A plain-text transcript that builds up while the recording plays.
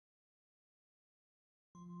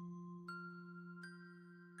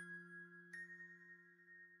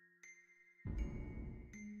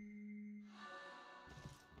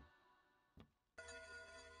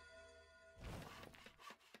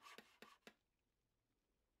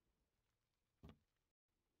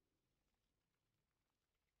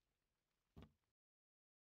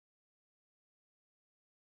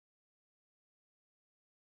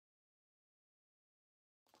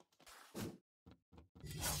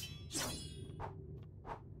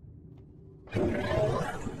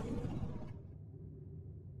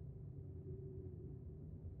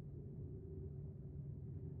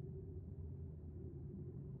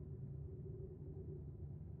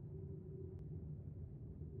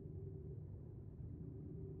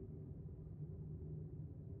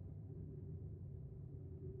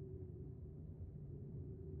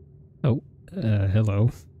Oh,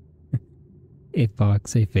 hello. A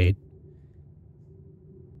fox, a fade.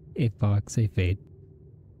 A fox, a fade.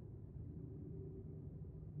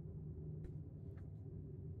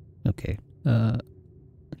 Okay, try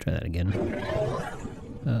that again.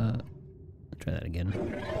 Try that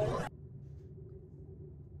again.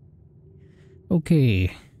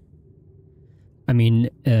 Okay. I mean,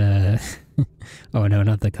 oh no,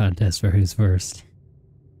 not the contest for who's first.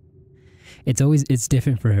 It's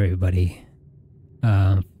different for everybody.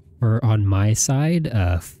 For on my side,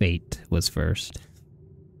 Fate was first.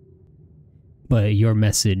 But your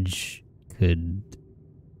message could...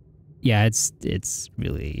 Yeah, it's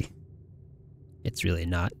really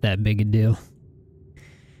not that big a deal.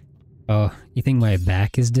 Oh, you think my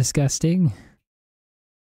back is disgusting?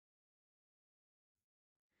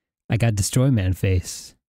 I got Destroy Man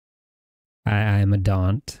face. I'm a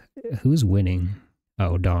Daunt. Who's winning?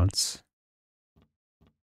 Oh, Daunts.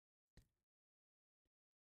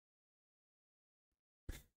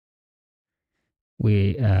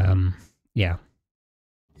 Yeah.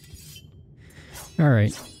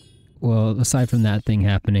 Alright. Well, aside from that thing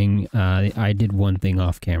happening, I did one thing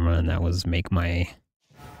off camera, and that was make my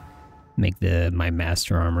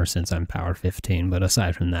master armor since I'm power 15, but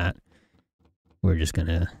aside from that, we're just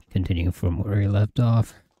gonna continue from where we left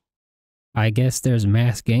off. I guess there's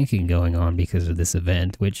mass ganking going on because of this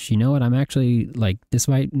event, which, you know what, I'm actually, like,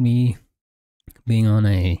 despite me being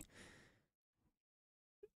on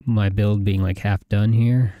my build being like half done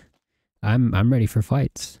here, I'm ready for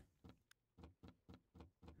fights.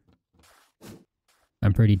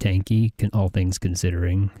 I'm pretty tanky, all things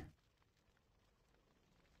considering.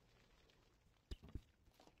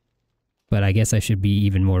 But I guess I should be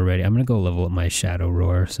even more ready. I'm gonna go level up my Shadow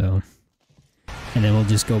Roar, so... And then we'll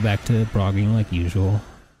just go back to brogging like usual.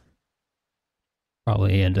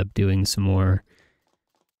 Probably end up doing some more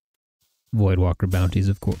Voidwalker bounties,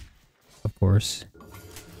 of course.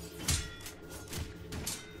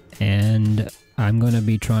 And I'm gonna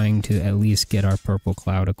be trying to at least get our Purple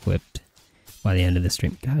Cloud equipped by the end of the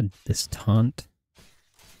stream. God, this taunt.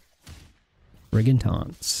 Friggin'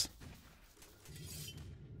 taunts.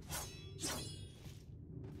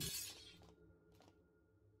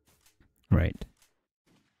 Right.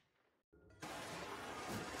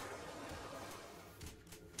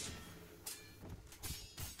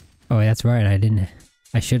 Oh, that's right.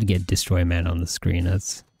 I should get Destroy Man on the screen.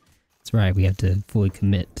 That's right. We have to fully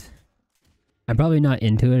commit. I'm probably not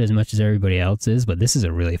into it as much as everybody else is, but this is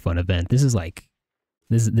a really fun event. This is like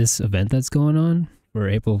this event that's going on for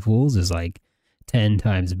April Fools is like 10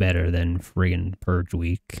 times better than friggin' Purge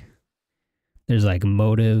Week. There's like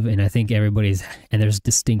motive, and I think and there's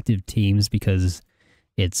distinctive teams because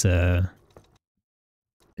it's so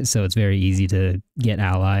it's very easy to get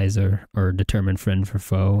allies or determine friend for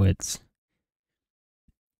foe.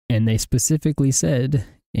 And they specifically said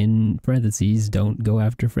in parentheses, don't go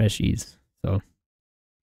after freshies. So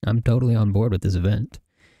I'm totally on board with this event.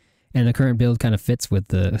 And the current build kind of fits with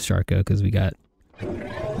the Sharko because we got a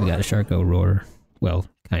Sharko Roar. Well,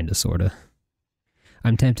 kinda sorta.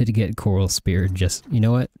 I'm tempted to get Coral Spear. Just, you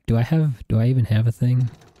know what? Do I even have a thing?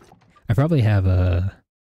 I probably have a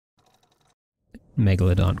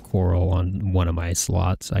Megalodon Coral on one of my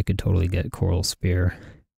slots. I could totally get Coral Spear.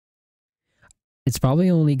 It's probably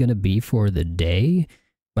only going to be for the day,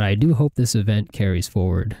 but I do hope this event carries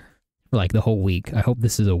forward for like the whole week. I hope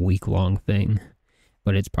this is a week-long thing,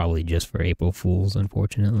 but it's probably just for April Fools,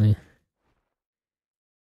 unfortunately.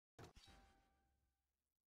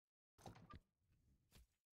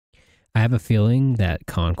 I have a feeling that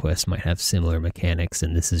Conquest might have similar mechanics,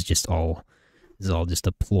 and this is all just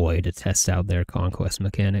a ploy to test out their Conquest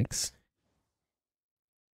mechanics.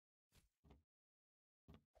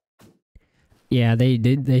 Yeah,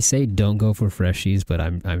 they say don't go for freshies, but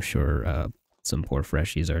I'm sure some poor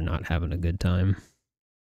freshies are not having a good time.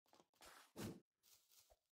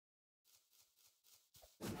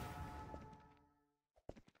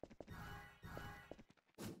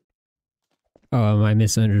 Oh, am I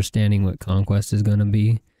misunderstanding what Conquest is gonna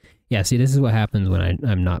be? Yeah, see, this is what happens when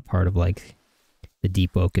I'm not part of, like, the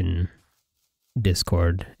Deepwoken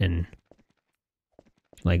Discord and,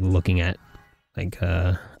 like, looking at, like,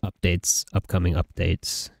 upcoming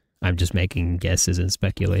updates. I'm just making guesses and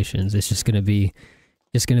speculations. It's just gonna be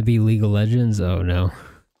Just gonna be League of Legends? Oh no.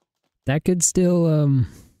 That could still,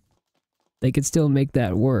 they could still make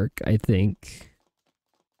that work, I think.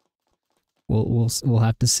 We'll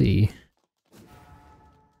have to see.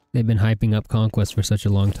 They've been hyping up Conquest for such a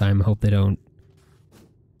long time. I hope they don't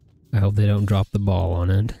drop the ball on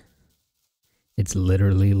it. It's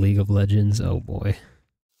literally League of Legends. Oh boy.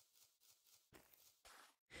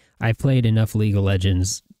 I've played enough League of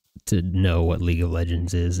Legends to know what League of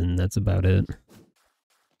Legends is, and that's about it.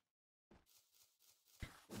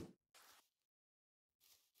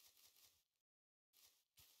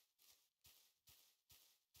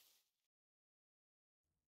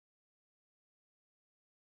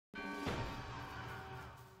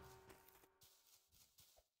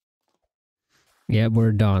 Yeah,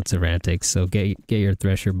 we're Daunts erratics, so get your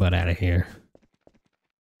Thresher butt out of here.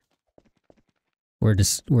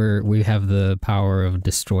 We have the power of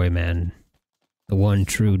Destroy Man, the one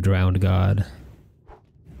true drowned god.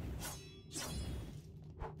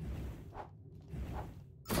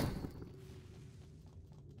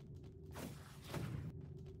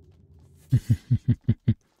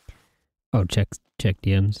 Oh, check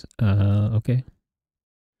DMs. Okay.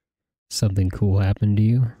 Something cool happened to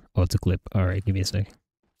you? Oh, it's a clip. Alright, give me a sec.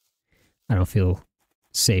 I don't feel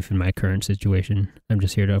safe in my current situation. I'm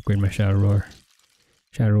just here to upgrade my Shadow Roar.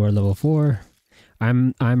 Shadow Roar level 4.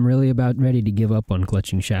 I'm really about ready to give up on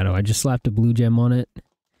clutching Shadow. I just slapped a blue gem on it,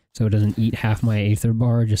 so it doesn't eat half my Aether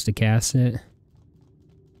bar just to cast it.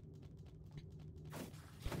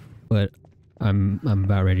 But I'm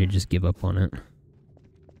about ready to just give up on it.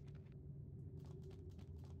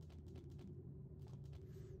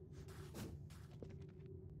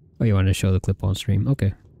 Oh, you want to show the clip on stream?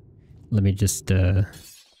 Okay. Let me just get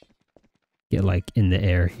like in the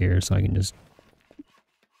air here so I can just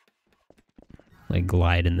like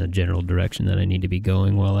glide in the general direction that I need to be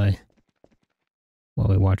going while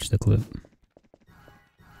we watch the clip.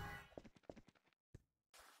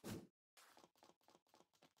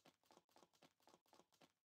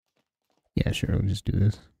 Yeah, sure, we'll just do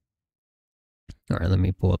this. Alright, let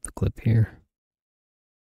me pull up the clip here.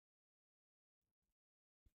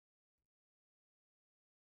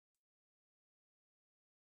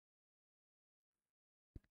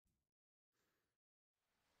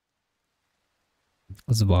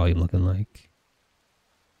 What's the volume looking like?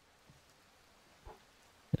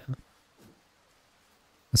 Yeah.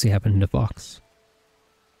 What's happening to Fox?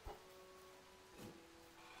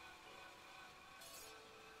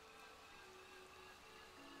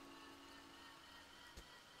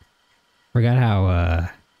 Forgot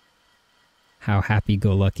how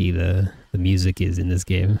happy-go-lucky the music is in this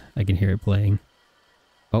game. I can hear it playing.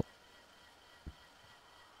 Oh.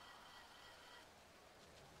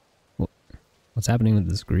 What's happening with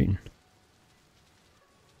the screen?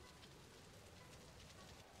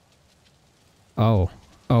 Oh.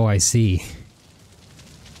 Oh, I see.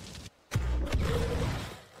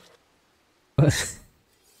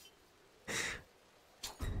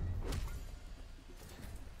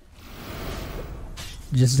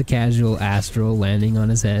 Just a casual astral landing on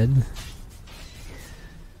his head.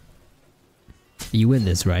 You win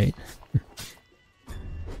this, right?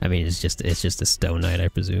 I mean, it's just a Stone Knight, I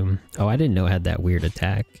presume. Oh, I didn't know it had that weird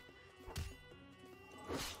attack.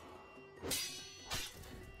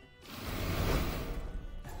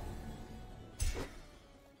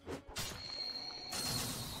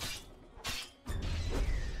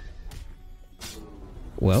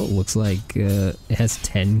 Well, looks like it has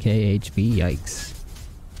 10k HP. Yikes!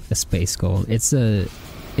 A space golem. It's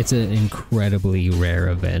an incredibly rare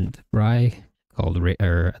event, right? Called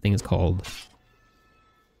I think it's called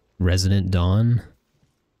Resonant Dawn.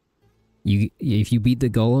 If you beat the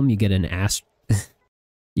golem, you get an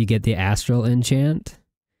you get the astral enchant,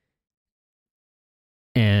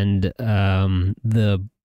 and the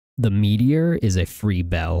meteor is a free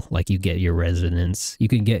bell. Like, you get your resonance. You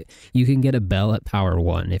can get a bell at power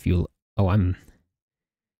 1 if you. Oh, I'm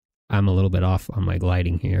a little bit off on my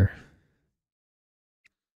gliding here.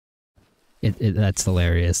 That's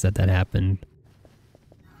hilarious that happened.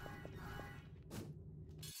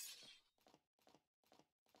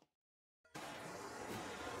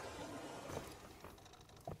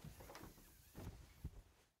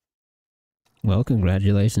 Well,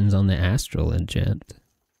 congratulations on the astral enchant.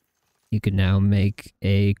 You can now make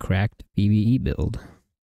a cracked PvE build.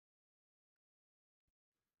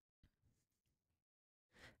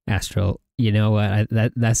 Astral, you know what?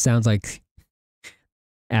 That sounds like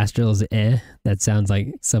Astral's eh. That sounds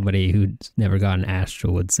like somebody who's never gotten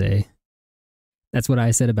Astral would say. That's what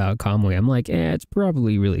I said about Kamui. I'm like, it's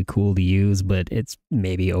probably really cool to use, but it's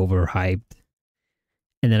maybe overhyped.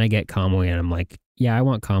 And then I get Kamui and I'm like, Yeah, I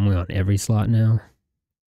want Kamui on every slot now.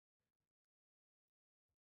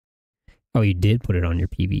 Oh, you did put it on your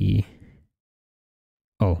PvE.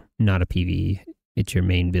 Oh, not a PvE. It's your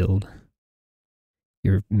main build.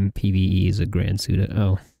 Your PvE is a Grand Suda.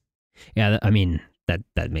 Oh. Yeah, I mean,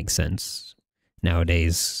 that makes sense.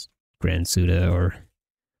 Nowadays, Grand Suda or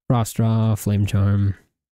Frostdraw, Flame Charm,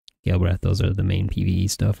 Gale Breath, those are the main PvE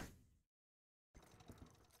stuff.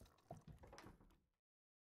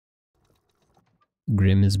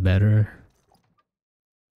 Grim is better.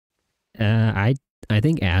 I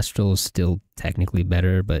think Astral is still technically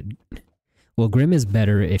better, but well, Grim is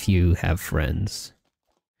better if you have friends,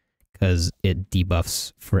 because it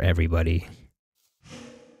debuffs for everybody.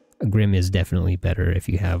 Grim is definitely better if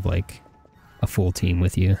you have like a full team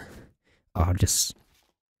with you. Oh, just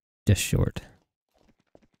short.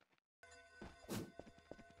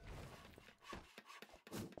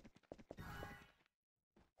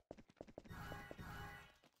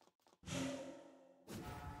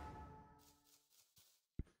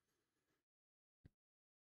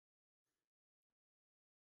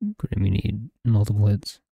 Grim, you need multiple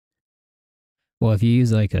hits. Well, if you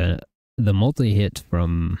use like the multi-hit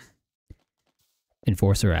from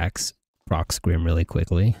Enforcer Axe procs Grim really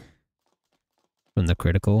quickly from the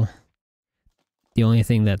critical. The only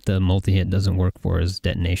thing that the multi-hit doesn't work for is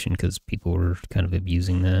detonation, because people were kind of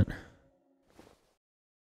abusing that.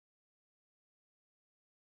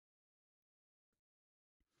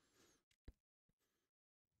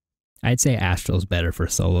 I'd say Astral's better for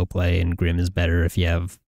solo play, and Grim is better if you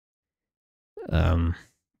have,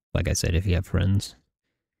 like I said, if you have friends,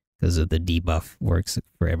 because of the debuff works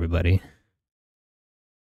for everybody.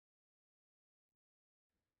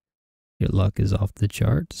 Your luck is off the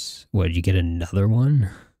charts. What, did you get another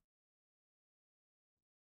one?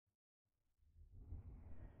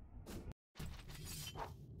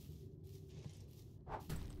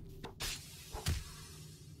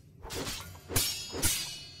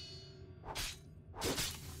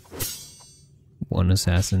 One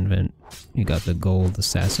assassin vent. You got the gold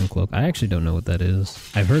assassin cloak. I actually don't know what that is.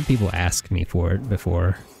 I've heard people ask me for it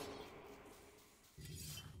before.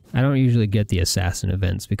 I don't usually get the assassin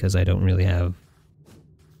events because I don't really have...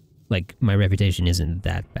 like, my reputation isn't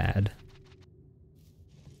that bad.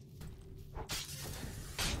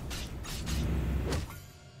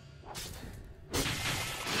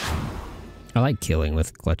 I like killing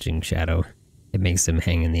with Clutching Shadow. It makes them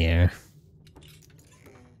hang in the air.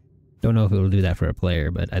 Don't know if it'll do that for a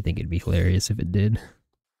player, but I think it'd be hilarious if it did.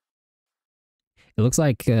 It looks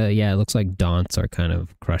like, yeah, it looks like Daunts are kind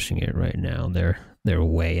of crushing it right now. They're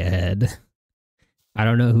way ahead. I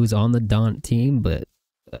don't know who's on the Daunt team, but,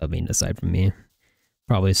 I mean, aside from me,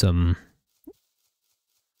 probably some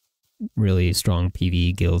really strong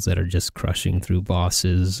PvE guilds that are just crushing through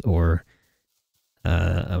bosses, or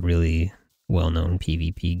a really well-known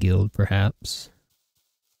PvP guild, perhaps.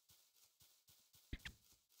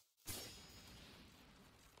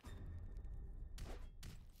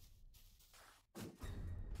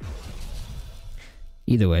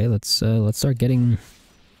 Either way, let's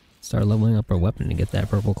start leveling up our weapon to get that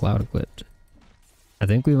purple cloud equipped. I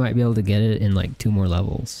think we might be able to get it in like 2 more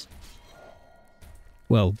levels.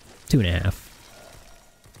 Well, 2.5.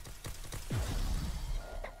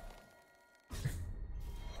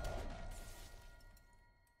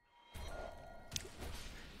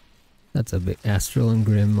 That's a bit. Astral and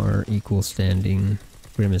Grim are equal standing.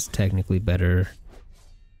 Grim is technically better,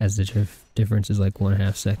 as the difference is like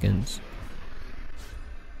 1.5 seconds.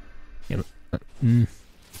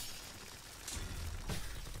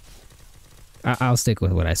 I'll stick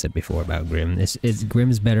with what I said before about Grim.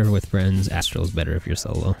 Grim's better with friends, Astral's better if you're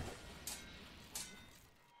solo.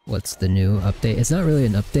 What's the new update? It's not really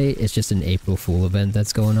an update, it's just an April Fool event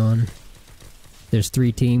that's going on. There's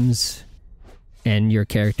 3 teams, and your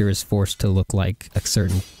character is forced to look like a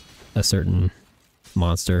certain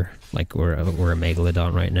monster, like we're a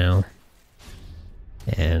Megalodon right now.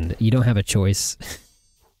 And you don't have a choice.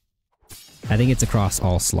 I think it's across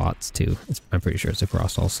all slots too. I'm pretty sure it's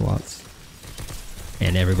across all slots.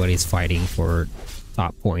 And everybody's fighting for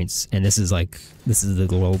top points. And this is the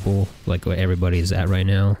global, like what everybody's at right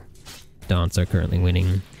now. Daunts are currently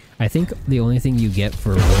winning. I think the only thing you get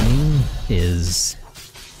for winning is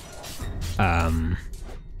a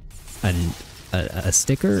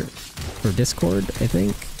sticker for Discord, I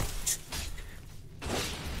think.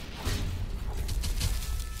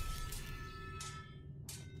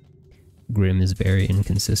 Grim is very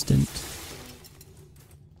inconsistent.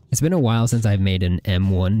 It's been a while since I've made an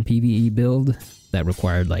M1 PvE build that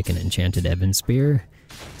required like an enchanted Evan Spear,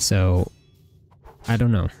 so I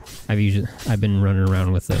don't know. I've been running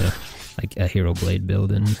around with like a Hero Blade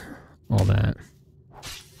build and all that.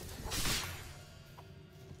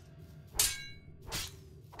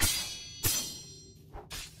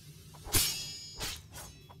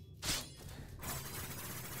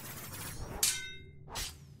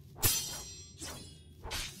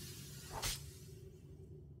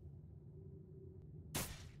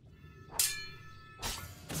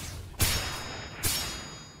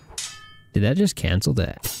 Did that just cancel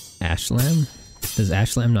the Ashlam? Does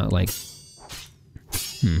Ashlam not like...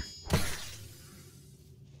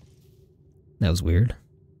 That was weird.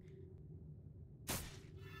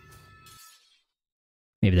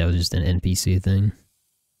 Maybe that was just an NPC thing.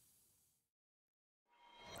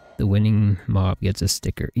 The winning mob gets a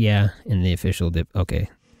sticker. Yeah, in the official dip. Okay.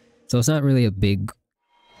 So it's not really a big...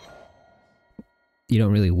 You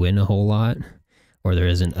don't really win a whole lot. Or there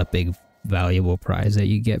isn't a big valuable prize that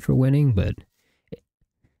you get for winning, but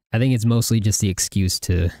I think it's mostly just the excuse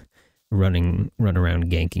to run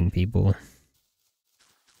around ganking people.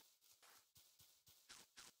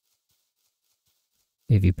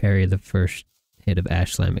 If you parry the first hit of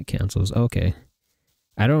Ashlam, it cancels. Okay.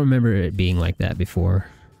 I don't remember it being like that before.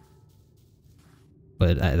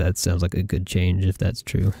 But that sounds like a good change if that's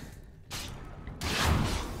true.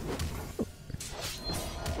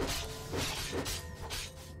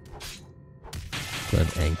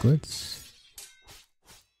 Blood anklets.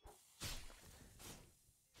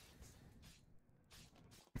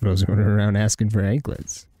 Bro's running around asking for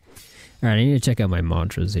anklets. Alright, I need to check out my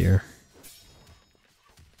mantras here.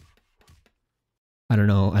 I don't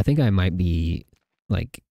know, I think I might be,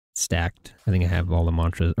 like, stacked. I think I have all the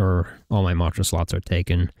mantras, or all my mantra slots are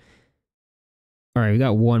taken. Alright, we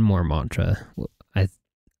got one more mantra.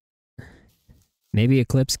 Maybe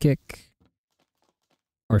Eclipse Kick?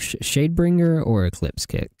 Or Shadebringer or Eclipse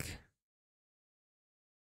Kick?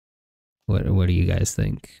 What do you guys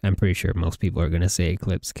think? I'm pretty sure most people are going to say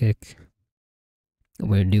Eclipse Kick. I'm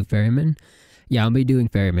going to do Ferryman. Yeah, I'll be doing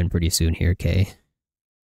Ferryman pretty soon here, Kay.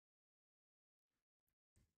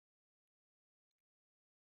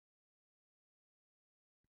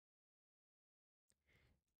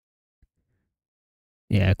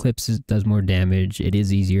 Yeah, Eclipse does more damage. It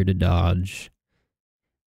is easier to dodge.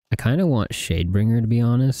 I kind of want Shadebringer, to be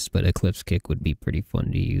honest, but Eclipse Kick would be pretty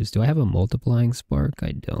fun to use. Do I have a multiplying spark?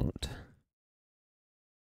 I don't.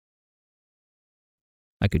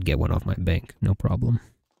 I could get one off my bank, no problem.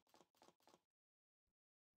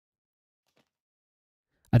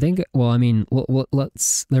 I think, well, I mean,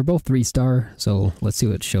 let's, they're both 3-star, so let's see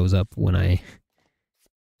what shows up when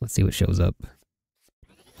let's see what shows up.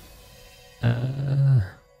 I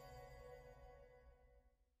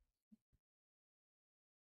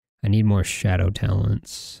need more shadow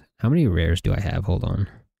talents. How many rares do I have? Hold on.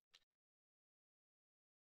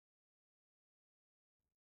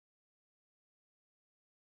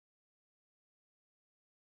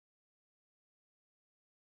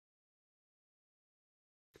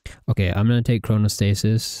 Okay, I'm gonna take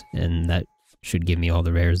Chronostasis, and that should give me all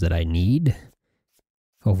the rares that I need.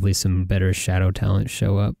 Hopefully some better shadow talents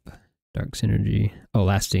show up. Dark Synergy. Oh,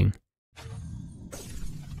 Lasting.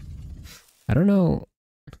 I don't know.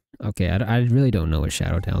 Okay, I really don't know what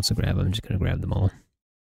shadow talents to grab. I'm just gonna grab them all.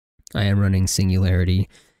 I am running Singularity.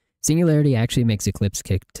 Singularity actually makes Eclipse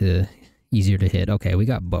Kick easier to hit. Okay, we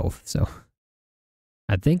got both, so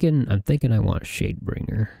I'm thinking I want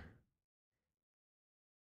Shadebringer.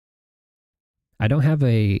 I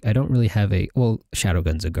don't really have a, well,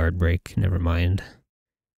 Shadowgun's a guard break, never mind.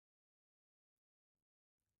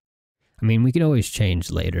 I mean, we can always change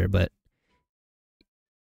later, but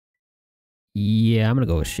yeah, I'm gonna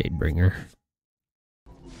go with Shadebringer.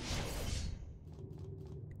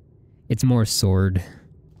 It's more sword.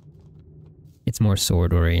 It's more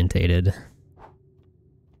sword orientated.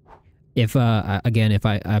 If again, if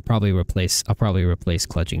I'll probably replace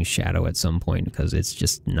Clutching Shadow at some point because it's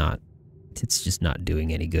just not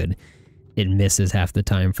doing any good. It misses half the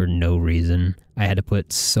time for no reason. I had to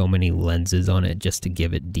put so many lenses on it just to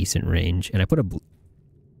give it decent range, and I put a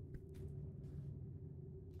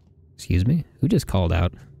Excuse me? Who just called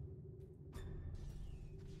out?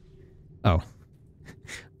 Oh.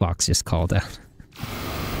 Box just called out.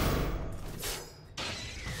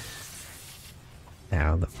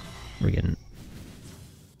 Ow, the friggin'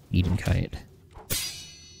 Eden Kite.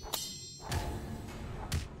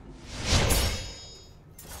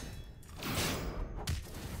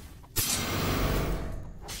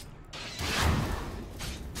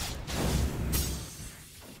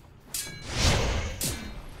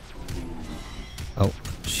 Oh,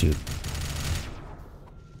 shoot.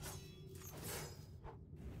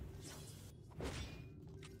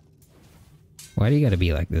 Why do you gotta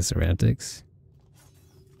be like this, Erantix?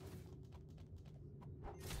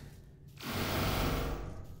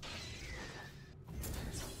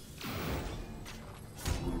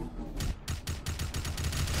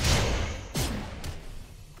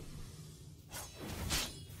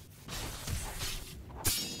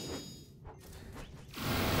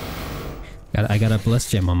 I got a bless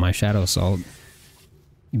gem on my shadow salt.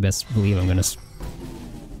 You best believe I'm gonna.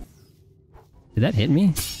 Did that hit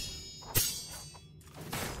me?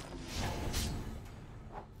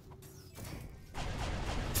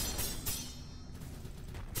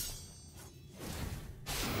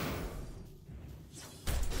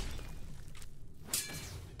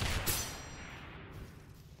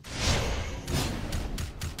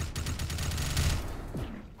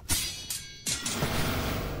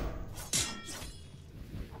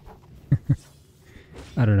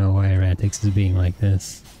 I don't know why Erantix is being like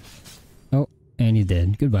this. Oh, and he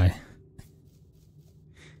did. Goodbye.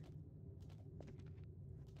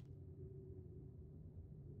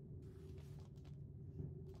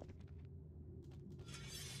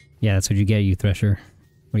 Yeah, that's what you get, you Thresher.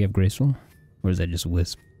 What do you have, Graceful? Or is that just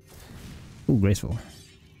Wisp? Ooh, Graceful.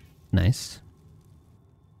 Nice.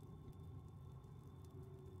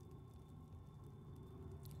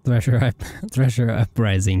 Thresher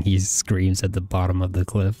Uprising, he screams at the bottom of the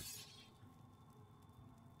cliff.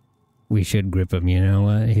 We should grip him, you know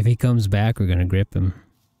what? If he comes back, we're gonna grip him.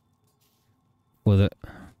 For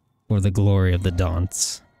the glory of the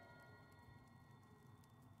Daunts.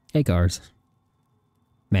 Hey, Cars.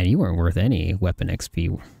 Man, you weren't worth any weapon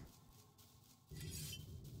XP.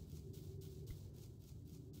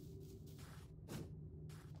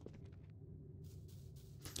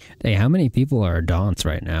 Hey, how many people are Daunts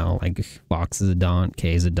right now? Like, Fox is a Daunt,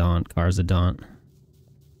 K is a Daunt, Car's a Daunt.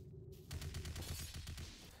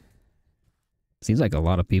 Seems like a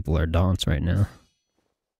lot of people are Daunts right now.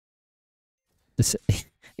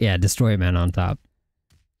 Yeah, Destroy Man on top.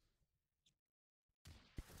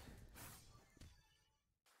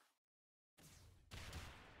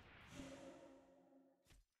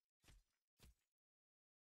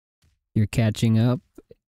 You're catching up.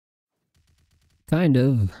 Kind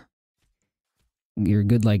of. You're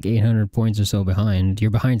good like 800 points or so behind.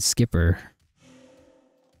 You're behind Skipper.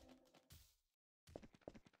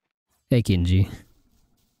 Hey, Kinji.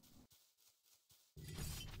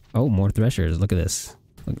 Oh, more Threshers. Look at this.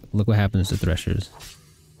 Look what happens to Threshers.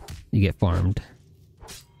 You get farmed.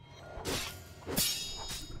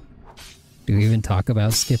 Do we even talk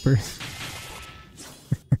about Skipper?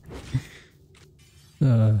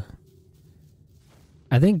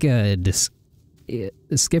 I think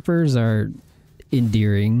Skippers are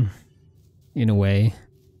endearing in a way.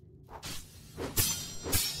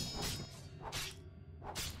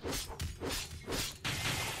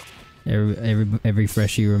 Every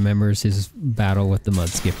freshie remembers his battle with the Mud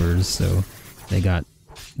Skippers, so they got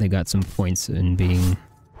some points in being,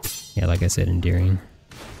 yeah, like I said, endearing.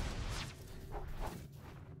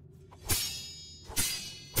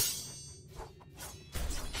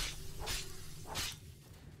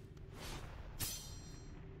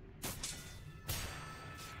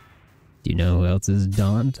 Do you know who else is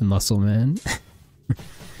Daunt? Muscle Man?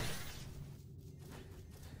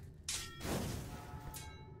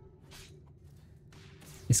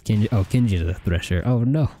 Is Kinji? Oh, Kinji's a Thresher. Oh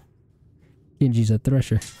no. Kinji's a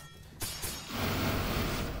Thresher.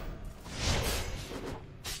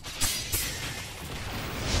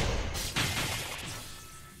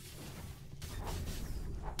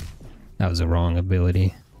 That was a wrong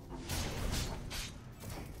ability.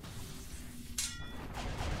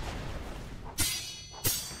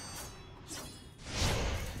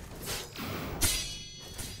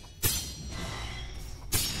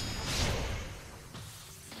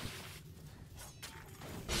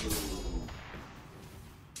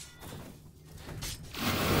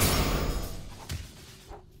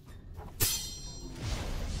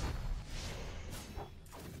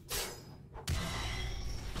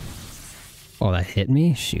 Oh, that hit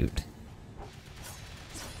me? Shoot.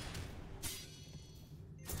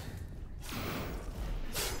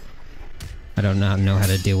 I do not know how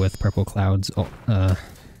to deal with purple clouds. Oh, I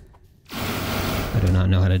do not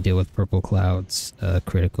know how to deal with purple clouds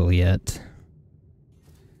critical yet.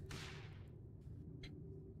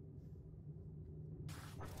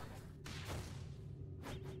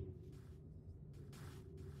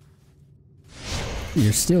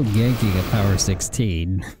 You're still ganking a power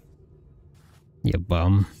 16. You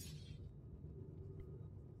bum.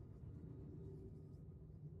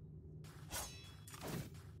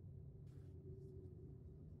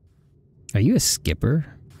 Are you a skipper?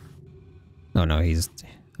 Oh no, he's...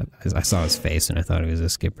 I saw his face and I thought he was a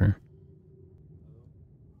skipper.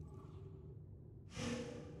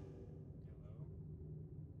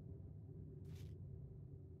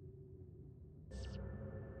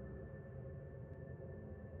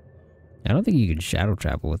 I don't think you could shadow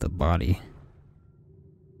travel with a body.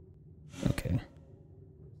 Okay.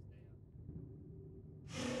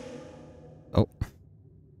 Oh.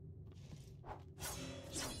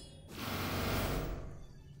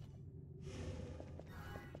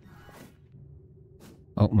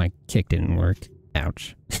 Oh, my kick didn't work.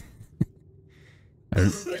 Ouch.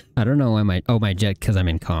 I don't know why my jet, because I'm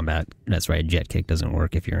in combat. That's right, jet kick doesn't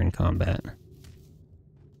work if you're in combat.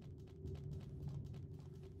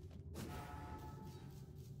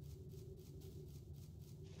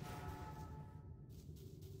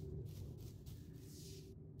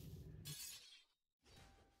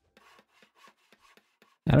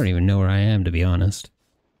 I don't even know where I am, to be honest.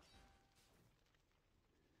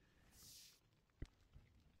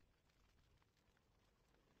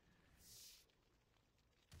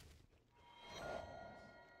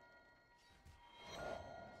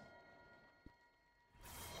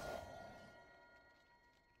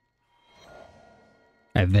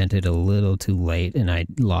 I vented a little too late and I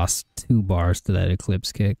lost 2 bars to that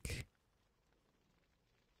eclipse kick.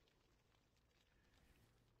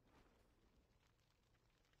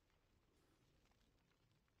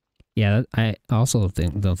 Yeah, I also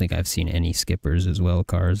don't think I've seen any skippers as well,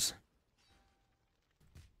 cars.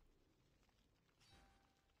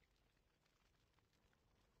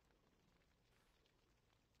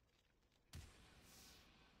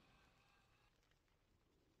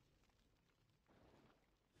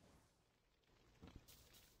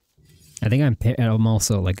 I think I'm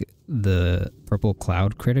also like the purple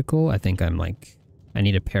cloud critical. I think I'm like, I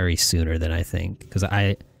need a parry sooner than I think. Because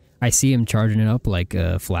I see him charging it up like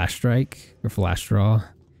a flash strike or flash draw.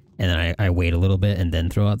 And then I wait a little bit and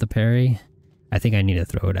then throw out the parry. I think I need to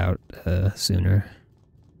throw it out sooner.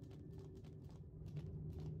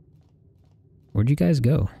 Where'd you guys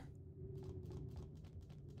go?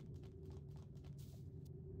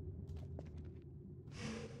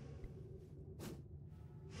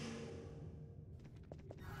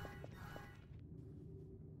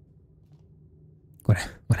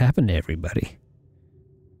 What happened to everybody?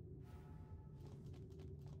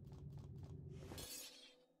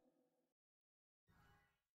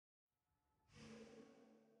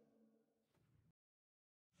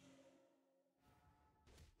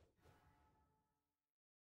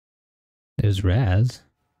 There's Raz.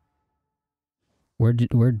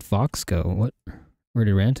 Where'd Fox go? Where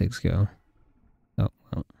did Rantix go? Oh,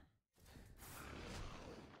 well.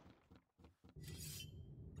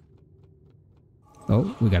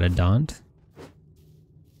 Oh, we got a Daunt.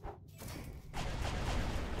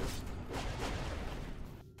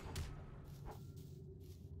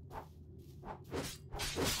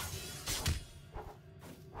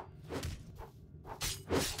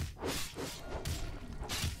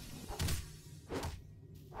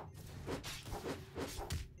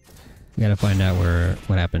 We gotta find out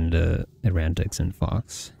what happened to Rantix and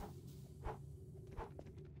Fox.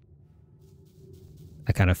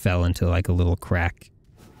 I kind of fell into like a little crack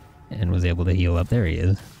and was able to heal up. There he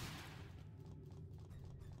is.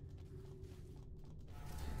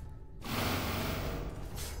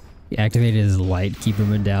 He activated his Lightkeeper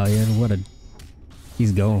medallion.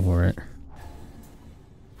 He's going for it.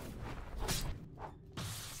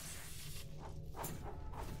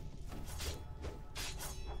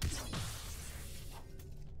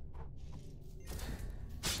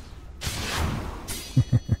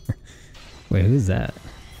 Wait, who's that?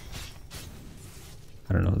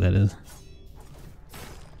 I don't know what that is.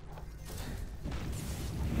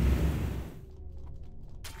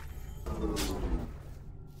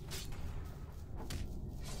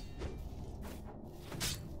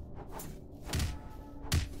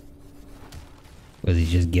 Was he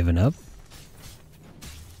just giving up?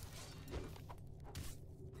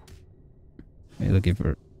 Are you looking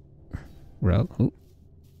for... Ooh.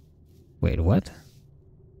 Wait, what?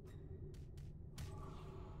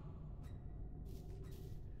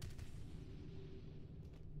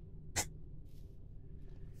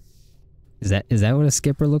 Is that what a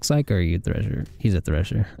skipper looks like, or are you a thresher? He's a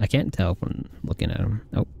thresher. I can't tell from looking at him.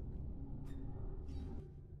 Oh.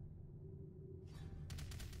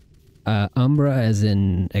 Umbra as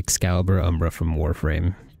in Excalibur Umbra from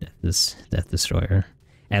Warframe. Death Destroyer.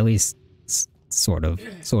 At least, sort of,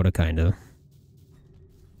 kind of.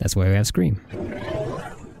 That's why we have Scream.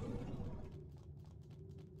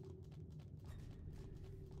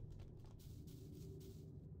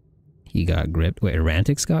 He got gripped. Wait,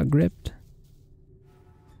 Rantix got gripped?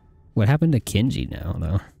 What happened to Kinji now,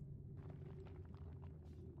 though?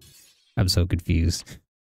 I'm so confused.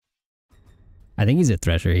 I think he's a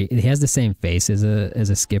Thresher. He has the same face as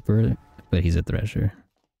a Skipper, but he's a Thresher.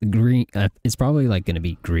 The green, it's probably like gonna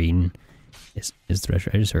be green. Is Thresher?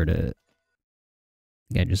 I just heard a.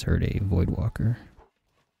 I think I just heard a Voidwalker.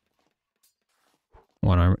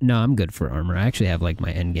 Want armor? No, I'm good for armor. I actually have like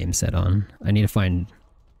my endgame set on. I need to find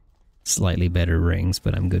slightly better rings,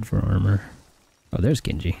 but I'm good for armor. Oh, there's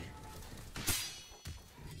Kinji.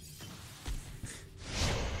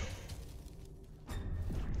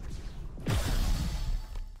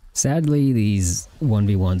 Sadly, these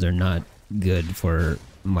 1v1s are not good for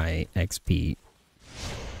my XP.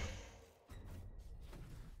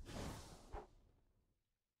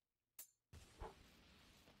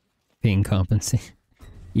 Ping compensate.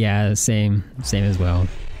 Yeah, same as well.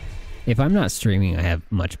 If I'm not streaming, I have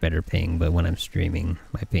much better ping, but when I'm streaming,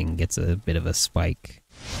 my ping gets a bit of a spike.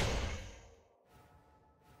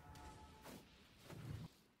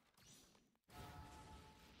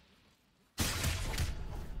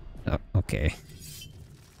 Oh, okay.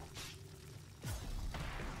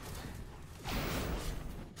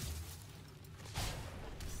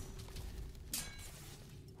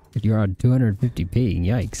 You're on 250p,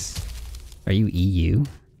 yikes. Are you EU?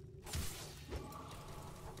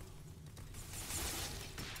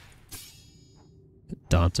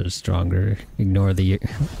 Daunts are stronger. Ignore the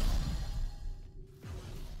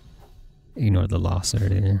loss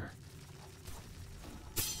earlier.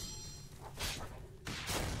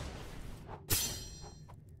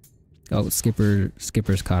 Oh,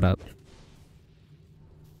 Skipper's caught up.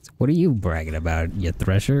 What are you bragging about, you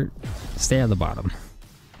Thresher? Stay on the bottom.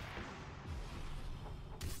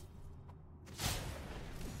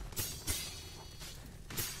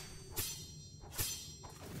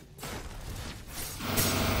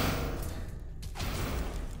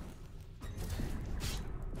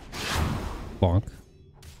 Bonk.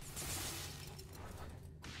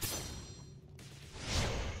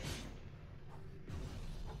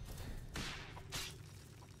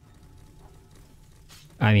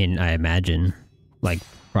 I mean, I imagine, like,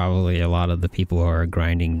 probably a lot of the people who are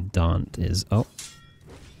grinding Daunt is... Oh.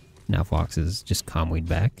 Now Fox is just Comweed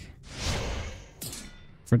back.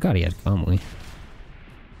 Forgot he had Comweed.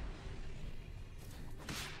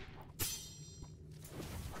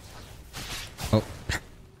 Oh.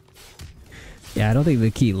 Yeah, I don't think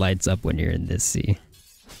the key lights up when you're in this sea.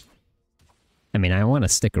 I mean, I want to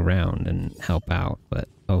stick around and help out, but...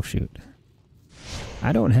 Oh, shoot.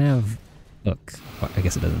 I don't have... Look, well, I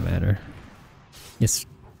guess it doesn't matter. Yes.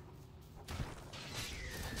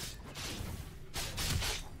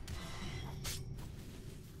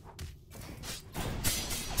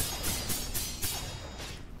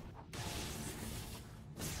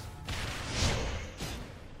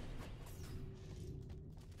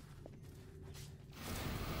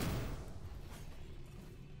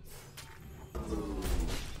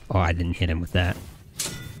 Oh, I didn't hit him with that.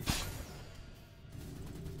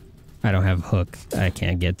 I don't have hook. I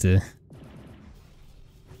can't get to...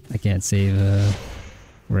 I can't save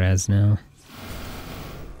Raz now.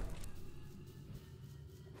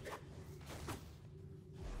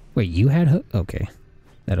 Wait, you had hook? Okay.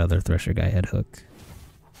 That other Thresher guy had hook.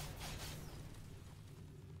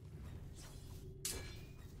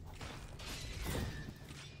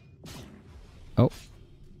 Oh.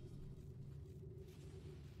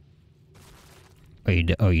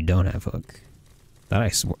 Oh, you don't have hook.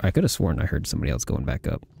 I could have sworn I heard somebody else going back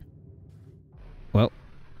up. Well,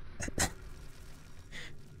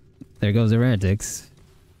 there goes Errantix.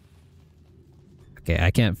 Okay, I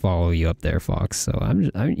can't follow you up there, Fox. So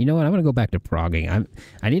you know what? I'm gonna go back to progging.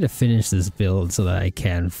 I need to finish this build so that I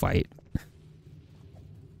can fight.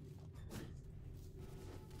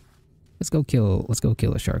 Let's go kill a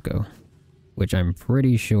Sharko, which I'm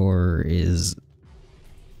pretty sure is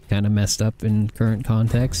kind of messed up in current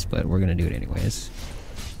context, but we're gonna do it anyways.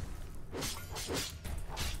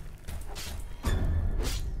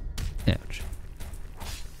 Ouch.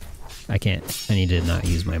 I can't. I need to not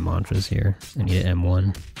use my mantras here. I need an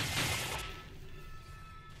M1.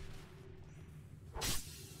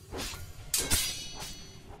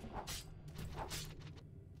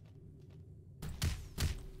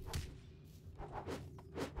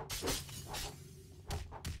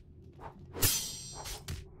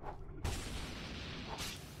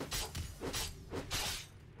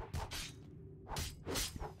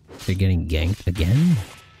 They're getting ganked again?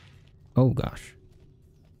 Oh gosh.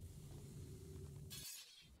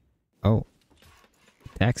 Oh.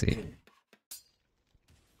 Taxi.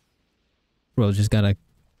 Rose got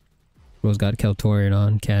Keltorian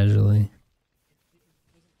on casually.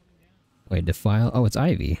 Wait, defile? Oh, it's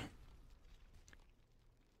Ivy.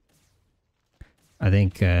 I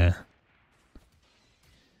think, I'm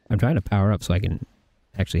trying to power up so I can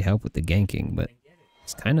actually help with the ganking, but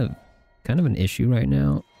it's kind of an issue right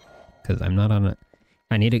now. Because I'm not on a...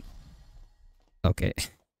 I need to... Okay.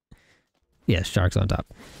 Yeah, shark's on top.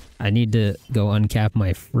 I need to go uncap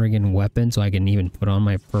my friggin' weapon so I can even put on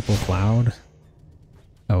my purple cloud.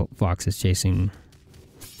 Oh, Fox is chasing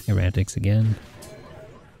Errantix again.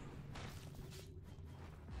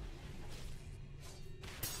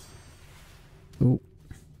 Ooh.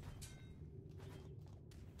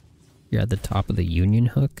 You're at the top of the Union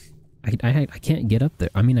Hook? I can't get up there.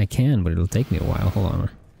 I mean, I can, but it'll take me a while. Hold on.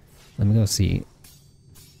 Let me go see.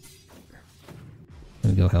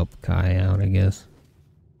 Let me go help Kai out, I guess.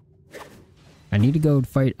 I need to go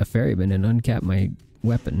fight a ferryman and uncap my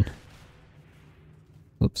weapon.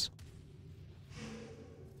 Whoops.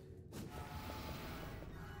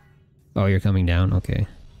 Oh, you're coming down? Okay.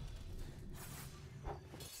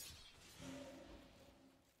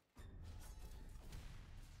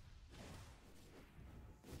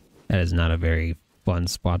 That is not a very fun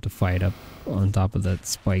spot to fight up on top of that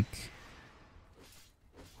spike.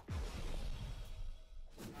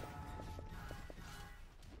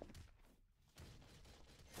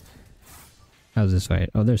 How's this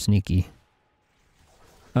fight? Oh, they're sneaky.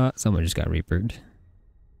 Someone just got reapered.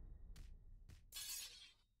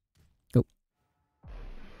 Go.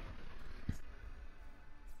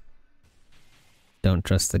 Don't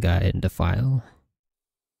trust the guy in Defile.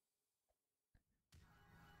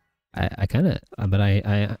 I kind of, but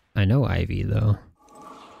I know Ivy though.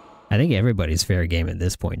 I think everybody's fair game at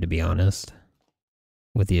this point, to be honest,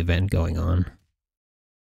 with the event going on.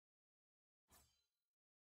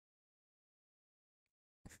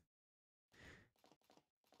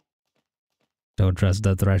 Don't trust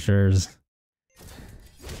the Threshers.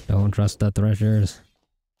 Don't trust the Threshers.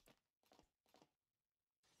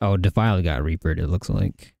 Oh, Defile got reapered, it looks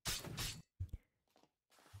like.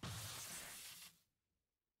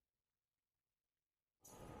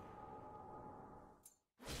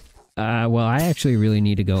 Well, I actually really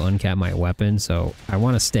need to go uncap my weapon, so I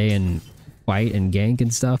want to stay and fight and gank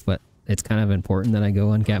and stuff, but it's kind of important that I go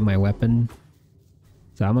uncap my weapon.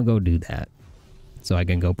 So I'm gonna go do that. So I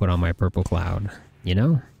can go put on my purple cloud, you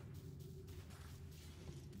know?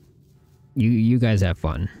 You guys have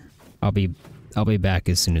fun. I'll be back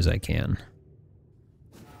as soon as I can.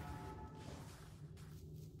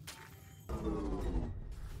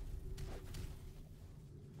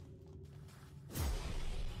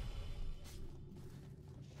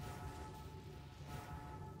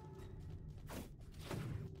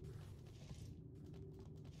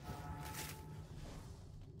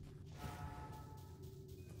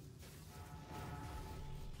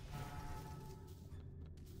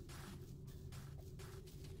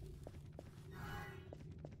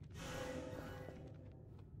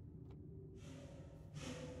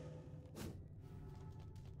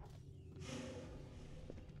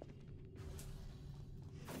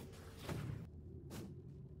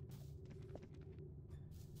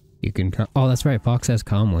 You can... Oh, that's right. Fox has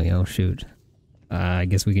Conway. Oh, shoot. I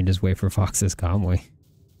guess we can just wait for Fox's Conway.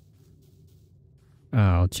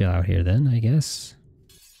 I'll chill out here then, I guess.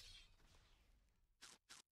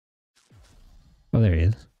 Oh, there he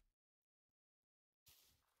is.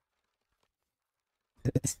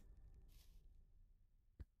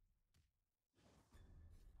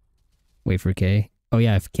 Wait for K. Oh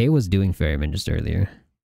yeah, if K was doing Ferryman just earlier.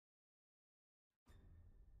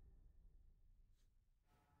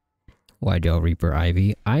 Why'd y'all Reaper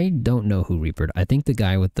Ivy? I don't know who Reapered. I think the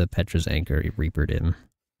guy with the Petra's Anchor Reapered him.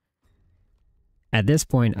 At this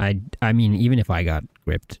point, I mean, even if I got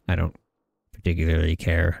gripped, I don't particularly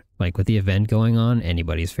care. Like, with the event going on,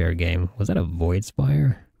 anybody's fair game. Was that a Void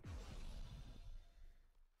Spire?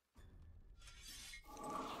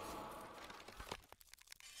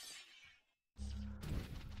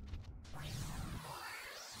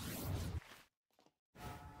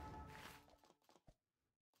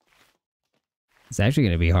 It's actually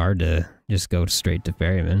going to be hard to just go straight to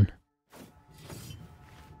Ferryman.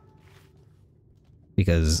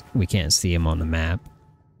 Because we can't see him on the map.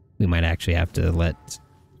 We might actually have to let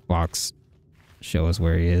Fox show us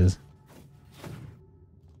where he is.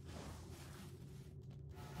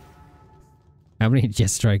 How many Jet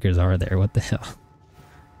Strikers are there? What the hell?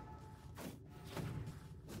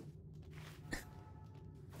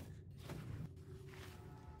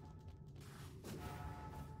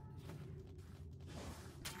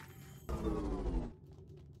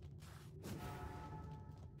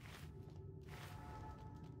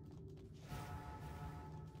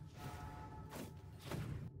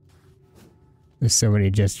 There's so many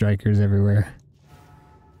jet strikers everywhere.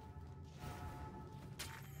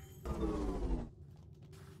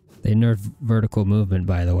 They nerfed vertical movement,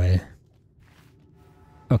 by the way.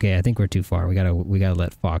 Okay, I think we're too far. We gotta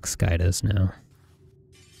let Fox guide us now.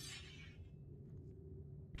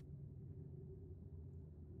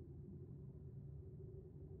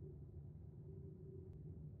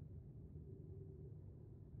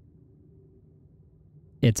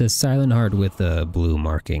 It's a silent heart with blue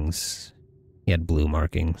markings. He had blue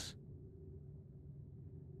markings.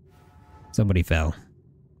 Somebody fell.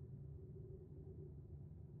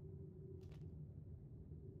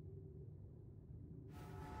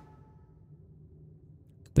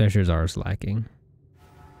 Pressures are slacking.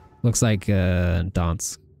 Looks like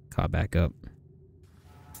Daunts caught back up.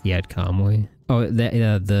 He had Convoy. Oh,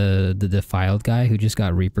 the defiled guy who just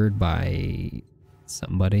got reapered by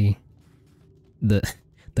somebody. The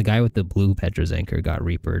guy with the blue Petra's anchor got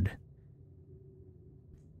reapered.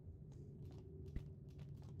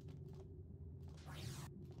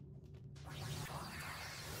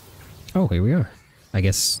 Oh, here we are. I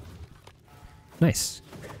guess. Nice.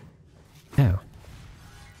 Ow.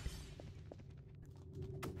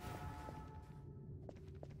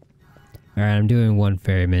 Alright, I'm doing one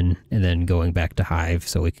ferryman and then going back to Hive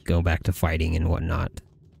so we could go back to fighting and whatnot.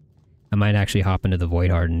 I might actually hop into the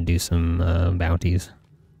Void Heart and do some bounties.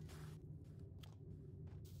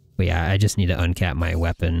 But yeah, I just need to uncap my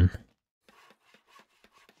weapon.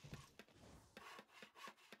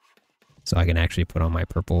 So I can actually put on my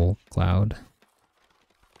purple cloud.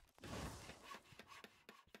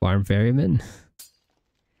 Farm ferryman?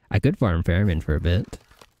 I could farm ferryman for a bit.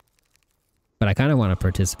 But I kind of want to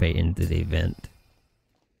participate into the event.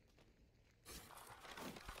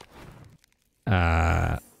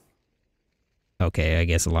 Okay, I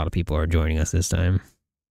guess a lot of people are joining us this time.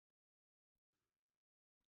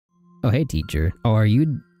 Oh, hey, teacher. Oh, are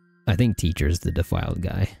you... I think teacher's the defiled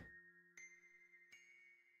guy.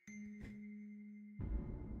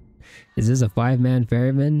 Is this a 5-man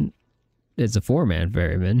ferryman? It's a 4-man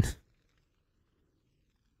ferryman.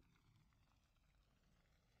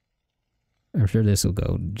 I'm sure this will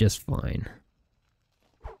go just fine.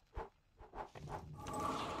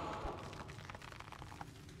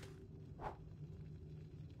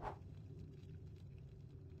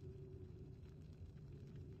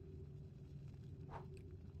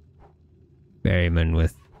 Ferryman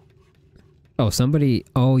with... Oh, somebody...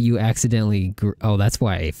 Oh, you accidentally... Oh, that's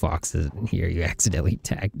why a Fox isn't here. You accidentally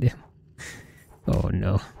tagged him. Oh,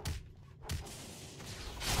 no.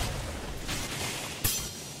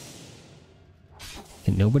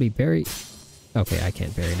 Can nobody parry? Okay, I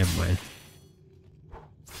can't parry. Never mind.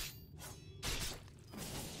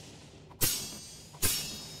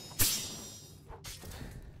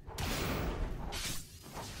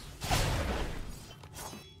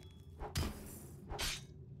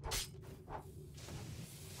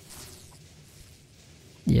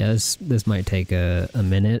 Yeah, this might take a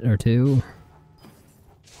minute or two.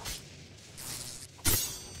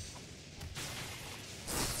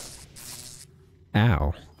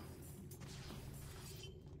 Ow.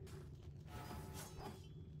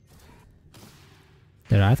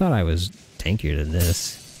 Dude, I thought I was tankier than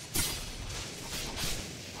this.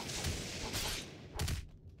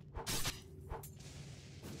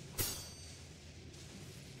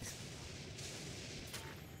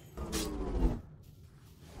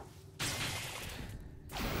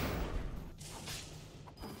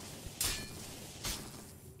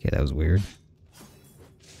 Okay, that was weird.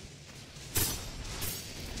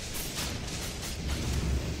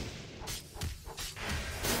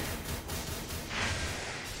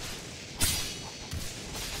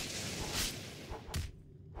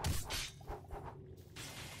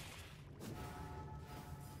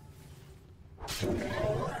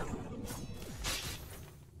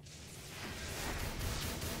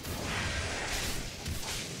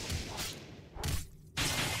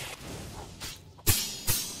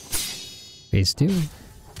 Phase 2.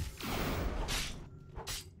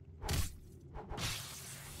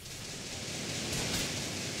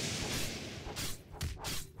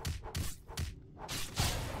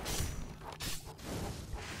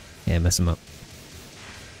 Yeah, mess him up.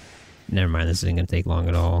 Never mind, this isn't gonna take long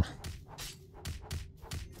at all.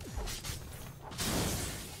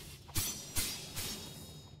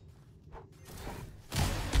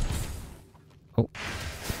 Oh.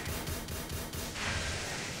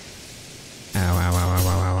 Ow, ow, ow, ow,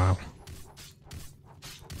 ow, ow, ow.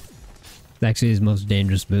 It's actually his most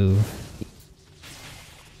dangerous move.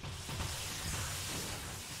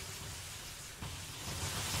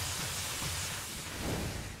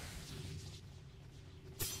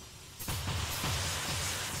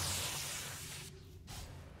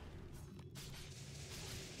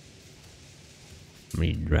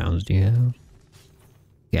 many drowns do you have?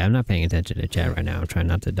 Yeah, I'm not paying attention to chat right now. I'm trying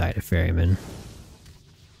not to die to ferryman.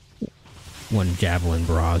 One javelin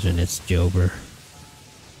barrage and it's Jober.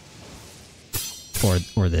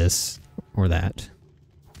 Or this. Or that.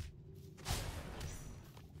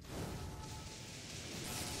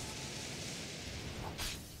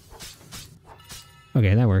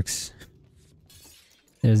 Okay, that works.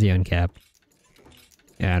 There's the uncapped.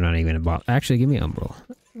 Yeah, I'm not even a bot. Actually, give me Umbra.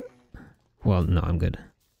 Well, no, I'm good.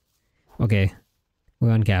 Okay,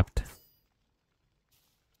 we're uncapped.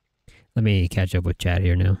 Let me catch up with chat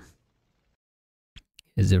here now.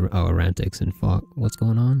 Is there... Oh, Arantix and Fog. What's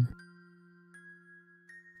going on?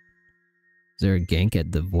 Is there a gank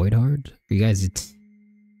at the Void Heart? Are you guys...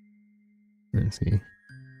 Let's see.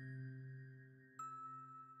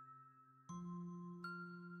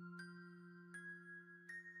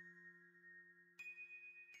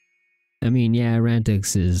 I mean, yeah,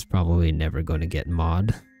 Arantix is probably never going to get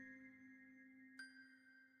mod.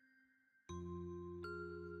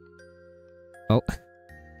 Oh.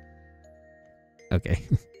 Okay.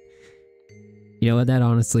 You know what? That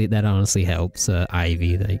honestly helps.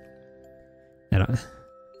 Ivy, like, a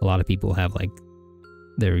lot of people have like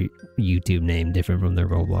their YouTube name different from their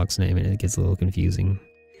Roblox name, and it gets a little confusing.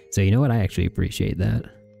 So you know what? I actually appreciate that.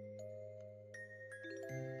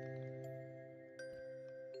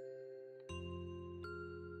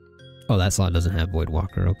 Oh, that slot doesn't have Void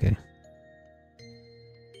Walker. Okay.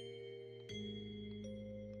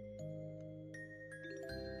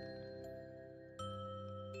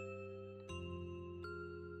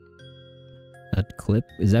 That clip,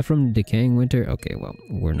 is that from Decaying Winter? Okay, well,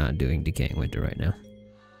 we're not doing Decaying Winter right now.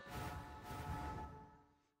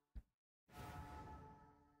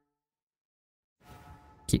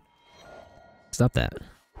 Stop that.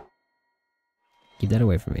 Keep that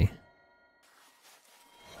away from me.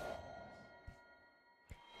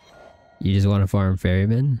 You just want to farm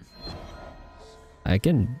ferryman? We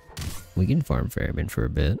can farm ferryman for a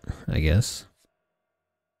bit, I guess.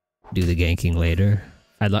 Do the ganking later.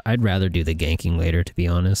 I'd rather do the ganking later, to be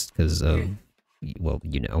honest, because of, well,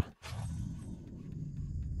 you know.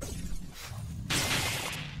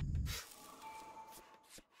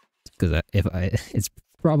 Because it's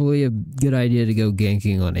probably a good idea to go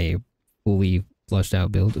ganking on a fully flushed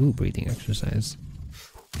out build. Ooh, breathing exercise.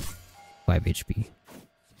 5 HP.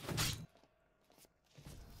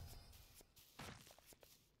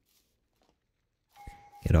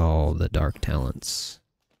 Get all the dark talents.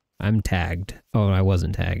 I'm tagged. Oh, I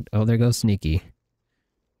wasn't tagged. Oh, there goes Sneaky.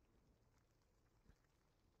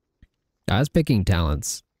 I was picking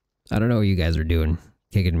talents. I don't know what you guys are doing,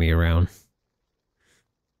 kicking me around.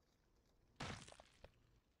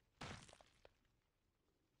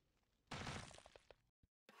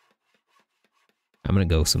 I'm gonna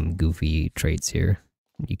go some goofy traits here.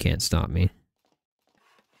 You can't stop me.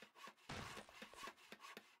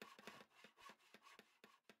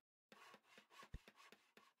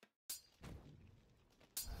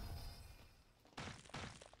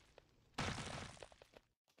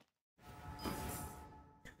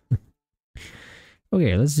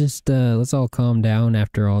 Okay, let's just let's all calm down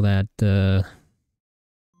after all that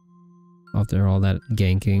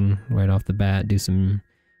ganking right off the bat. Do some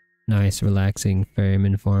nice relaxing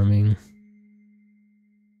ferryman farming.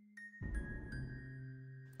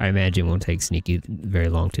 I imagine it won't take Sneaky very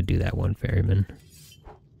long to do that one ferryman.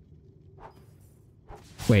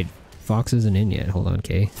 Wait, Fox isn't in yet. Hold on,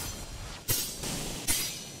 Kay.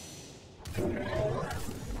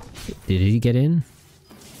 Did he get in?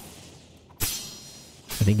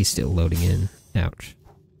 I think he's still loading in. Ouch.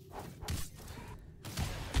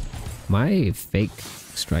 My fake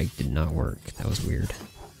strike did not work. That was weird.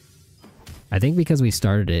 I think because we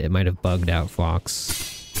started it, it might have bugged out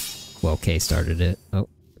Fox. Well, Kay started it. Oh.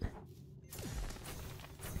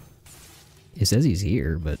 It says he's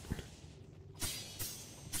here, but...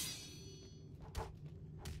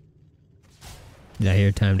 Did I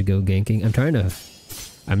hear time to go ganking?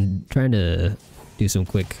 I'm trying to do some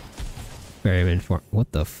quick ferryman farm.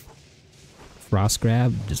 What the frost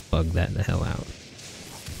grab? Just bug that the hell out.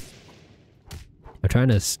 I'm trying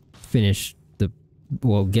to finish the...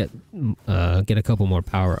 Well, get a couple more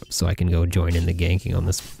power-ups so I can go join in the ganking on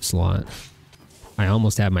this slot. I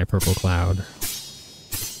almost have my purple cloud.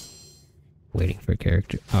 Waiting for a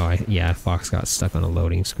character. Oh, yeah, Fox got stuck on a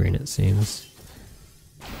loading screen, it seems.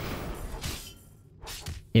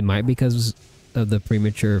 It might be because of the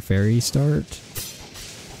premature fairy start.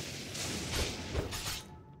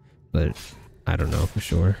 But I don't know for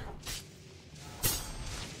sure.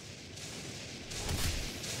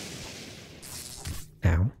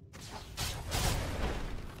 Ow.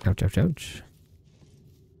 Ouch, ouch, ouch.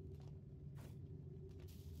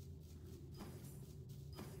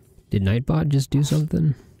 Did Nightbot just do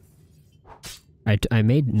something? I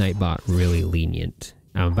made Nightbot really lenient.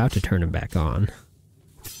 I'm about to turn him back on.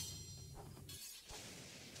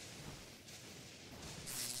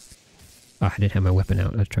 Oh, I didn't have my weapon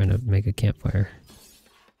out. I was trying to make a campfire.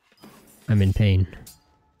 I'm in pain.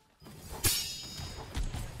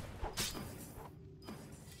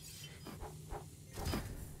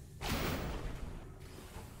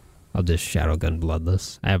 I'll just shadowgun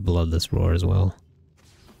Bloodless. I have Bloodless Roar as well.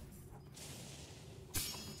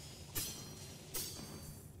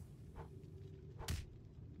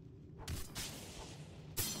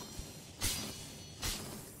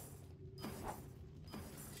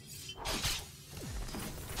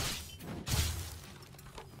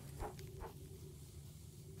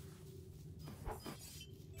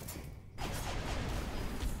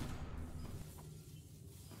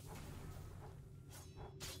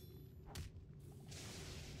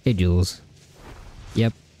 Hey, Jules.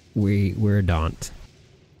 Yep, we're a Daunt.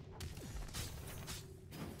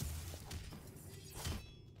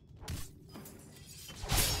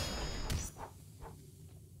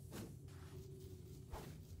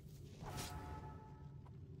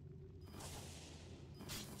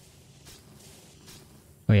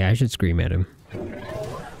 Oh yeah, I should scream at him.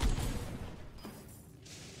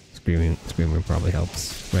 Screaming probably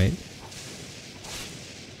helps, right?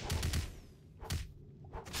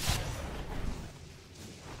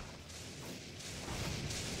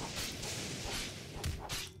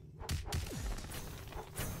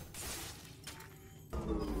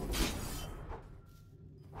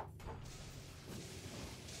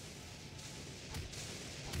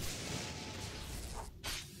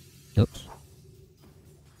 Oops.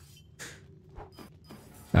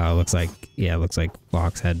 Oh, looks like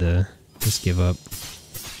Fox had to just give up.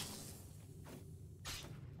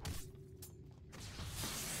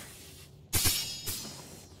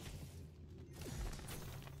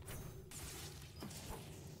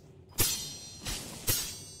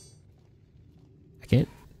 I can't.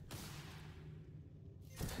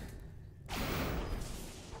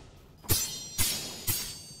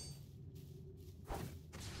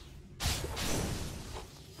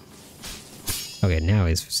 Okay, now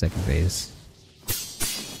he's for second phase.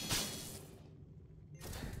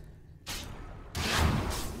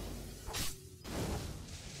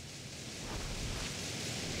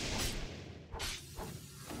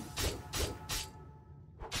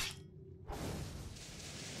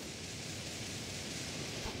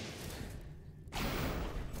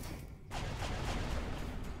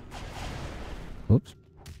 Oops.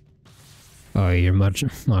 Oh, your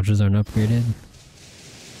modules aren't upgraded?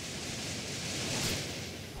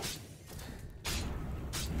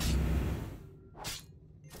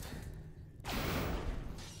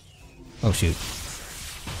 Oh shoot.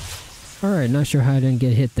 Alright, not sure how I didn't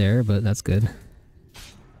get hit there, but that's good.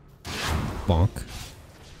 Bonk.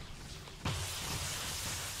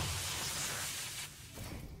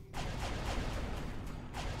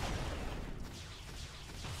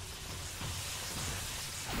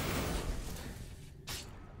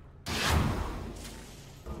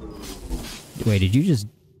 Wait, did you just...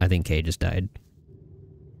 I think Kay just died.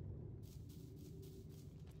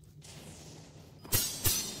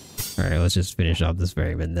 Alright, let's just finish off this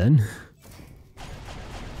variant then.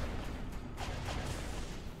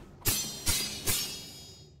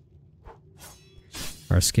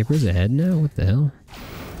 Our skipper's ahead now? What the hell?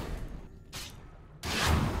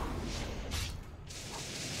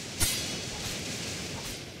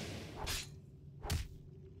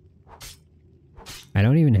 I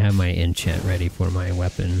don't even have my enchant ready for my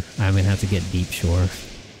weapon. I'm gonna have to get Deep Shore.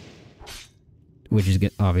 Which is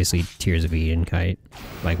obviously Tears of Eden Kite.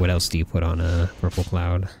 Like, what else do you put on a Purple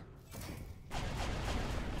Cloud?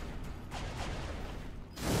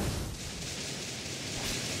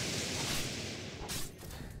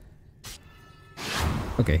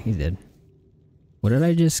 Okay, he's dead. What did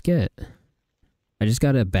I just get? I just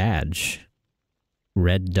got a badge.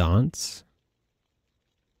 Red Daunts?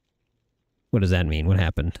 What does that mean? What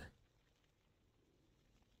happened?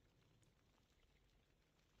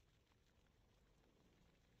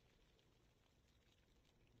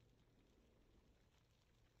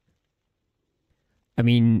 I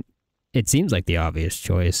mean, it seems like the obvious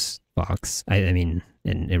choice, Fox. I mean,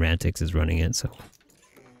 and Erantix is running it, so...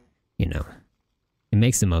 You know. It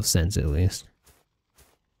makes the most sense, at least.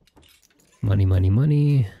 Money, money,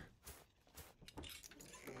 money.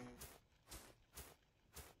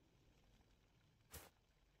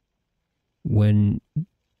 When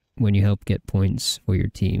you help get points for your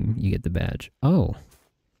team, you get the badge. Oh.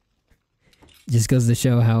 Just goes to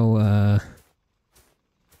show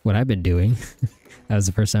what I've been doing. That was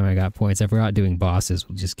the first time I got points. I forgot doing bosses.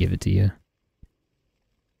 We'll just give it to you.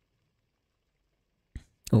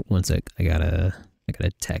 Oh, one sec. I got a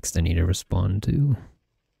text I need to respond to.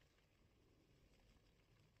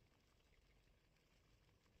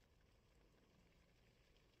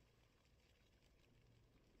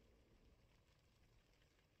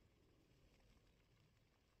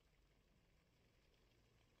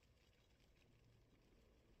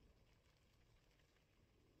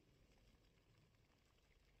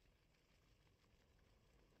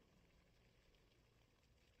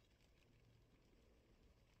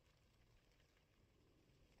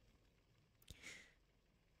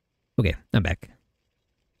 Okay, I'm back.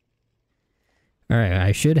 Alright,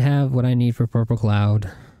 I should have what I need for Purple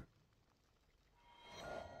Cloud.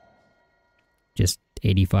 Just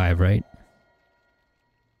 85, right?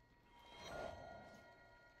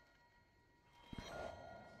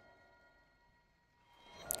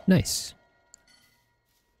 Nice.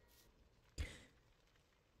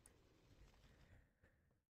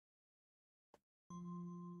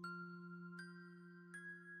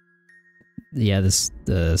 Yeah,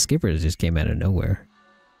 the skippers just came out of nowhere.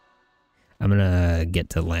 I'm gonna get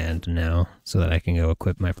to land now so that I can go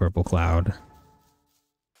equip my Purple Cloud.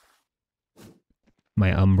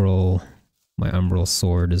 My Umbral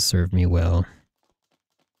sword has served me well.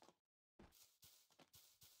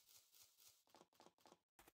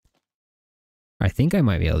 I think I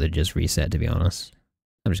might be able to just reset, to be honest.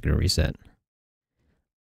 I'm just gonna reset.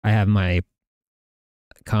 I have my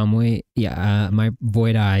Comway. Yeah, my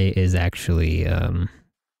Void Eye is actually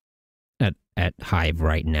at Hive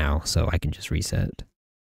right now, so I can just reset.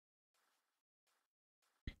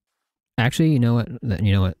 Actually, you know what?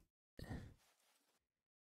 You know what?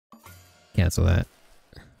 Cancel that.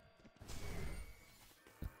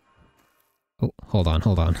 Oh, hold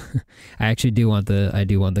on. I actually do want the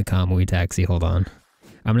Kamui taxi. Hold on.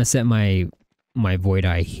 I'm gonna set my Void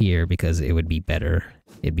Eye here because it would be better.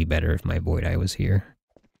 It'd be better if my Void Eye was here.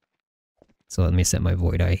 So let me set my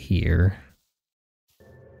Void Eye here.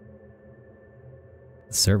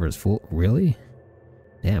 The server's full. Really?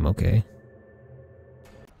 Damn, okay.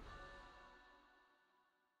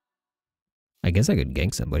 I guess I could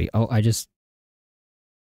gank somebody. Oh, I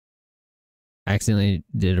accidentally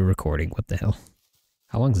did a recording. What the hell?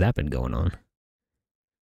 How long's that been going on?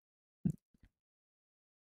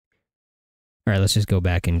 Alright, let's just go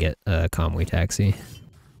back and get a Comway taxi.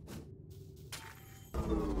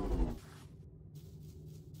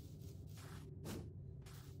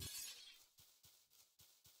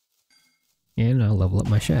 And I'll level up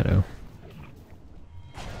my shadow.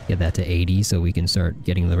 Get that to 80 so we can start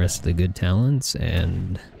getting the rest of the good talents,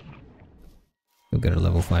 and we'll get our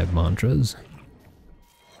level 5 mantras.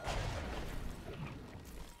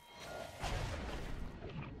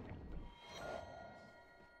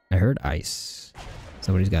 I heard ice.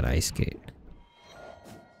 Somebody's got ice skate.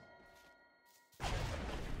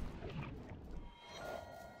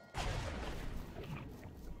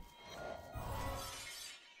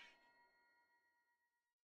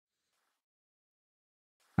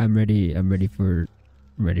 I'm ready for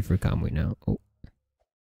Kamui now. Oh.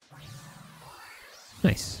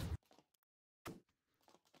 Nice. I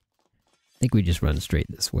think we just run straight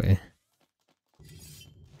this way.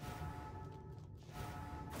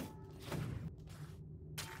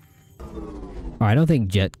 Oh, I don't think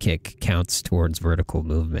jet kick counts towards vertical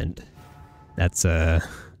movement. That's a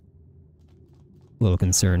little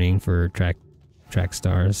concerning for track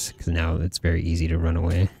stars, because now it's very easy to run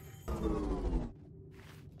away.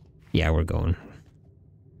 Yeah, we're going.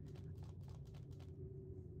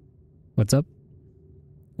 What's up?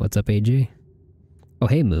 What's up, AJ? Oh,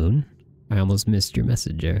 hey, Moon. I almost missed your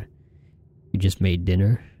messenger. You just made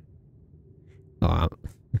dinner? Oh,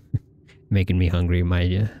 making me hungry,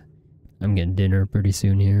 mind ya. I'm getting dinner pretty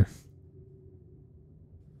soon here.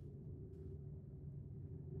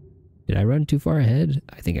 Did I run too far ahead?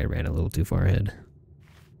 I think I ran a little too far ahead.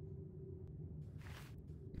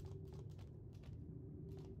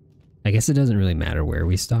 I guess it doesn't really matter where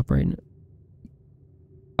we stop right now.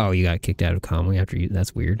 Oh, you got kicked out of Conway after you...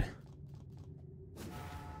 That's weird.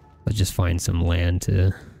 Let's just find some land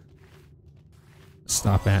to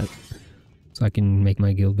stop at so I can make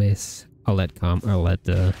my guild base. I'll let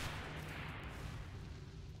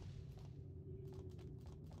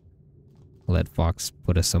Fox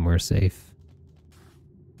put us somewhere safe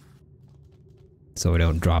so we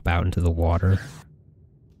don't drop out into the water.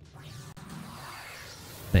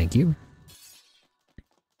 Thank you.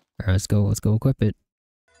 Alright, let's go equip it.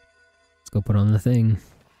 Let's go put on the thing.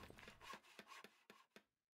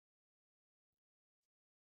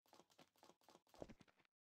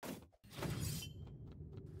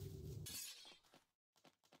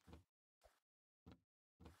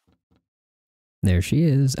 There she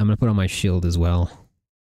is. I'm gonna put on my shield as well.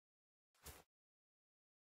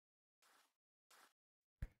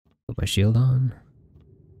 Put my shield on.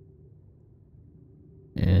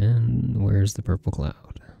 And where's the purple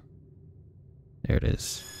cloud? There it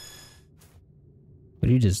is. What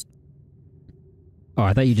do you just... Oh,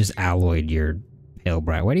 I thought you just alloyed your pale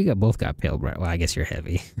bright. Why do you both got pale bright? Well, I guess you're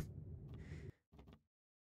heavy.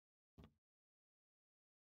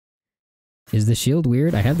 Is the shield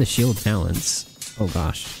weird? I have the shield talents. Oh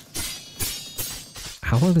gosh.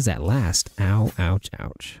 How long does that last? Ow, ouch,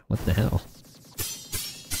 ouch. What the hell?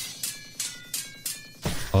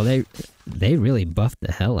 Oh, they really buffed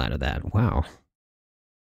the hell out of that. Wow.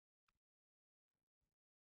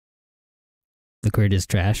 The crit is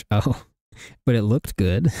trash. Oh, but it looked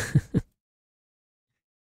good.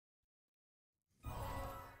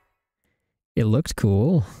 It looked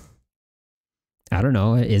cool. I don't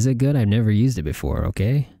know. Is it good? I've never used it before,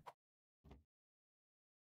 okay?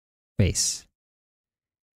 Face.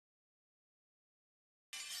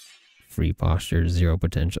 Free posture, 0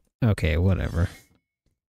 potential. Okay, whatever.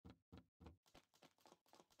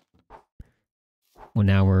 Well,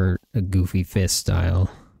 now we're a goofy fist style.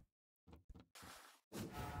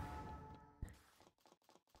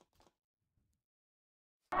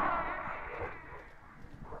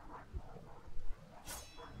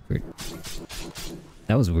 Weird.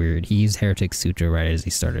 That was weird. He used Heretic Sutra right as he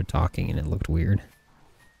started talking and it looked weird.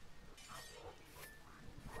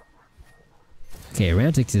 Okay,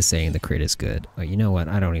 Rantix is saying the crit is good. Oh, you know what?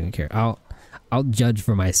 I don't even care. I'll judge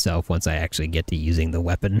for myself once I actually get to using the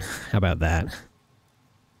weapon. How about that?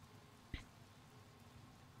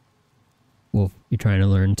 Wolf, you're trying to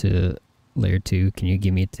learn to layer 2. Can you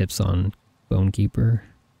give me tips on Bone Keeper?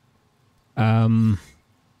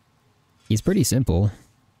 He's pretty simple.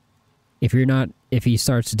 If he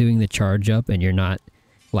starts doing the charge up and you're not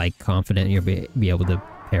like confident you'll be able to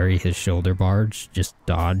parry his shoulder barge, just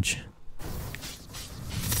dodge.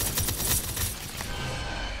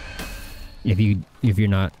 If you're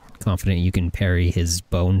not confident you can parry his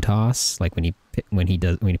bone toss, like when he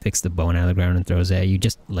picks the bone out of the ground and throws it at you,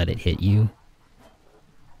 just let it hit you.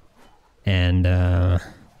 And oh.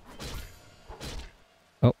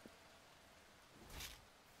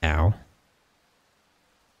 Ow.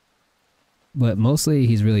 But mostly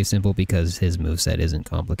he's really simple because his moveset isn't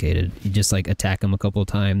complicated. You just like attack him a couple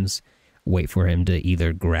times, wait for him to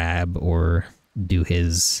either grab or do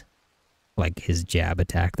his jab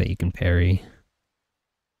attack that you can parry.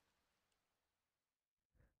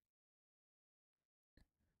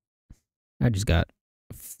 I just got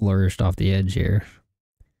flourished off the edge here.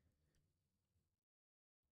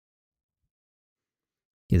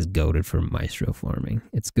 Is goated for Maestro farming.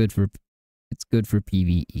 It's good for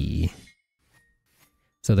PvE.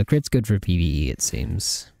 So the crit's good for PvE, it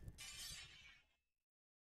seems.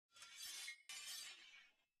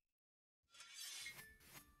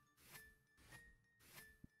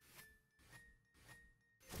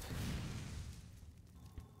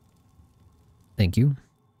 Thank you.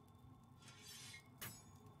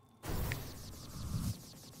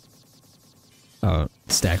 Oh,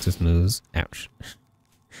 stacks with moves. Ouch.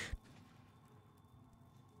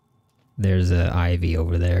 There's a Ivy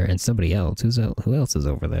over there, and somebody else. Who else is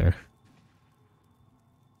over there?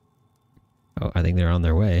 Oh, I think they're on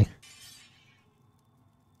their way.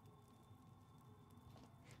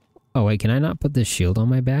 Oh wait, can I not put this shield on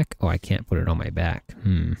my back? Oh, I can't put it on my back.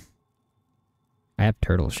 I have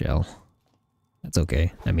turtle shell. That's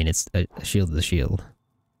okay. I mean, it's a shield's a shield.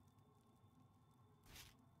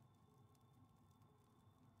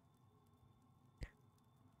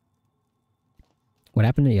 What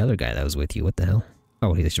happened to the other guy that was with you? What the hell?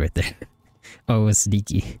 Oh, he was right there. Oh, it was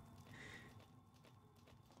sneaky.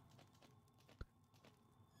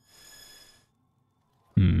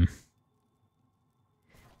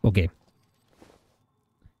 Okay.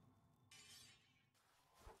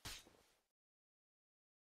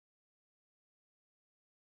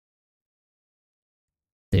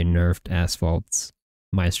 They nerfed Asphalt's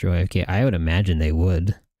Maestro AFK. I would imagine they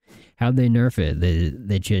would. How'd they nerf it?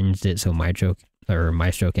 They changed it so Maestro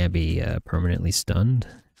can't be permanently stunned.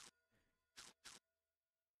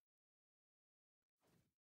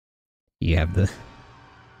 You're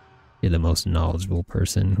the most knowledgeable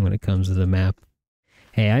person when it comes to the map.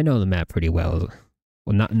 Hey, I know the map pretty well.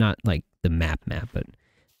 Well, not like the map, but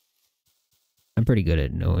I'm pretty good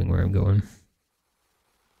at knowing where I'm going.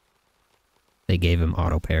 They gave him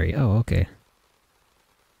auto parry. Oh, okay.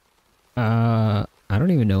 I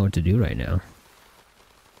don't even know what to do right now.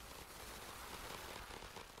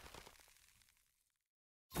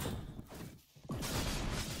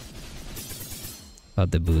 Thought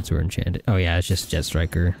the boots were enchanted. Oh yeah, it's just Jet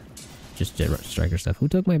Striker. Just Jet Striker stuff. Who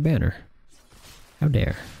took my banner? How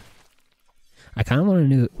dare. I kind of want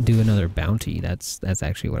to do another bounty. That's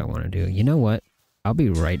actually what I want to do. You know what? I'll be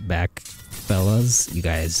right back, fellas. You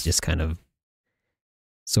guys just kind of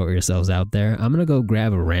sort yourselves out there. I'm gonna go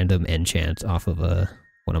grab a random enchant off of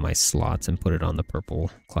one of my slots and put it on the purple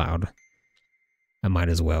cloud. I might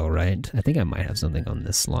as well, right? I think I might have something on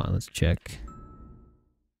this slot. Let's check.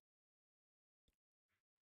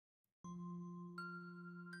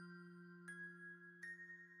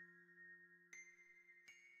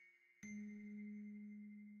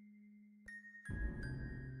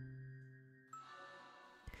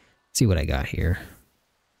 See what I got here.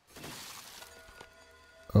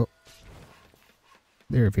 Oh.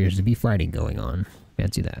 There appears to be fighting going on.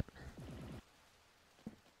 Fancy that.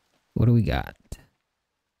 What do we got?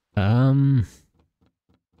 I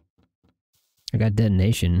got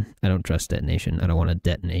detonation. I don't trust detonation. I don't want to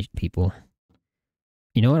detonate people.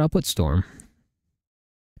 You know what? I'll put storm.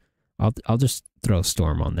 I'll just throw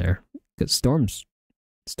storm on there. Cause storm's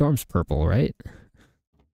purple, right?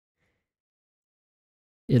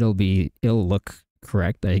 It'll look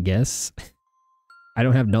correct, I guess. I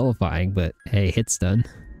don't have nullifying, but hey, hit's done.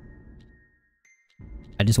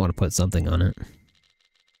 I just want to put something on it.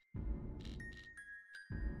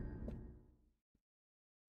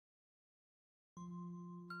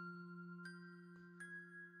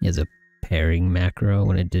 He has a pairing macro.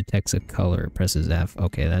 When it detects a color, it presses F.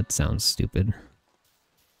 Okay, that sounds stupid.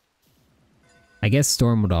 I guess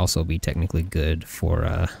Storm would also be technically good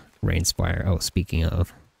for Rainspire. Oh, speaking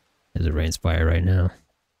of, there's a Rainspire right now.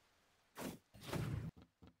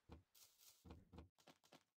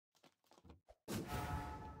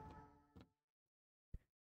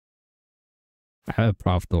 I have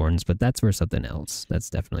Prof Thorns, but that's for something else. That's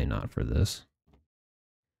definitely not for this.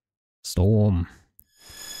 Storm.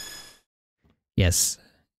 Yes,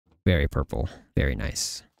 very purple. Very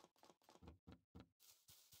nice.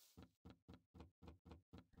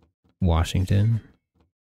 Washington.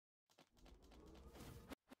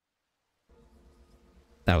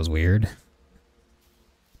 That was weird.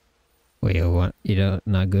 Wait, what? You know,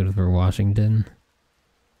 not good for Washington?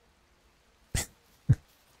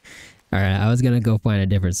 Alright, I was gonna go find a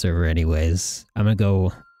different server anyways. I'm gonna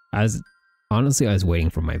go... Honestly, I was waiting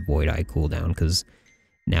for my Void Eye cooldown, because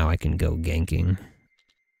now I can go ganking.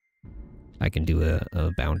 I can do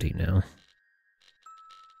a bounty now.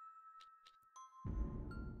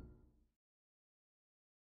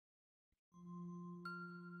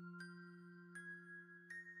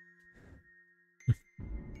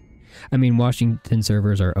 I mean, Washington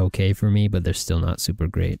servers are okay for me, but they're still not super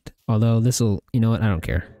great. Although this'll... You know what? I don't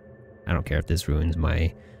care. I don't care if this ruins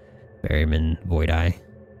my Berryman Void Eye.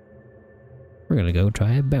 We're gonna go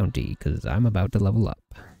try a bounty, because I'm about to level up.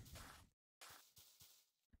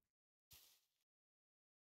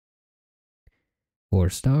 Four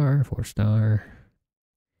star.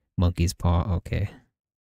 Monkey's Paw, okay.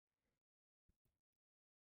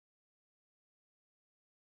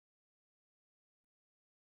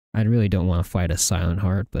 I really don't want to fight a Silent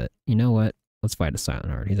Heart, but you know what? Let's fight a Silent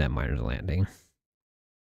Heart. He's at Miner's Landing.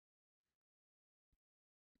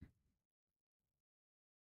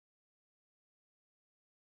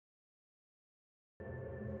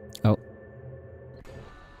 Oh.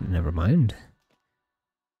 Never mind.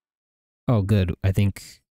 Oh, good. I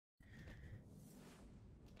think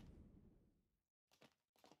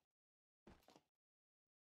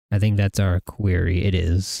that's our query. It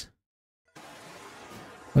is.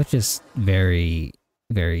 Let's just very,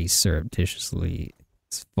 very surreptitiously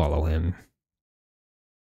follow him.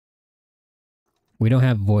 We don't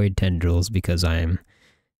have Void Tendrils because I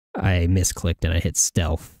misclicked and I hit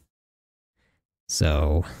stealth.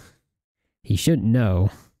 So he shouldn't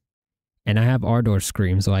know. And I have Ardor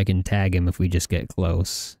Scream, so I can tag him if we just get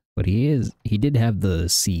close. But he did have the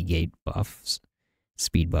Sea Gate buffs,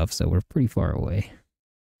 speed buff, so we're pretty far away.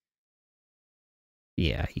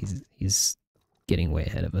 Yeah, he's getting way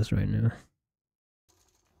ahead of us right now.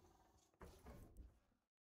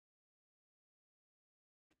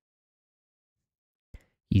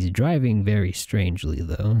 He's driving very strangely,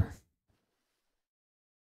 though.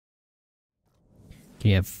 Can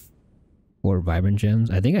you have 4 Vibrant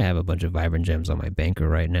Gems? I think I have a bunch of Vibrant Gems on my banker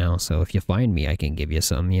right now, so if you find me, I can give you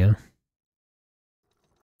some, yeah.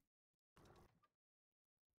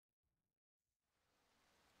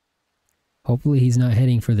 Hopefully he's not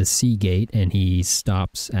heading for the Sea Gate and he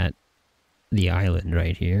stops at the island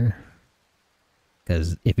right here.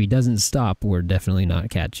 Because if he doesn't stop, we're definitely not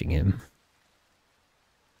catching him.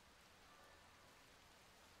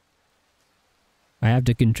 I have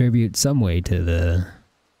to contribute some way to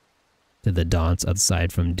the Daunts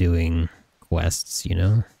aside from doing quests, you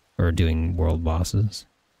know? Or doing world bosses.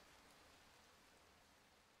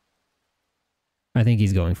 I think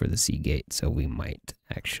he's going for the sea gate, so we might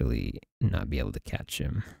actually not be able to catch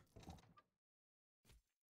him.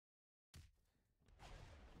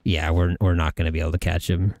 Yeah, we're not going to be able to catch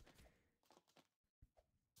him.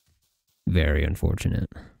 Very unfortunate.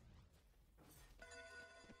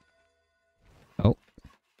 Oh.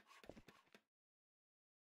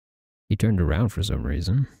 He turned around for some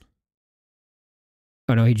reason.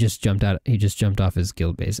 Oh no, he just jumped out. He just jumped off his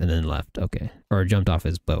guild base and then left. Okay. Or jumped off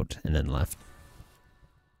his boat and then left.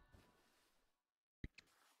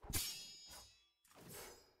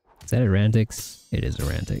 Is that Erantix? It is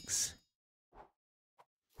Erantix.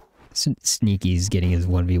 Sneaky's getting his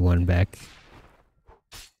 1v1 back.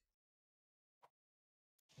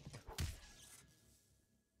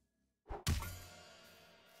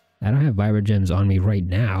 I don't have Vibra Gems on me right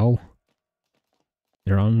now.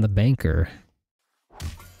 They're on the banker.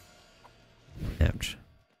 Ouch.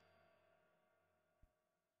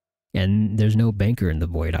 And there's no banker in the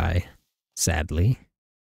Void Eye, sadly.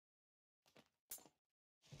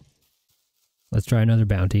 Let's try another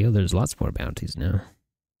bounty. Oh, there's lots more bounties now.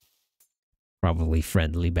 Probably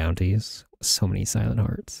friendly bounties. So many Silent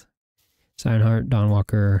Hearts. Silent Heart,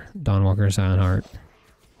 Dawnwalker, Dawnwalker, Silent Heart.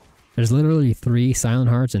 There's literally 3 Silent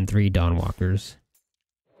Hearts and 3 Dawnwalkers.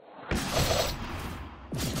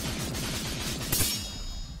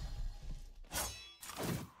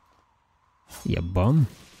 You bum.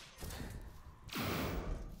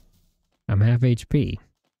 I'm half HP.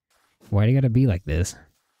 Why do you gotta be like this?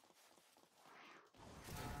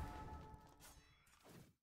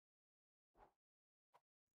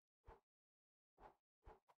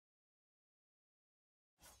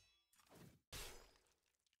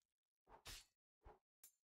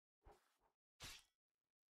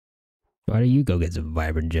 Why do you go get some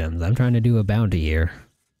vibrant gems? I'm trying to do a bounty here.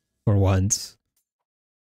 For once.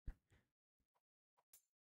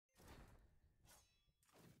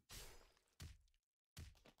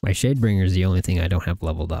 My Shadebringer is the only thing I don't have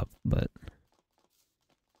leveled up, but...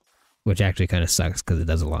 Which actually kind of sucks because it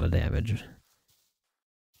does a lot of damage.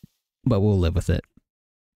 But we'll live with it.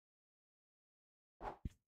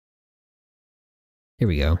 Here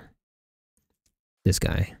we go. This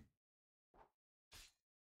guy.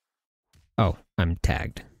 Oh, I'm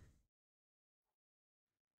tagged.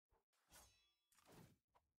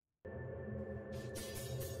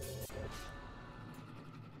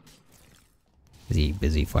 Is he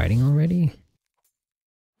busy fighting already?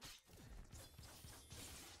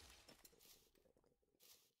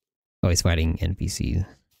 Oh, he's fighting NPCs.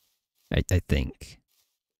 I think.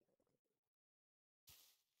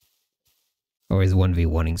 Or he's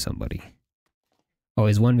 1v1ing somebody. Oh,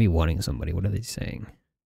 he's 1v1ing somebody. What are they saying?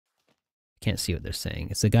 Can't see what they're saying.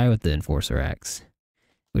 It's the guy with the Enforcer Axe,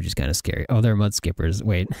 which is kind of scary. Oh, they're mud skippers.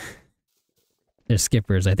 Wait. They're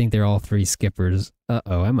skippers. I think they're all 3 skippers.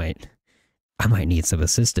 Uh-oh, I might need some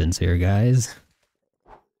assistance here, guys.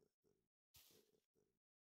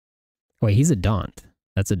 Wait, he's a Daunt.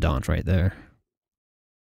 That's a Daunt right there.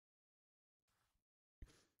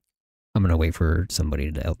 I'm gonna wait for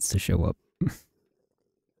somebody else to show up.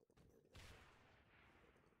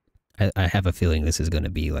 I have a feeling this is gonna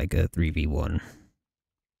be like a 3v1.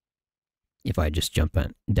 If I just jump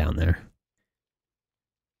down there.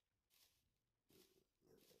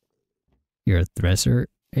 You're a Thresher,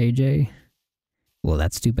 AJ? Well,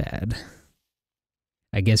 that's too bad.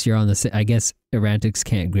 I guess you're on the... I guess Erantix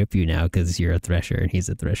can't grip you now because you're a Thresher and he's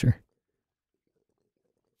a Thresher.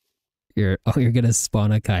 You're gonna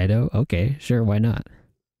spawn a Kaido? Okay, sure, why not?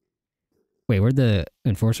 Wait, where'd the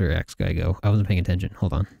Enforcer X guy go? I wasn't paying attention.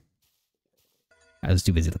 Hold on. I was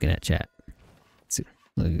too busy looking at chat.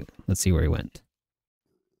 Let's see where he went.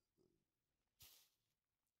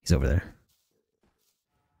 He's over there.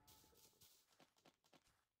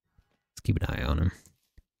 Let's keep an eye on him.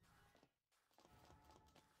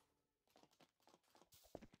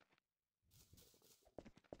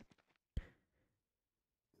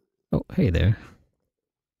 Oh, hey there.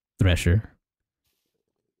 Thresher.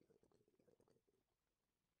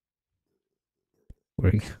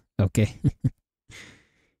 Okay.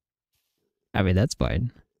 I mean, that's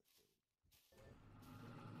fine.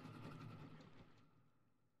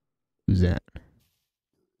 Who's that?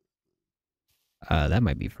 That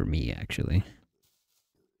might be for me, actually.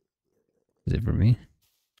 Is it for me?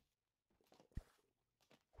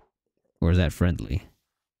 Or is that friendly?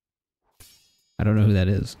 I don't know who that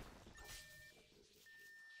is.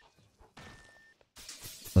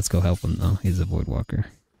 Let's go help him, though. He's a Voidwalker.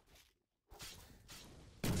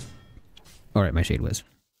 Alright, my shade was.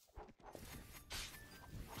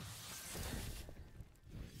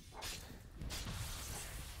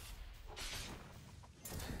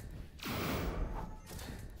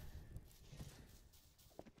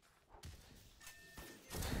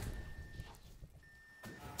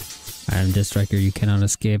 I am just striker, you cannot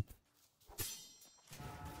escape.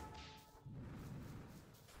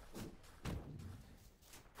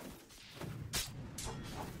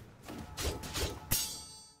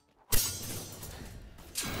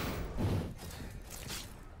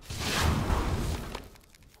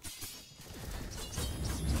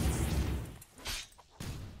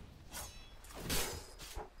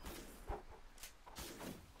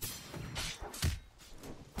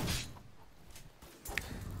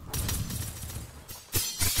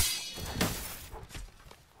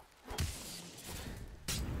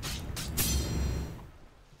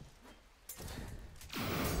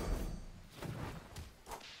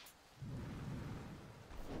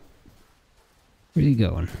 Where are you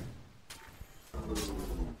going?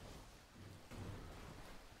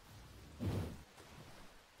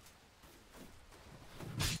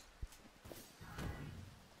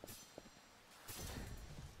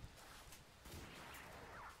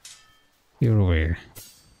 You're over here.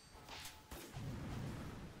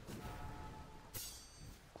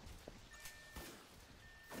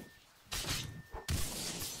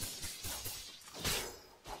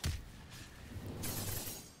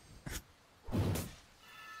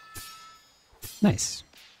 Nice.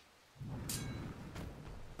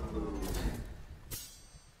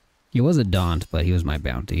 He was a Daunt, but he was my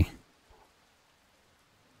bounty.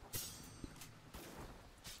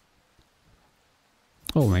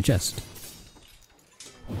 Oh, my chest.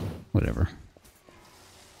 Whatever.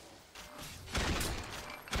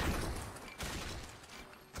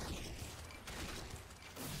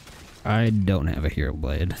 I don't have a hero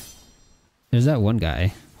blade. There's that one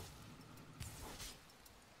guy.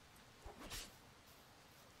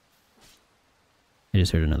 I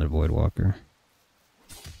just heard another Void Walker.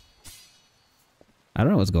 I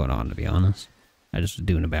don't know what's going on, to be honest. I just was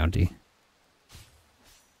doing a bounty.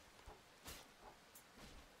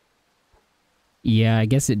 Yeah, I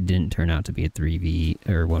guess it didn't turn out to be a 3v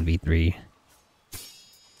or 1v3.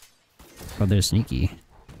 Oh, they're sneaky.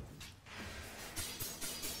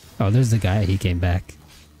 Oh, there's the guy. He came back.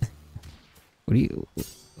 What are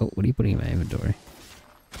you putting in my inventory?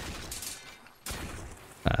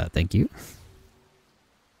 Thank you.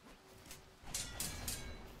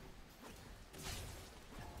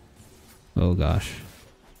 Oh gosh.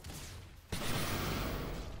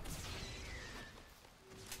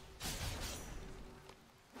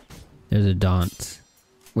 There's a Daunt.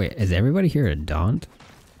 Wait, is everybody here a Daunt?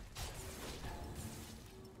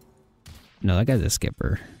 No, that guy's a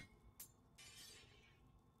skipper.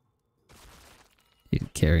 He's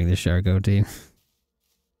carrying the Sharko team.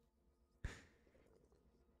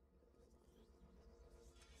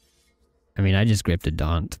 I mean, I just gripped a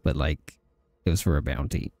Daunt, but like, it was for a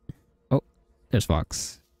bounty. Oh, there's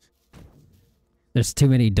Fox. There's too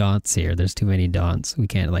many Daunts here. There's too many Daunts. We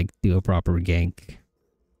can't like do a proper gank.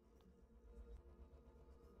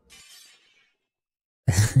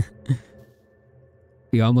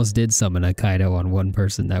 We almost did summon a Kaido on one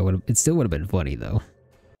person. That would it still would have been funny though.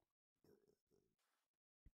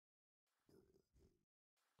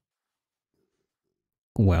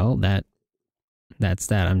 Well, that's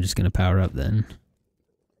that. I'm just gonna power up then.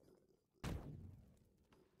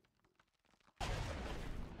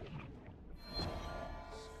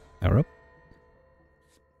 Power up.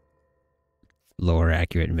 Lower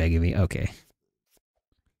accurate and Megami. Okay.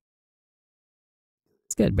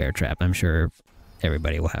 Let's get Bear Trap. I'm sure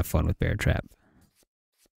everybody will have fun with Bear Trap.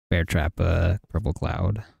 Bear Trap, Purple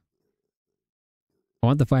Cloud. I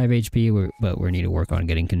want the 5 HP, but we need to work on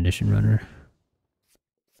getting Condition Runner.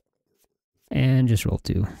 And just roll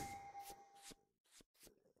 2.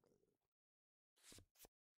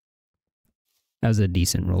 That was a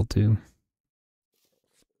decent roll 2.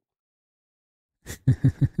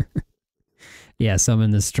 Yeah,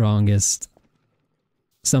 summon the strongest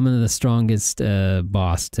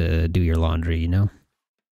boss to do your laundry, you know?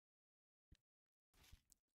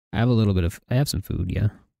 I have some food, yeah.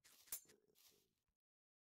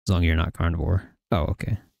 As long as you're not carnivore. Oh,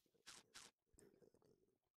 okay.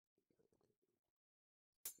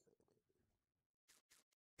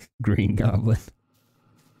 Green Goblin.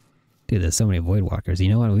 Dude, there's so many Void Walkers. You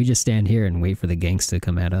know what? We just stand here and wait for the ganks to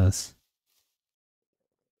come at us.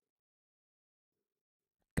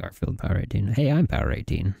 Garfield, Power 18. Hey, I'm Power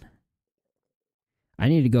 18. I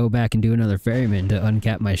need to go back and do another Ferryman to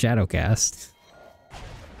uncap my Shadowcast.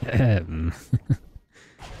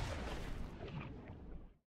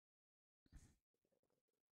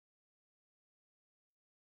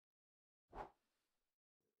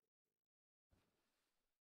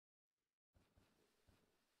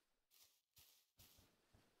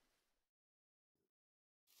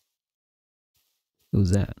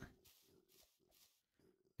 Who's that?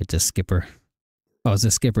 It's a skipper. Oh, it's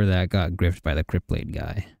a skipper that got gripped by the Cryptblade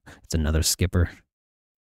guy. It's another skipper.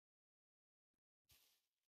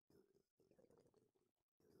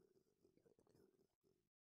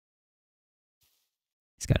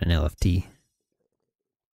 He's got an LFT.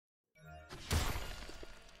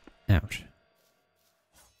 Ouch.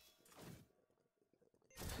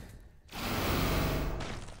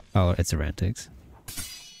 Oh, it's Errantix.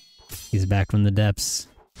 He's back from the depths.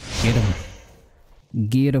 Get him.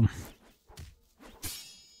 Get him.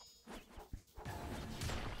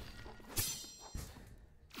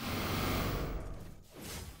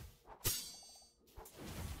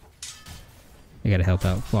 I gotta help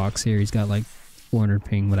out Fox here. He's got like 400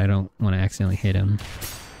 ping, but I don't want to accidentally hit him.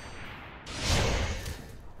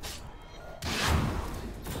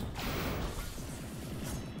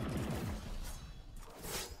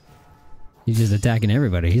 He's just attacking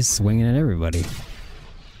everybody. He's swinging at everybody.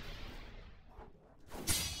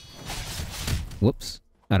 Whoops.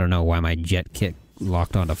 I don't know why my jet kick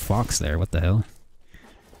locked onto Fox there. What the hell?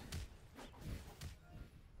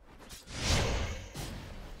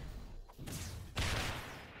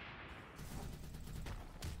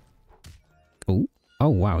 Oh. Oh,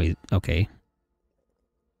 wow. He's okay.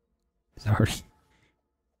 He's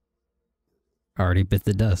already bit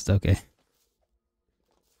the dust. Okay.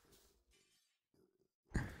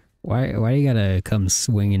 Why you gotta come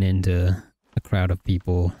swinging into a crowd of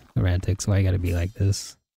people, Errantix? Why you gotta be like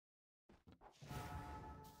this?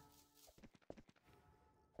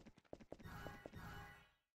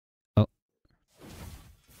 Oh.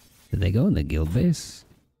 Did they go in the guild base?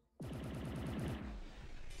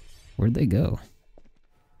 Where'd they go?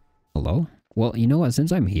 Hello? Well, you know what?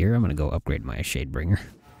 Since I'm here, I'm gonna go upgrade my Shadebringer.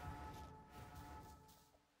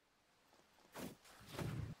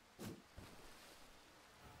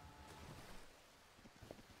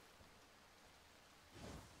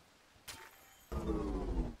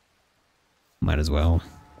 Might as well.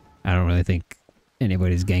 I don't really think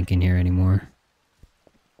anybody's ganking here anymore.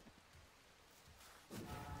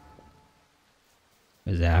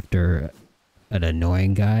 Is after an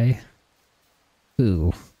annoying guy?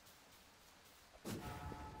 Who?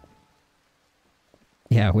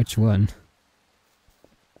 Yeah, which one?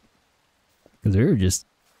 Because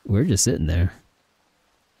we're just sitting there.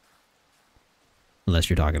 Unless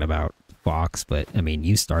you're talking about Fox, but I mean,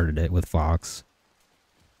 you started it with Fox.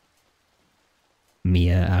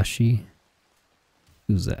 Mia Ashi?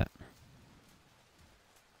 Who's that?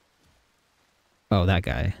 Oh, that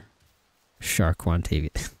guy. Shark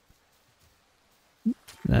Quantavious.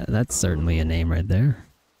 That's certainly a name right there.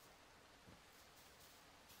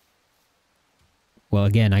 Well,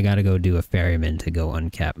 again, I gotta go do a ferryman to go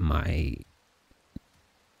uncap my...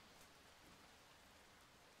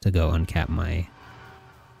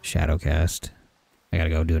 Shadowcast. I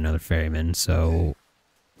gotta go do another ferryman, so...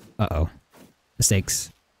 Uh-oh.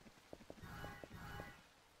 Mistakes.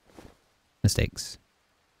 Mistakes.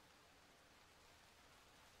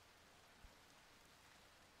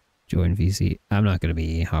 Join VC. I'm not gonna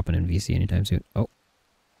be hopping in VC anytime soon. Oh.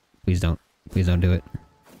 Please don't. Please don't do it.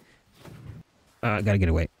 Gotta get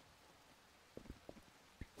away.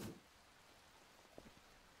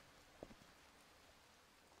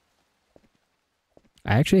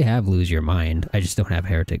 I actually have Lose Your Mind. I just don't have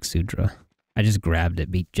Heretic Sudra. I just grabbed it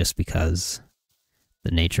just because the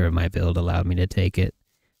nature of my build allowed me to take it.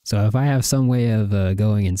 So if I have some way of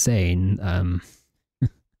going insane,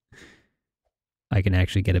 I can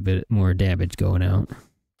actually get a bit more damage going out.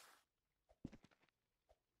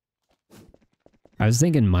 I was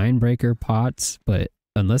thinking Mindbreaker pots, but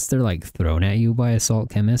unless they're like thrown at you by Assault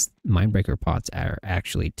Chemist, Mindbreaker pots are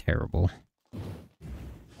actually terrible.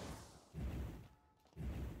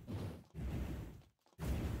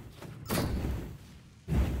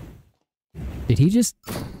 Did he just...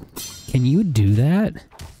 Can you do that?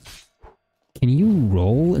 Can you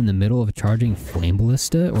roll in the middle of charging Flame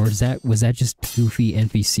Ballista? Or was that just goofy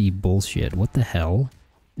NPC bullshit? What the hell?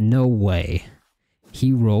 No way.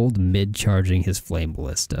 He rolled mid-charging his Flame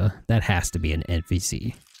Ballista. That has to be an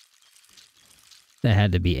NPC. That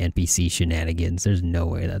had to be NPC shenanigans. There's no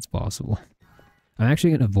way that's possible. I'm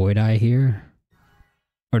actually going to Void Eye here.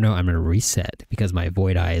 Or no, I'm going to reset because my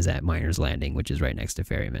Void Eye is at Miner's Landing, which is right next to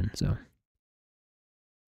Ferryman, so...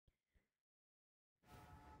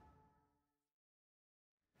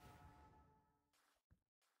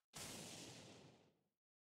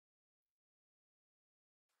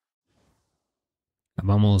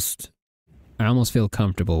 I almost feel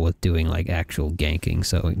comfortable with doing like actual ganking,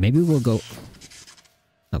 so maybe we'll go...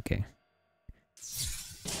 Okay.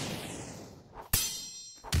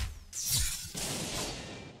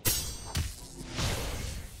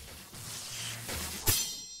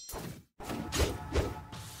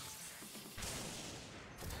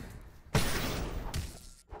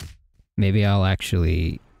 Maybe I'll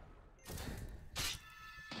actually...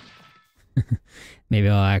 Maybe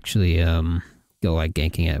I'll actually, go like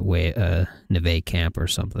ganking at Neve camp or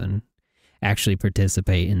something. Actually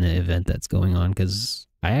participate in the event that's going on, because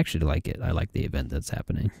I actually like it. I like the event that's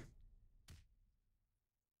happening.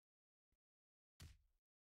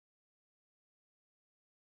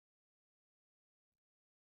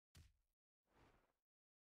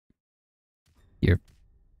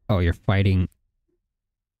 You're fighting...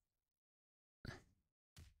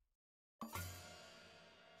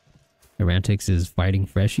 Arantix is fighting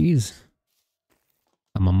freshies?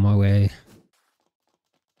 I'm on my way.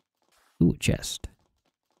 Ooh, a chest.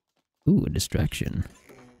 Ooh, a distraction.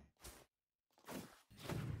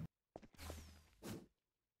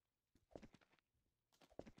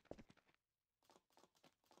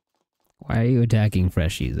 Why are you attacking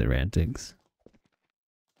freshies, Arantix?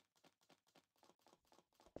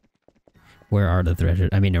 Where are the threshers?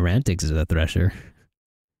 I mean, Arantix is a thresher.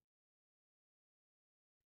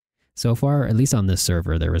 So far, at least on this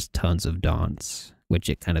server, there was tons of Daunts, which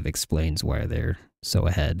it kind of explains why they're so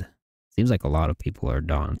ahead. Seems like a lot of people are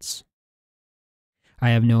Daunts. I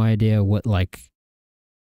have no idea what, like,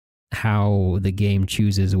 how the game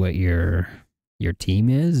chooses what your team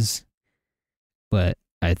is, but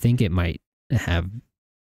I think it might have,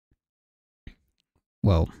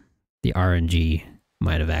 well, the RNG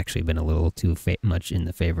might have actually been a little too much in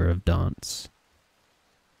the favor of Daunts.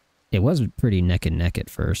 It was pretty neck and neck at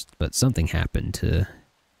first, but something happened to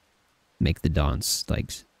make the Daunts, like,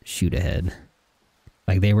 shoot ahead.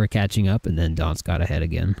 Like, they were catching up, and then Daunts got ahead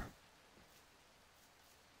again.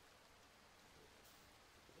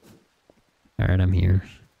 Alright, I'm here.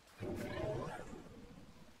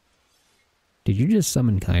 Did you just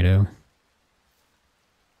summon Kaido?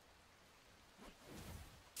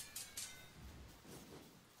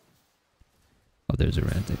 Oh, there's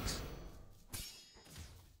Arantix.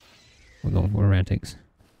 We're going for Arantix.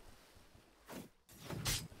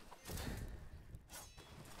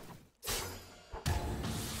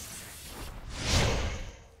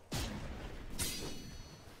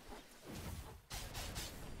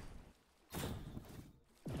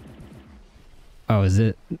 Oh, is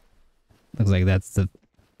it? Looks like that's the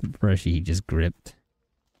freshie he just gripped.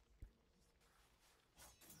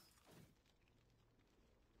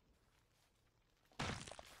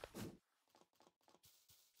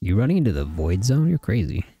 You running into the void zone? You're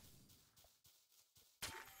crazy.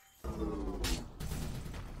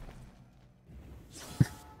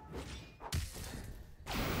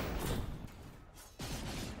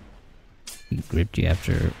 He gripped you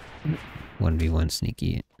after 1v1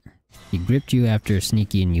 sneaky. He gripped you after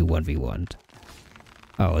sneaky and you 1v1'd.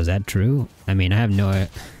 Oh, is that true? I mean, I have no...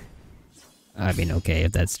 I mean, okay,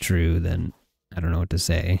 if that's true, then I don't know what to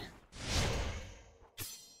say.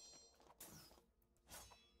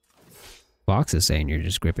 Fox is saying you're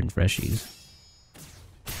just gripping freshies.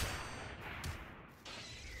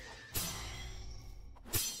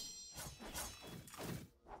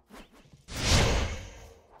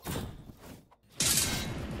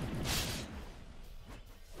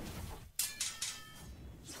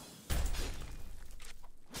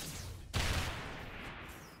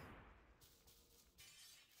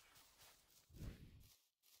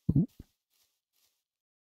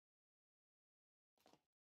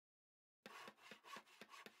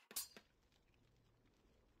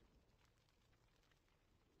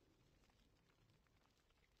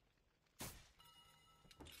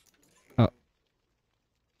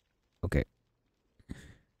 Okay.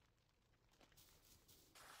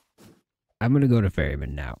 I'm gonna go to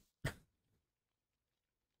Ferryman now.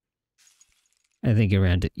 I think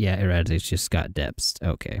Erratic just got depths.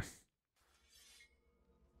 Okay.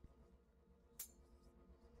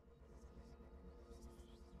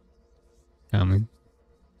 Coming.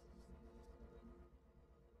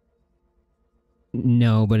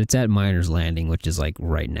 No, but it's at Miner's Landing, which is like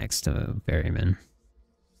right next to Ferryman.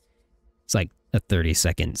 It's like a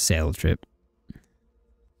 30-second sail trip.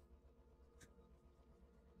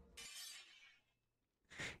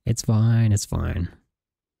 It's fine, it's fine.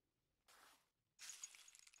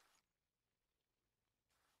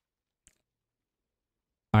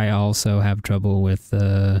 I also have trouble with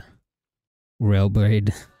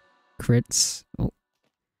Railblade crits. Oh,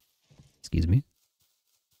 excuse me.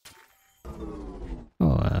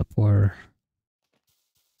 Oh, poor...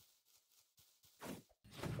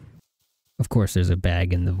 Of course there's a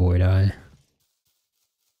bag in the Void Eye.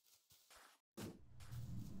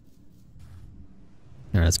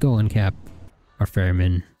 Alright, let's go uncap our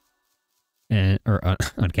Ferryman. Or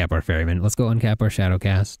uncap our Ferryman. Let's go uncap our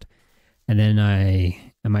Shadowcast. And then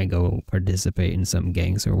I I might go participate in some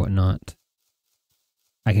ganks or whatnot.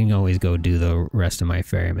 I can always go do the rest of my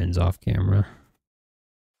ferrymans off camera.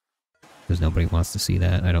 Because nobody wants to see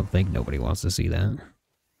that. I don't think nobody wants to see that.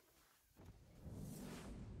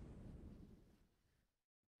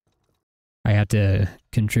 I have to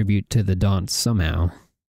contribute to the Daunts somehow.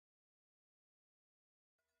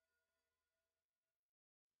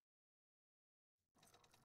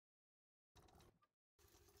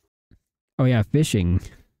 Oh yeah, fishing.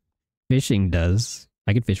 Fishing does.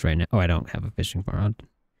 I could fish right now. Oh, I don't have a fishing rod.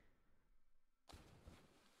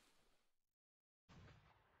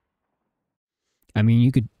 I mean,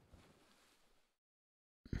 you could...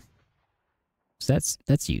 So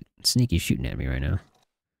that's you. Sneaky shooting at me right now.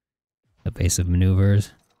 Evasive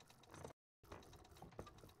maneuvers.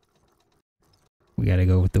 We gotta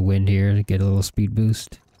go with the wind here to get a little speed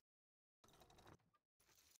boost.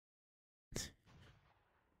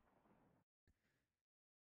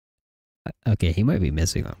 Okay, he might be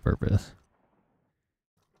missing on purpose.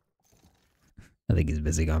 I think he's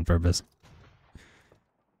missing on purpose.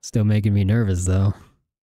 Still making me nervous though.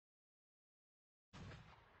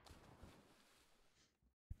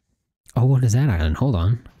 Oh, what is that island? Hold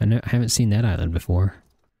on. I haven't seen that island before.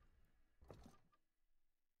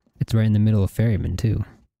 It's right in the middle of Ferryman, too.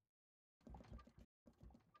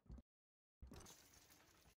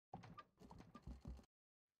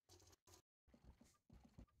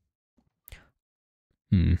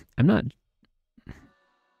 I'm not...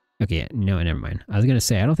 Okay, no, never mind. I was gonna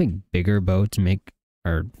say, I don't think bigger boats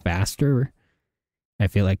are faster. I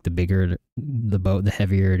feel like the bigger the boat, the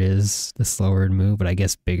heavier it is, the slower it moves, but I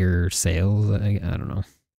guess bigger sails, I don't know.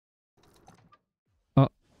 Oh.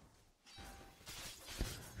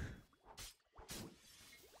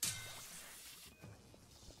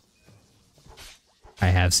 I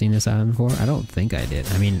have seen this island before? I don't think I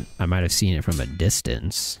did. I mean, I might have seen it from a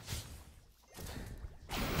distance.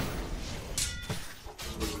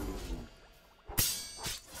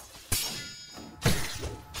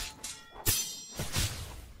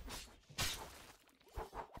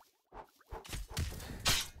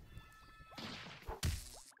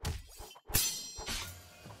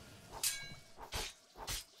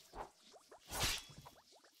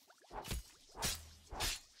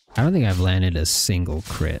 I don't think I've landed a single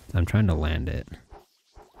crit. I'm trying to land it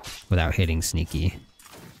without hitting sneaky.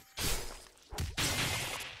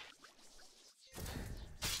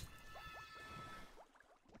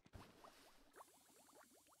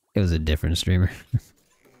 It was a different streamer.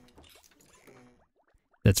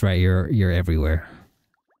 That's right, you're everywhere.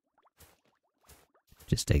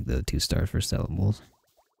 Just take the 2 stars for sellables.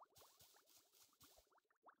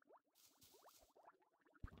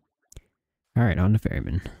 Alright, on to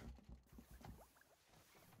Ferryman.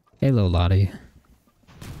 Hello, Lottie.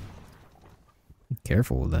 Be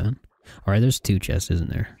careful with that. Alright, there's 2 chests,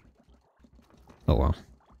 isn't there? Oh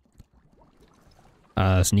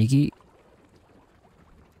well. Sneaky.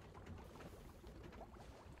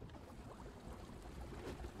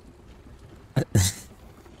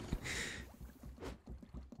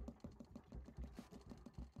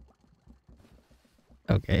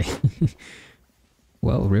 Okay.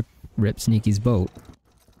 Well, rip Sneaky's boat.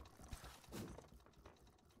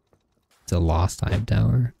 It's a lost hive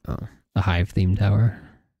tower. Oh, a hive themed tower.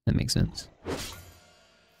 That makes sense.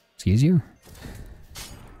 Excuse you?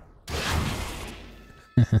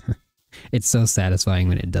 It's so satisfying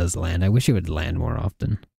when it does land. I wish it would land more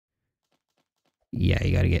often. Yeah,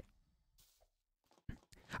 you gotta get...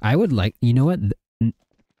 I would like... You know what?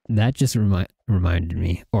 That just reminded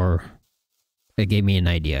me, or it gave me an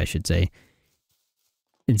idea, I should say.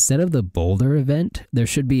 Instead of the boulder event, there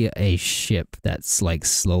should be a ship that's like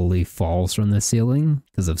slowly falls from the ceiling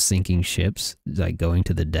because of sinking ships, like going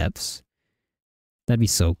to the depths. That'd be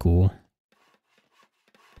so cool.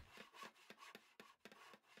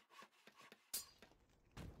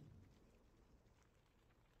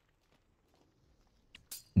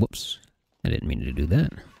 Whoops. I didn't mean to do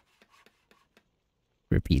that.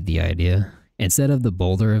 Repeat the idea. Instead of the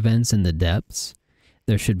boulder events in the depths,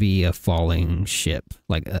 there should be a falling ship,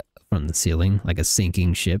 like from the ceiling, like a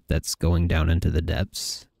sinking ship that's going down into the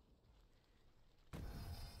depths.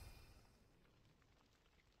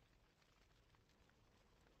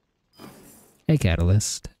 Hey,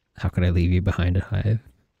 Catalyst. How could I leave you behind a hive?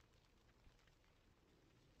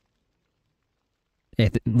 Hey,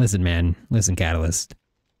 listen, man. Listen, Catalyst.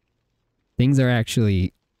 Things are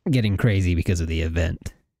actually getting crazy because of the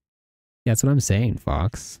event. That's what I'm saying,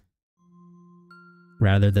 Fox.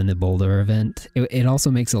 Rather than the boulder event. It also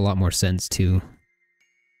makes a lot more sense, too.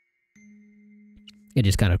 It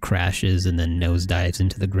just kind of crashes and then nosedives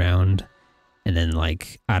into the ground. And then,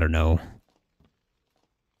 like, I don't know.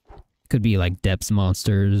 Could be like depths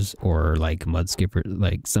monsters or like mud skipper,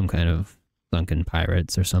 like some kind of sunken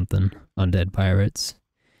pirates or something. Undead pirates.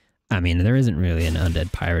 I mean, there isn't really an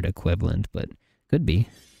undead pirate equivalent, but could be.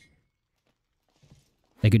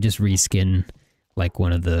 They could just reskin like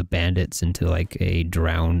one of the bandits into like a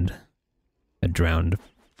drowned bandit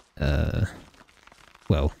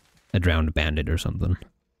or something.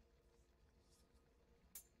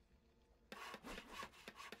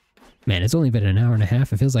 Man, it's only been an hour and a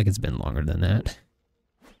half. It feels like it's been longer than that.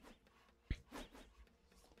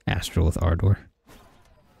 Astral with Ardor.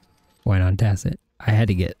 Why not Tacit? I had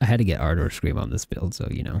to get Ardor Scream on this build, so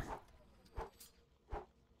you know.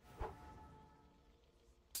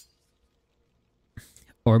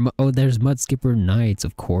 Or there's Mudskipper Knights,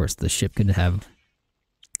 of course. The ship could have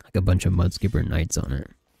like a bunch of Mudskipper Knights on it.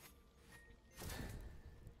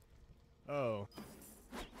 Oh.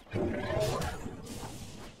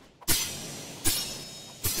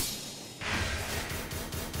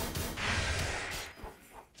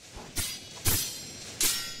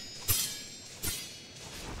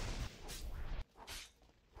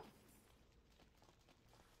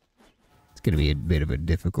 It's gonna be a bit of a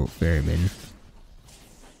difficult ferryman.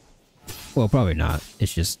 Well, probably not.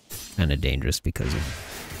 It's just kind of dangerous because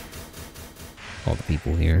of all the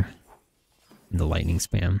people here. And the lightning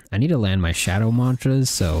spam. I need to land my shadow mantras,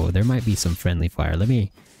 so there might be some friendly fire. Let me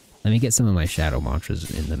get some of my shadow mantras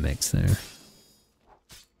in the mix there.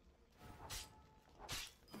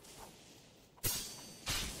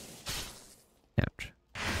 Ouch.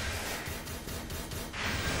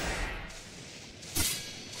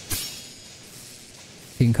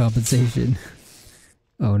 In compensation.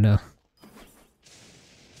 Oh no.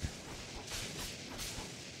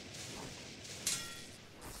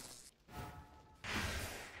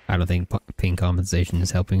 I don't think ping compensation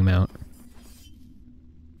is helping him out.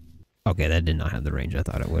 Okay, that did not have the range I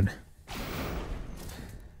thought it would.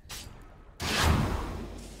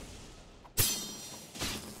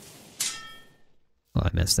 Well, I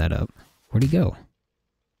messed that up. Where'd he go?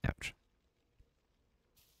 Ouch.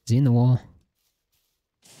 Is he in the wall?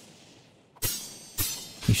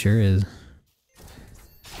 He sure is.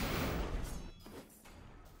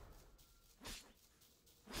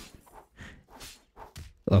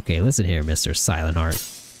 Okay, listen here, Mr. Silent Heart.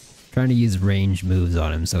 Trying to use range moves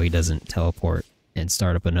on him so he doesn't teleport and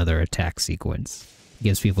start up another attack sequence. It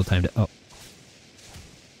gives people time to... Oh.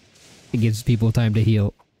 It gives people time to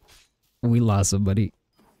heal. We lost somebody.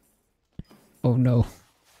 Oh no.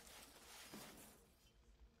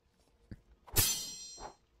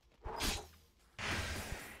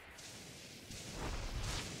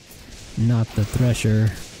 Not the Thresher.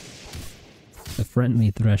 The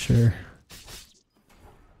friendly Thresher.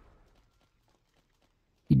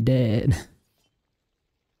 He dead.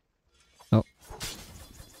 Oh.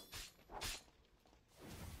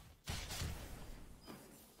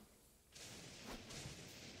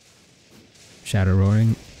 Shadow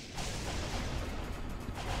roaring.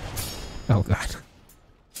 Oh god.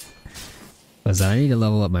 Listen, I need to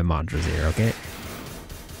level up my mantras here, okay?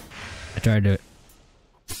 I tried to...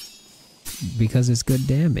 Because it's good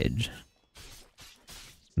damage.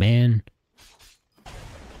 Man.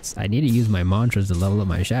 I need to use my mantras to level up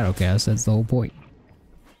my shadow cast, that's the whole point.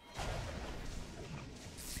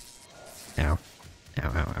 Ow. Ow,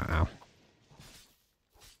 ow, ow, ow.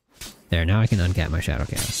 There, now I can uncap my shadow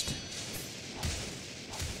cast.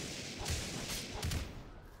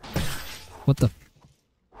 What the...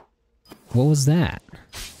 What was that?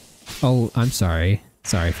 Oh, I'm sorry.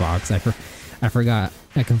 Sorry, Fox. I forgot.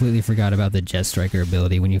 I completely forgot about the Jet Striker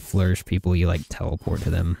ability. When you flourish people, you like teleport to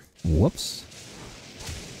them. Whoops.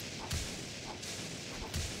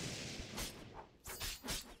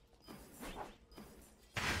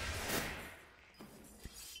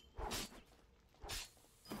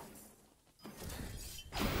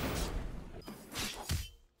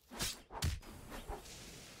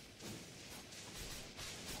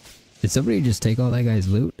 Did somebody just take all that guy's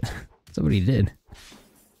loot? Somebody did.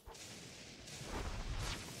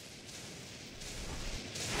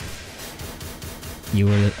 You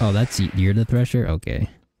were the... Oh, that's... You're the Thresher? Okay.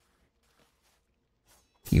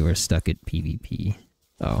 You were stuck at PvP.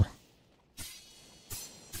 Oh.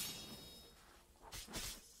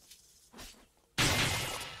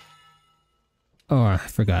 Oh, I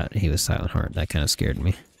forgot he was Silent Heart. That kind of scared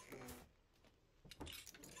me.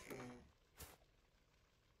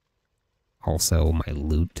 Also, my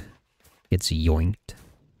loot gets yoinked.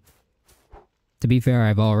 To be fair,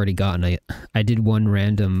 I've already gotten I did one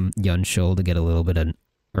random Yun Shul to get a little bit of...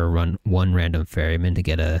 Or run one random Ferryman to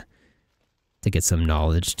get a to get some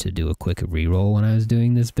knowledge to do a quick reroll when I was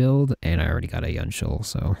doing this build, and I already got a Yunshul,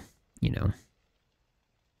 so, you know.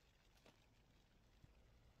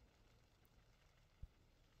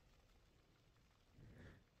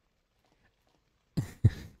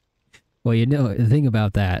 Well, you know, the thing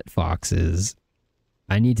about that, Fox, is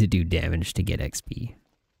I need to do damage to get XP.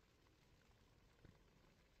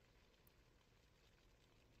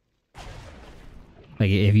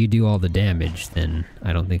 Like, if you do all the damage, then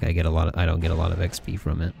I don't think I get a lot of, I don't get a lot of XP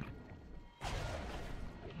from it.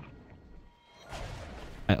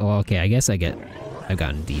 Well, okay, I guess I've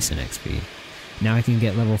gotten decent XP. Now I can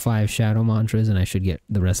get level 5 Shadow Mantras, and I should get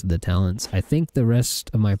the rest of the talents. I think the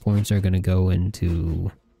rest of my points are going to go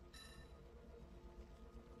into...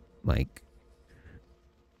 like...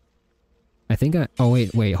 I think I... oh,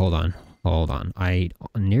 wait, hold on. Hold on. I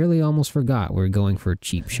nearly almost forgot we're going for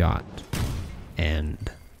Cheap Shot. And...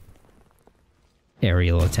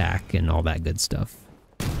 aerial attack and all that good stuff.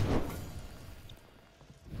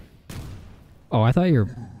 Oh, I thought you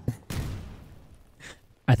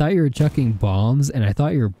were chucking bombs, and I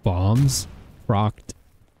thought your bombs procced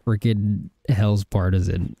freaking Hell's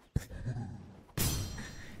Partisan.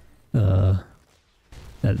 That's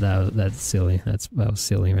silly. That was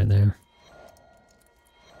silly right there.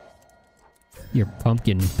 Your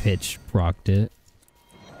pumpkin pitch procced it.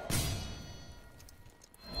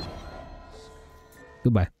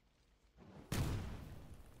 Goodbye.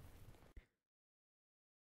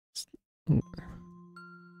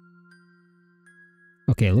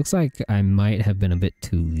 Okay, it looks like I might have been a bit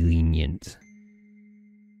too lenient.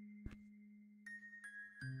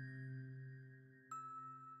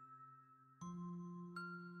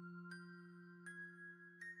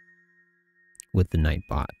 With the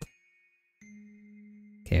Nightbot.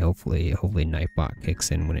 Okay, hopefully Nightbot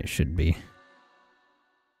kicks in when it should be.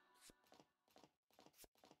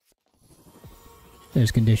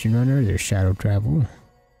 There's Condition Runner, there's Shadow Travel.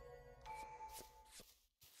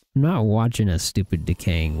 I'm not watching a stupid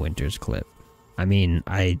Decaying Winters clip. I mean,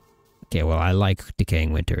 okay, well, I like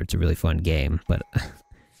Decaying Winter. It's a really fun game, but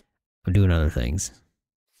I'm doing other things.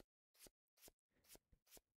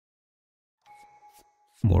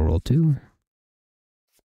 More roll 2.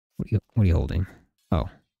 What are you holding? Oh.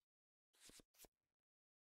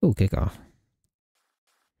 Oh, kickoff.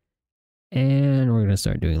 And we're gonna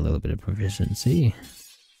start doing a little bit of proficiency.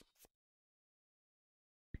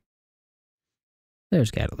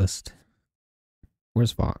 There's Catalyst.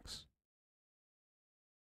 Where's Fox?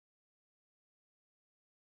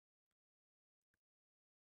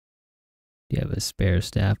 Do you have a spare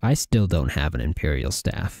staff? I still don't have an Imperial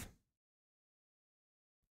staff.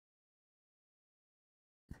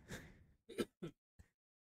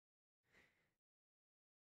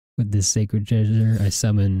 With this sacred treasure, I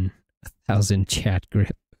summon 1,000 chat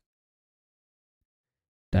grip.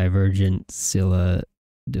 Divergent, Scylla,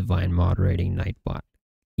 Divine Moderating, Nightbot.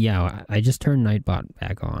 Yeah, I just turned Nightbot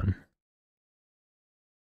back on.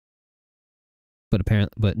 But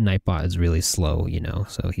Nightbot is really slow, you know,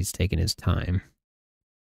 so he's taking his time.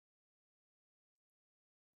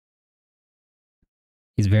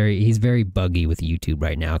 He's very buggy with YouTube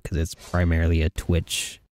right now because it's primarily a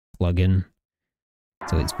Twitch plugin.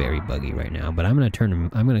 So it's very buggy right now, but I'm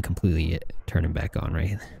gonna completely turn him back on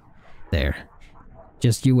right there.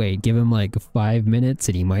 Just you wait, give him like 5 minutes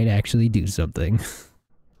and he might actually do something.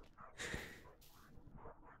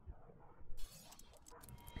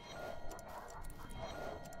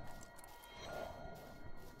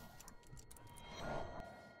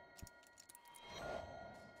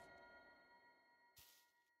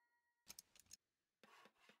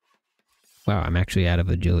 Wow, I'm actually out of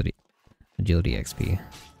agility XP.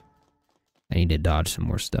 I need to dodge some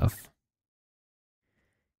more stuff.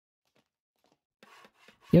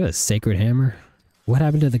 You have a sacred hammer? What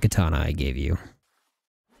happened to the katana I gave you?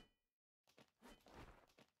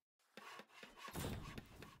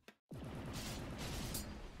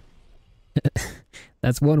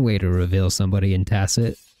 That's one way to reveal somebody in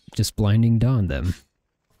Tacit. Just blinding dawn them.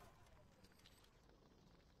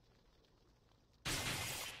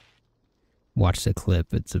 Watch the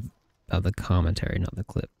clip. It's the commentary, not the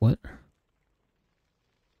clip. What?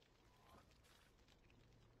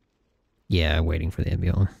 Yeah, waiting for the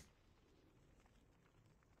ambulance.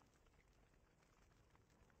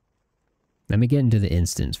 Let me get into the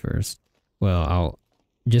instance first. Well, I'll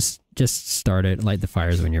just start it. Light the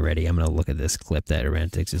fires when you're ready. I'm gonna look at this clip that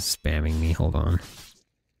Erantix is spamming me. Hold on.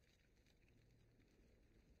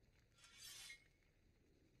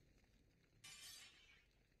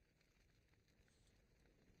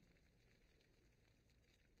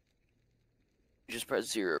 Just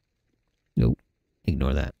press 0. Nope.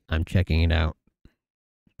 Ignore that. I'm checking it out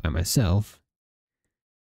by myself.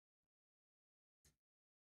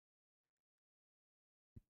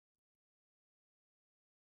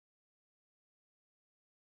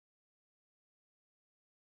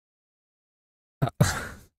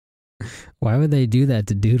 Why would they do that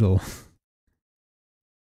to Doodle?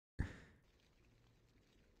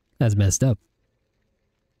 That's messed up.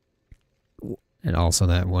 And also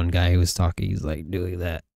that one guy who was talking, he's like doing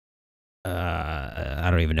that. I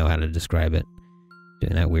don't even know how to describe it.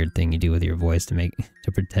 Doing that weird thing you do with your voice to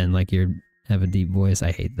pretend like you have a deep voice.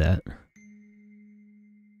 I hate that.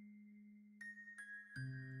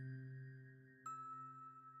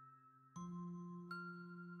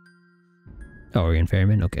 Oh, we're in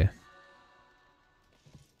Ferryman? Okay.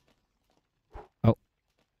 Oh.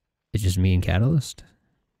 It's just me and Catalyst?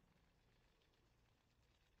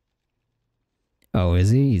 Oh, is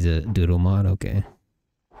he? He's a Doodle mod? Okay.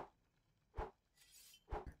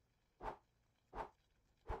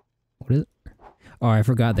 What is it? Oh, I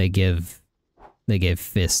forgot they give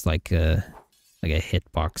Fist like a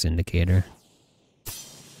hitbox indicator.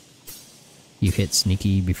 You hit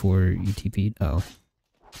sneaky before you TP'd? Oh.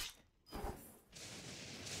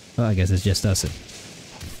 Well, I guess it's just us at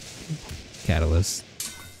Catalyst.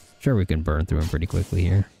 Sure, we can burn through him pretty quickly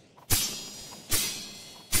here.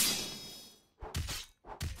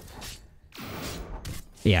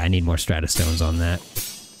 Yeah, I need more Stratostones on that.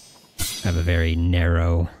 I have a very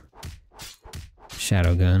narrow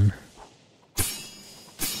shadow gun.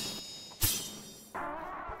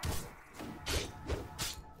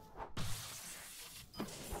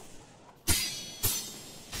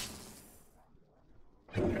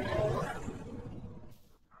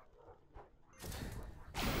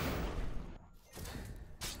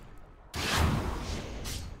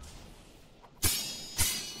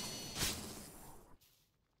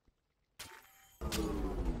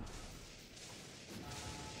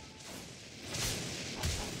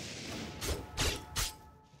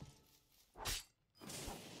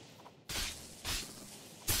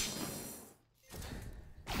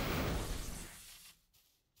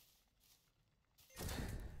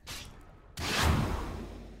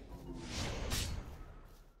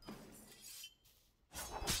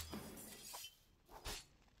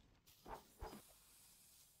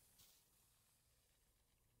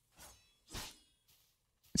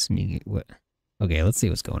 Sneaky, what? Okay, let's see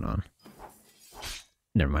what's going on.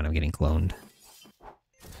 Never mind, I'm getting cloned.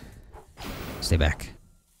 Stay back.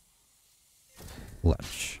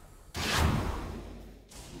 Lunch.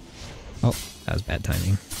 Oh, that was bad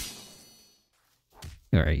timing.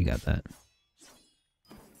 Alright, you got that.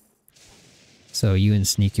 So you and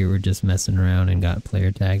Sneaker were just messing around and got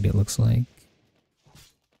player tagged, it looks like.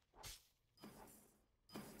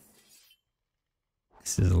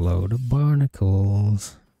 This is a load of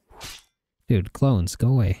barnacles. Dude, clones, go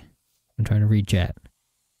away. I'm trying to read chat.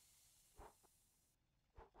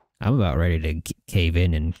 I'm about ready to cave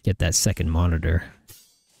in and get that second monitor.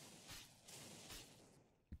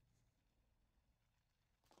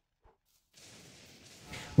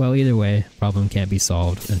 Well, either way, problem can't be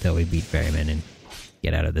solved until we beat Ferryman and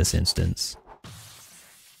get out of this instance.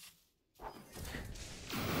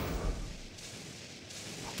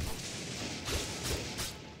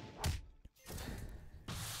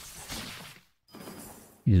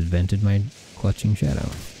 You just vented my clutching shadow.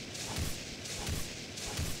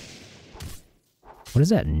 What is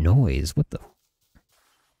that noise? What the...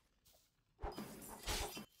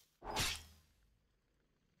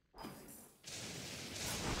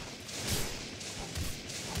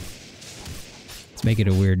 Let's make it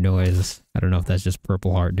a weird noise. I don't know if that's just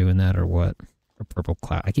Purple Heart doing that or what. Or Purple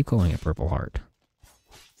Cloud. I keep calling it Purple Heart.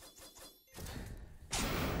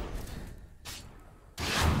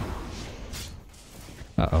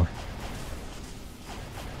 Uh-oh.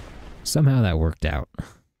 Somehow that worked out.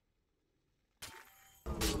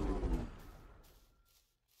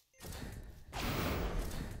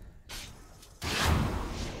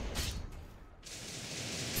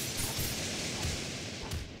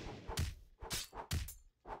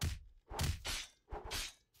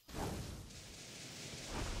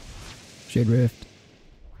 Shade Rift.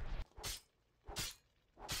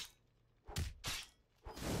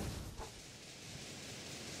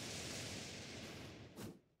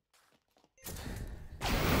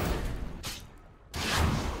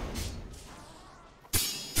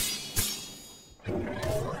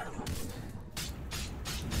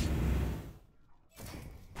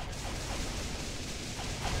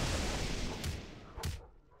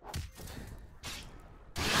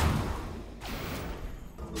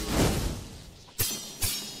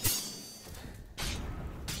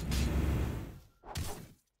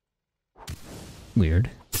 Weird.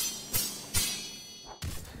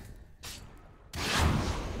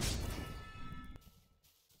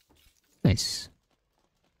 Nice.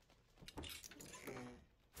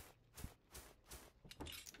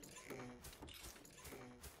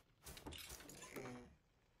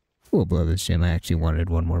 Cool, Bloodless Gem. I actually wanted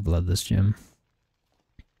one more Bloodless Gem.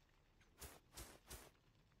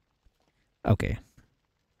 Okay.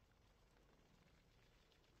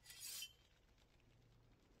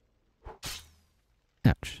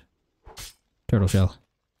 Ouch. Turtle shell.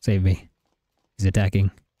 Save me. He's attacking.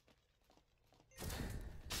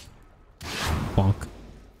 Bonk.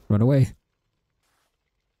 Run away.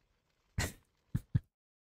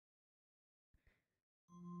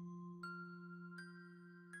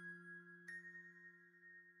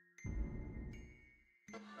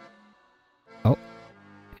 Oh.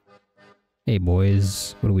 Hey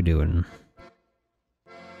boys, what are we doing?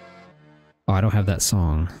 Oh, I don't have that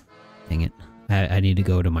song. Dang it. I need to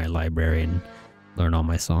go to my library and learn all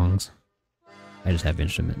my songs. I just have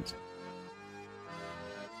instruments.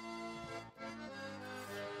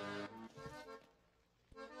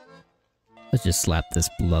 Let's just slap this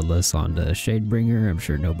Bloodless onto Shadebringer. I'm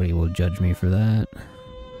sure nobody will judge me for that.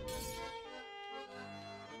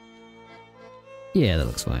 Yeah, that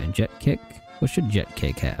looks fine. Jet Kick. What should Jet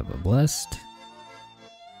Kick have? A Blessed?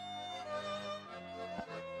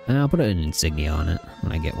 And I'll put an insignia on it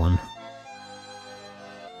when I get one.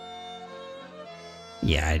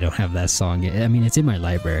 Yeah, I don't have that song yet. I mean, it's in my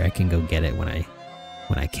library. I can go get it when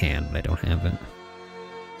I can, but I don't have it.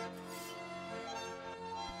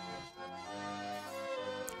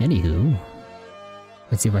 Anywho,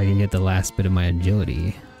 let's see if I can get the last bit of my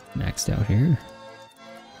agility maxed out here.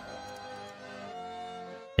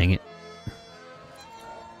 Dang it.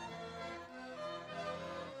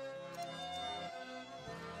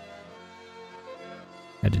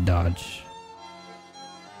 Had to dodge.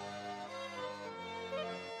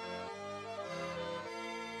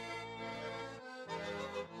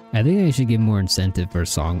 I think I should give more incentive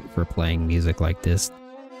for playing music like this.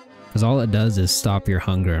 Because all it does is stop your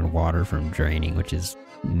hunger and water from draining, which is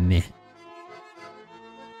meh.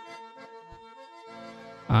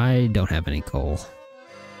 I don't have any coal.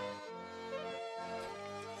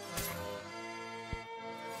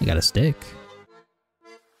 I got a stick.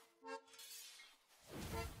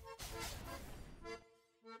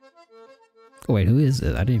 Oh wait, who is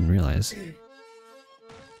it? I didn't even realize.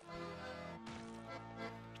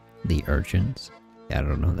 The urchins? Yeah, I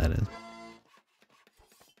don't know who that is.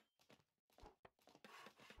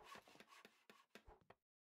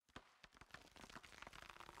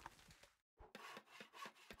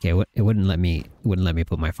 Okay, it wouldn't let me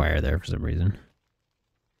put my fire there for some reason.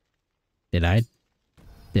 Did I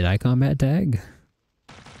combat tag?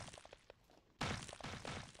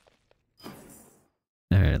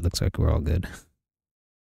 Alright, it looks like we're all good.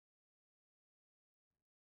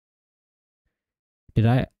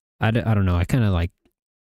 I don't know, I kind of like,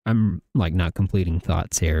 I'm like not completing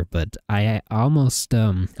thoughts here, but I almost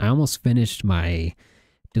finished my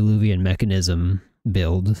Diluvian Mechanism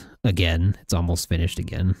build again. It's almost finished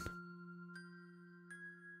again.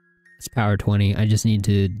 It's power 20. I just need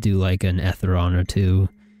to do like an Etheron or two,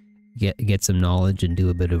 get some knowledge and do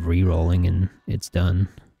a bit of re-rolling and it's done.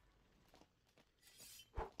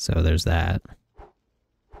 So there's that.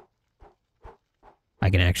 I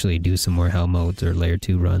can actually do some more hell modes or layer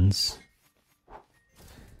 2 runs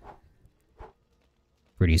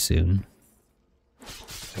pretty soon.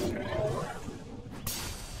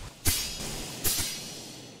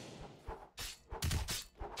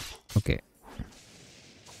 Okay.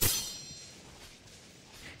 I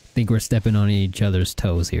think we're stepping on each other's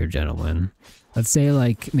toes here, gentlemen. Let's say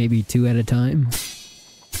like maybe 2 at a time.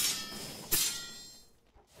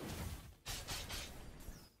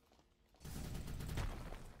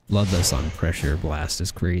 Bloodless on pressure blast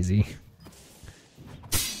is crazy.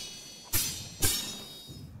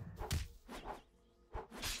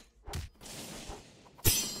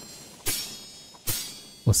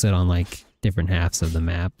 We'll sit on like different halves of the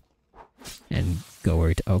map and go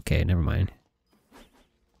where to. Okay, never mind.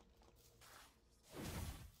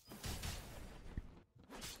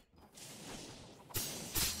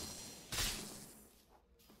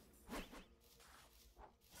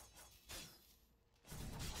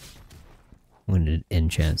 I'm gonna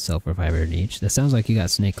enchant self-reviver in each. That sounds like you got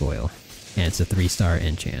snake oil. And it's a 3-star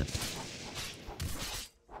enchant.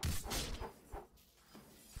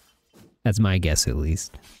 That's my guess at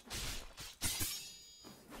least.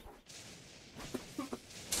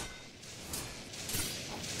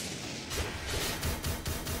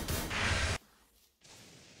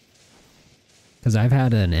 Because I've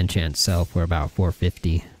had an enchant sell for about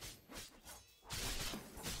 450.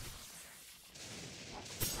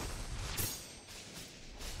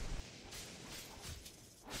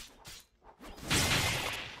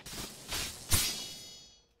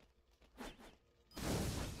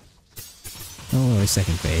 Oh,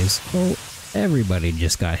 second phase. Oh, everybody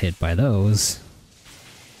just got hit by those.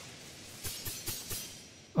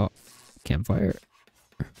 Oh, campfire.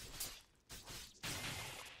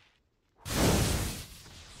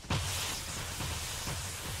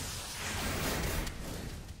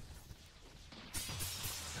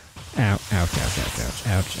 Ouch, ouch, ouch, ouch,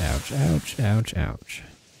 ouch, ouch, ouch, ouch, ouch.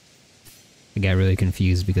 I got really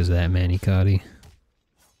confused because of that Manicotti.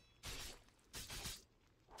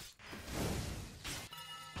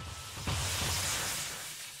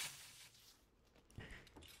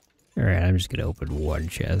 Alright, I'm just gonna open one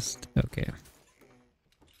chest. Okay.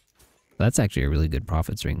 That's actually a really good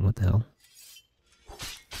profits ring. What the hell?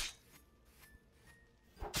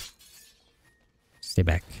 Stay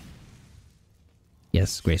back.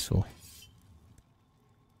 Yes, graceful.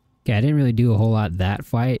 Okay, I didn't really do a whole lot that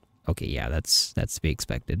fight. Okay, yeah, that's to be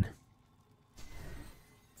expected.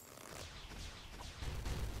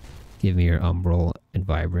 Give me your Umbral and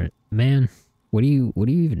Vibrant. Man, what are you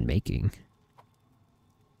even making?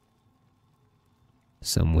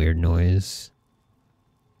 Some weird noise.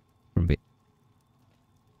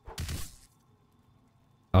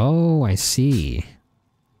 Oh, I see.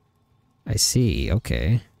 I see,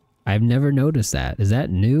 okay. I've never noticed that. Is that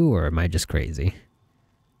new or am I just crazy?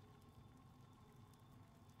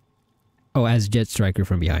 Oh, as Jet Striker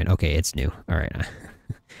from behind. Okay, it's new. Alright.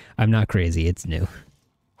 I'm not crazy, it's new.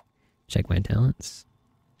 Check my talents.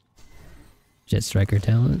 Jet Striker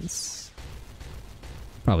talents.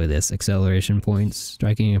 Probably this. Acceleration points.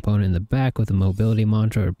 Striking an opponent in the back with a mobility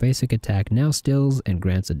mantra or basic attack now stills and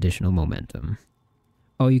grants additional momentum.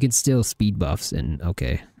 Oh, you can still speed buffs and...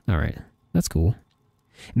 okay. Alright. That's cool.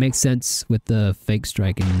 It makes sense with the fake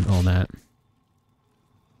strike and all that.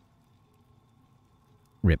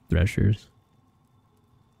 Rip Threshers.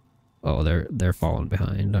 Oh, they're falling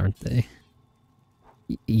behind, aren't they?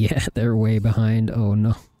 Yeah, they're way behind. Oh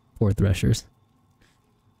no. Poor Threshers.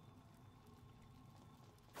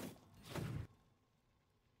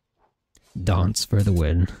 Daunts for the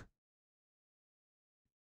win.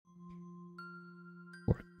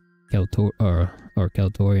 Or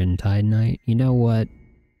Keltorian Tide Knight. You know what?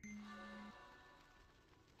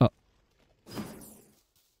 Oh.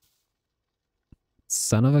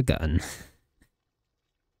 Son of a gun.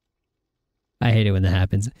 I hate it when that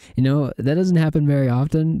happens. You know, that doesn't happen very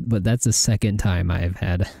often, but that's the second time I've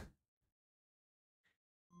had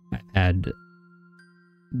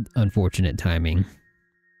unfortunate timing.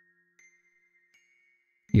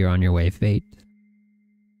 You're on your way, Fate.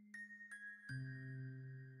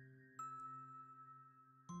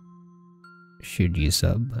 Should you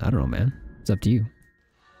sub? I don't know, man. It's up to you.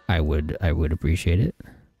 I would appreciate it.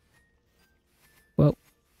 Well,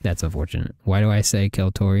 that's unfortunate. Why do I say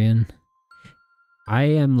Keltorian?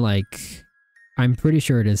 I'm pretty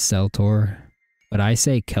sure it is Seltor, but I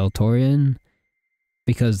say Keltorian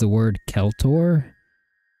because the word Keltor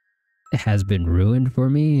has been ruined for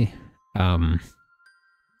me.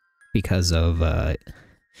 Because of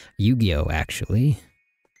Yu-Gi-Oh! Actually.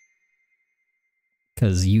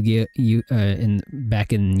 Because Yu-Gi-Oh!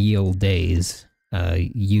 Back in ye old days,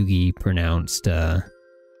 Yugi pronounced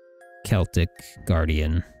Celtic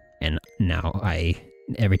Guardian, and now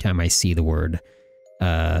every time I see the word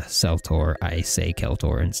Seltor, I say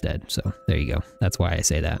Keltor instead. So there you go. That's why I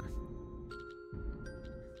say that.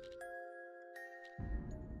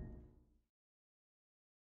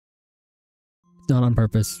 It's not on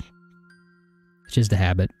purpose. It's just a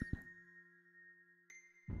habit.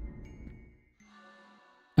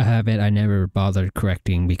 A habit I never bothered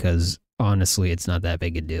correcting because honestly it's not that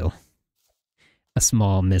big a deal. A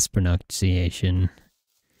small mispronunciation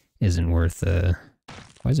isn't worth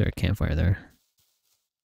why is there a campfire there?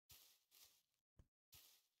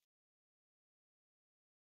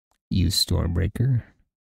 Use Stormbreaker.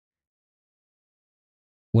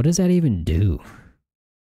 What does that even do?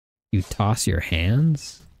 You toss your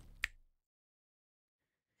hands?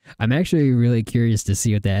 I'm actually really curious to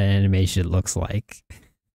see what that animation looks like.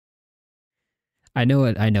 I know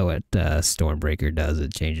what Stormbreaker does.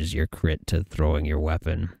 It changes your crit to throwing your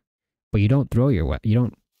weapon. But you don't throw your weapon. You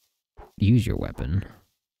don't use your weapon.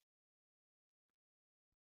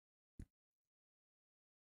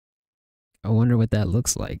 I wonder what that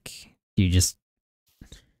looks like. You just...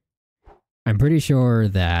 I'm pretty sure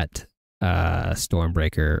that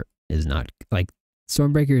Stormbreaker is not... like,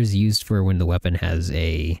 Stormbreaker is used for when the weapon has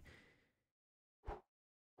a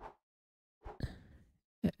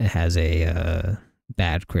It has a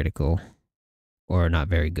bad critical. Or not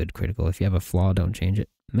very good critical. If you have a flaw, don't change it.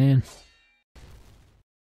 Man.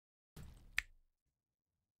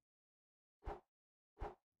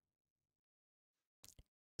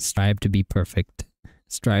 Strive to be perfect.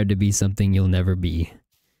 Strive to be something you'll never be.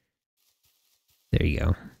 There you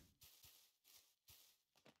go.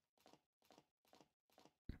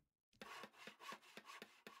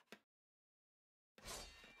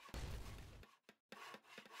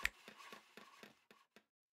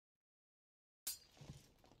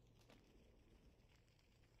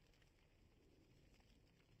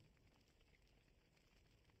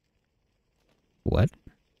 What?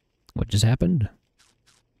 What just happened?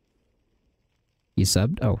 You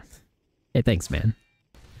subbed? Oh. Hey, thanks, man.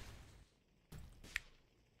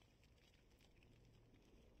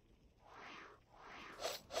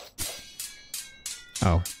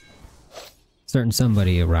 Oh. Certain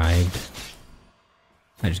somebody arrived.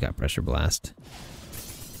 I just got pressure blast.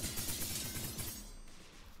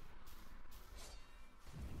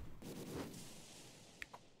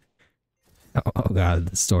 Oh god,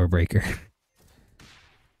 the store breaker.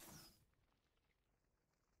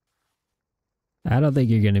 I don't think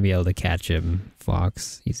you're gonna be able to catch him,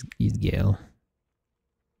 Fox. He's Gale.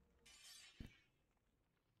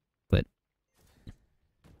 But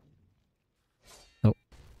oh,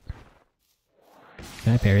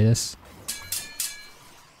 can I parry this?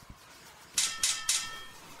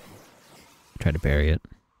 Try to parry it.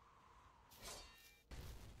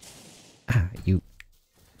 Ah, you.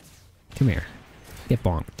 Come here. Get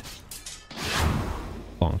bonked.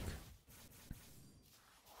 Bonk.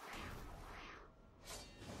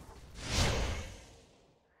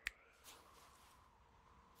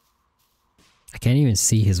 I can't even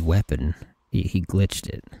see his weapon. He glitched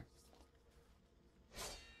it.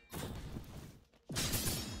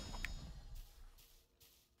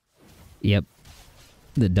 Yep.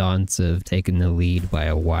 The Daunts have taken the lead by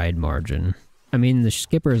a wide margin. I mean, the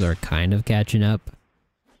skippers are kind of catching up,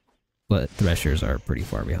 but threshers are pretty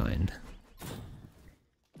far behind.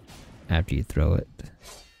 After you throw it.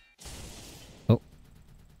 Oh.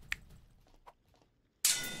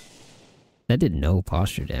 That did no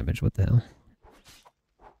posture damage, what the hell?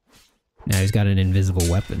 Now he's got an invisible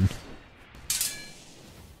weapon.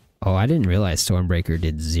 Oh, I didn't realize Stormbreaker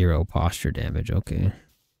did 0 posture damage, okay.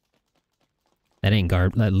 That ain't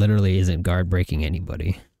guard, that literally isn't guard breaking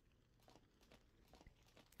anybody.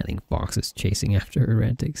 I think Fox is chasing after her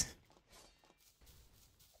antics.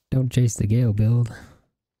 Don't chase the Gale build.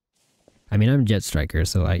 I mean, I'm Jet Striker,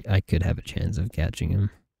 so I could have a chance of catching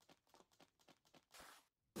him.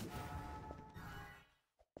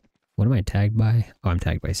 What am I tagged by? Oh, I'm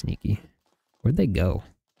tagged by Sneaky. Where'd they go?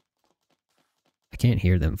 I can't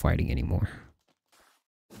hear them fighting anymore.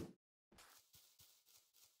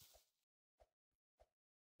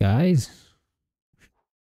 Guys?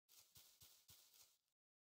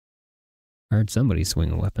 I heard somebody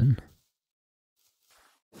swing a weapon.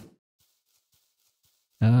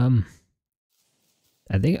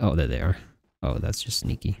 I think, oh, there they are. Oh, that's just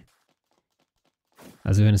Sneaky. I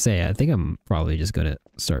was gonna say, I think I'm probably just gonna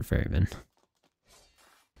start Ferryman.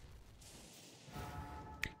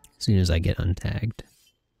 As soon as I get untagged.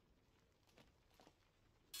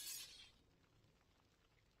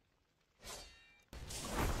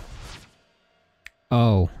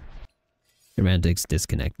 Oh. Romantic's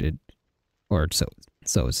disconnected. Or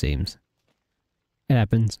so it seems. It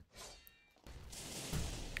happens.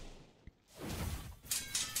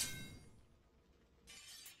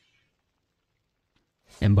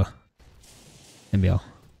 Emba. MBL.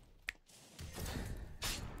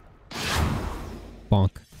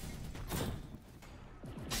 Bonk.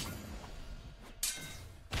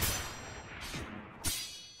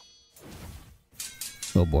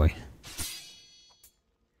 Oh boy.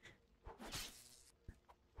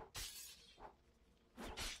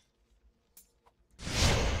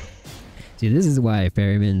 See, this is why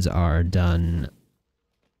ferrymans are done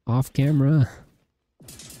off camera.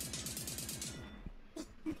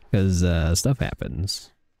 Because stuff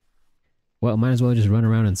happens. Well, might as well just run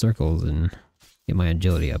around in circles and get my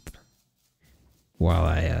agility up. While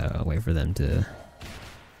I wait for them to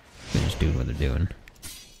finish doing what they're doing.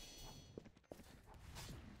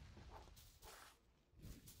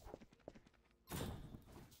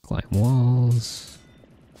 Climb walls.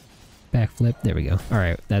 Backflip. There we go.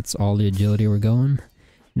 Alright, that's all the agility we're going.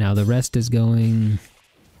 Now the rest is going...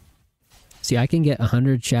 See, I can get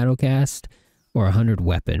 100 Shadowcast or 100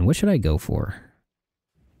 Weapon. What should I go for?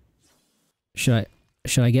 Should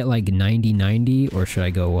I get like 90-90 or should I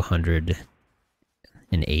go 100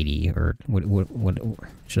 an 80, or what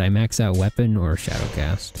should I max out weapon or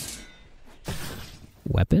shadowcast?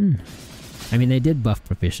 Weapon? I mean, they did buff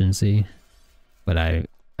proficiency, but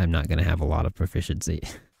I'm not gonna have a lot of proficiency.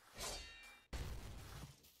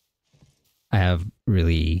 I have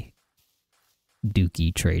really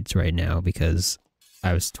dookie traits right now because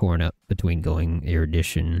I was torn up between going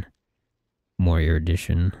erudition, more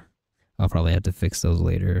erudition. I'll probably have to fix those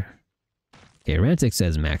later. Okay, Rantic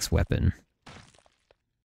says max weapon.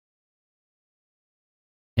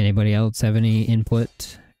 Anybody else have any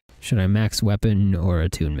input? Should I max weapon or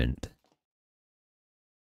attunement?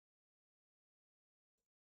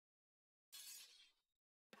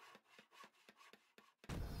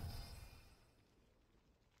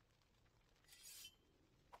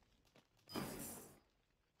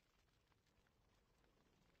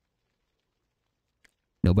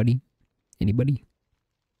 Nobody? Anybody?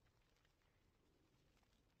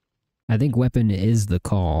 I think weapon is the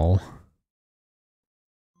call.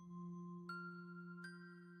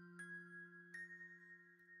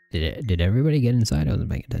 Did everybody get inside? I wasn't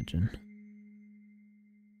paying attention.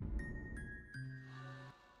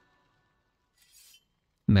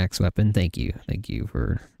 Max weapon, thank you. Thank you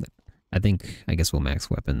for... I guess we'll max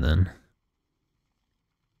weapon then.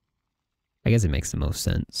 I guess it makes the most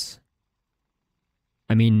sense.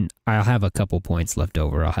 I mean, I'll have a couple points left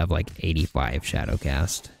over. I'll have like 85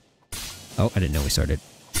 shadowcast. Oh, I didn't know we started.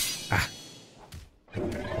 Ah.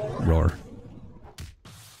 Roar.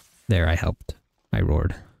 There, I helped. I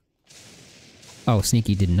roared. Oh,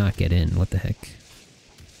 Sneaky did not get in. What the heck?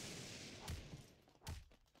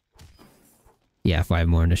 Yeah, 5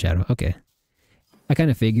 more into shadow. Okay. I kind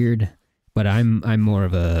of figured, but I'm more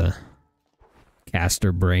of a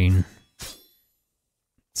caster brain.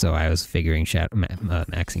 So I was figuring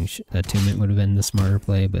maxing attunement would have been the smarter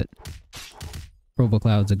play, but Purple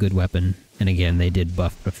Cloud's a good weapon. And again, they did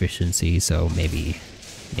buff proficiency, so maybe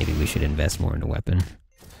we should invest more in the weapon.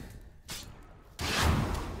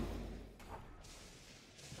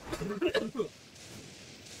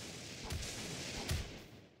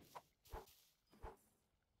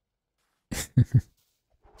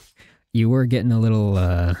 You were getting a little,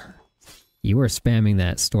 you were spamming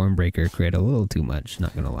that Stormbreaker crit a little too much,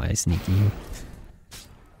 not gonna lie, Sneaky.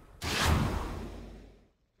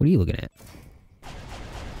 What are you looking at?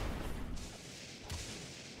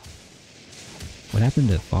 What happened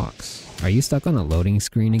to Fox? Are you stuck on a loading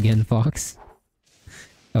screen again, Fox?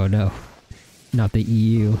 Oh no, not the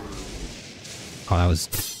EU. Oh, that was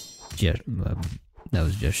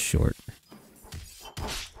just short.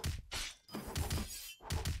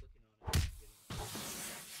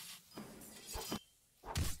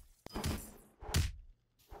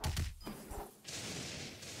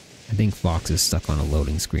 I think Fox is stuck on a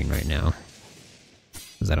loading screen right now,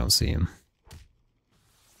 because I don't see him.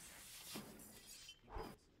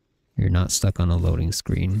 You're not stuck on a loading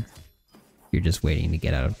screen. You're just waiting to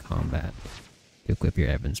get out of combat to equip your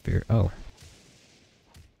Evan Spear. Oh.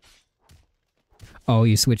 Oh,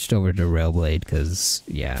 you switched over to Railblade because...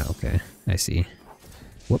 Yeah, okay. I see.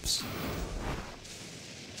 Whoops.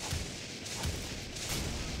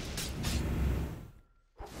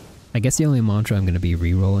 I guess the only mantra I'm going to be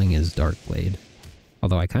re-rolling is Darkblade.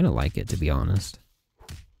 Although I kind of like it, to be honest.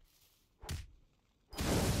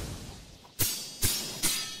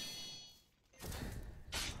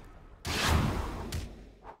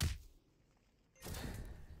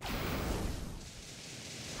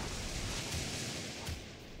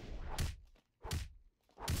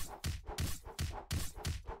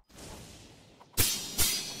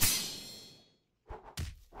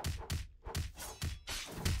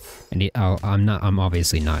 I'm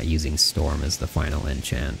obviously not using Storm as the final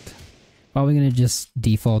enchant. Probably gonna just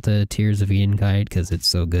default to Tears of Edenkite because it's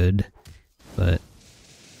so good. But,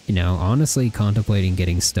 you know, honestly contemplating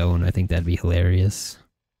getting Stone, I think that'd be hilarious.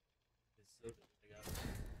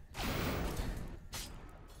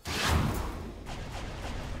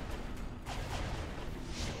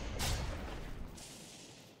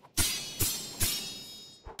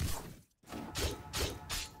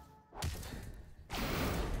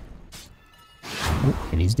 Oh,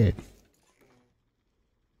 and he's dead.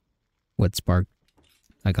 What spark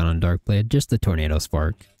I got on Darkblade? Just the Tornado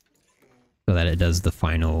Spark. So that it does the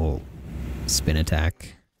final spin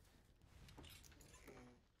attack.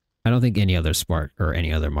 I don't think any other spark or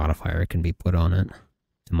any other modifier can be put on it,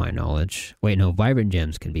 to my knowledge. Wait, no, Vibrant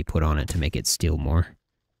Gems can be put on it to make it steal more.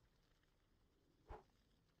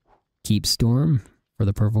 Keep Storm for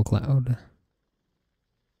the Purple Cloud.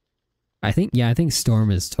 I think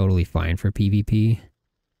Storm is totally fine for PvP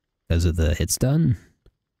because of the hit stun.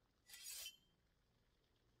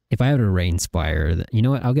 If I had a Rain Spire, you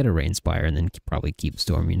know what? I'll get a Rain Spire and then probably keep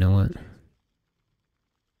Storm, you know what?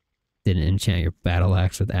 Didn't enchant your Battle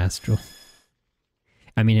Axe with Astral.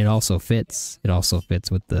 I mean, it also fits. It also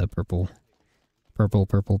fits with the purple. Purple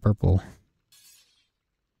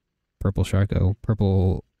Sharko.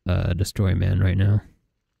 Purple Destroy Man right now.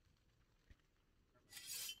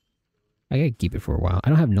 I gotta keep it for a while. I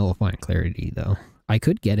don't have Nullifying Clarity, though. I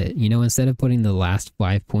could get it. You know, instead of putting the last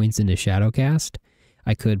 5 points into Shadowcast,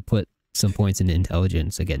 I could put some points into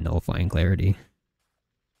Intelligence to get Nullifying Clarity.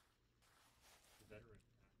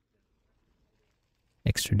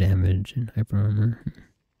 Extra damage and Hyper Armor.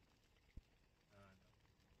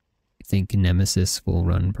 I think Nemesis will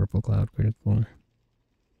run Purple Cloud critical.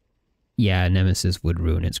 Yeah, Nemesis would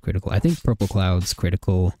ruin its critical. I think Purple Cloud's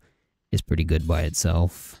critical is pretty good by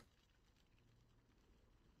itself.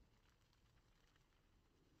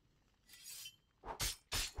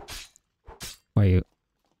 Why are you...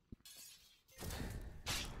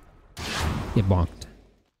 Get bonked.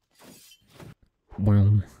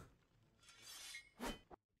 Boom.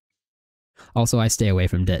 Also, I stay away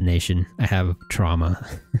from detonation. I have trauma.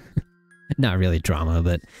 Not really trauma,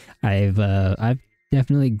 but I've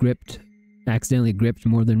definitely accidentally gripped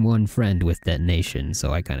more than one friend with detonation,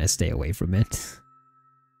 so I kind of stay away from it.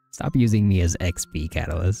 Stop using me as XP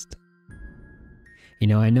catalyst. You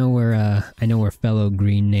know, I know we're fellow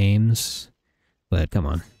green names, but come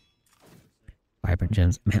on. Vibrant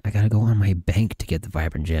gems. Man, I gotta go on my bank to get the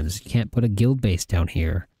vibrant gems. You can't put a guild base down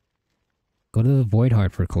here. Go to the Void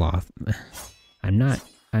Heart for cloth. I'm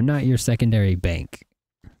not your secondary bank.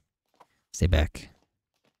 Stay back.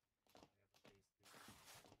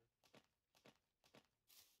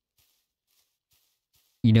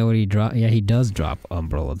 You know what he drop? Yeah, he does drop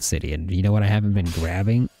Umbral Obsidian. You know what I haven't been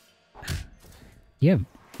grabbing? Yeah.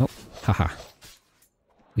 Oh, haha.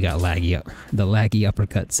 We got laggy up. The laggy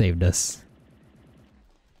uppercut saved us.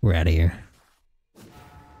 We're out of here.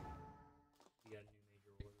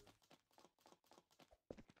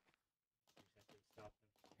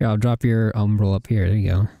 Here, I'll drop your Umbral up here. There you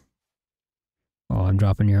go. Oh, I'm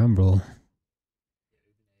dropping your Umbral.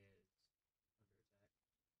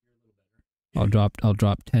 I'll drop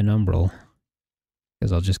 10 Umbral.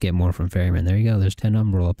 Because I'll just get more from Ferryman. There you go, there's 10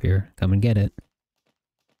 Umbral up here. Come and get it.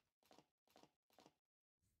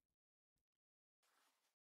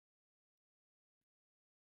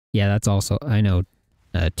 Yeah, that's also... I know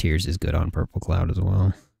Tears is good on Purple Cloud as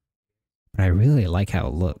well. But I really like how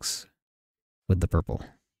it looks with the purple.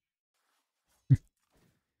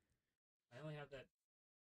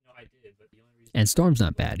 And Storm's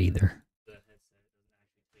not bad either.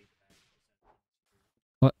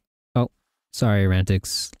 What? Oh, sorry,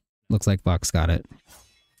 Rantix. Looks like Fox got it.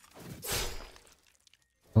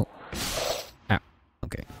 Oh. Ow.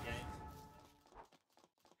 Okay.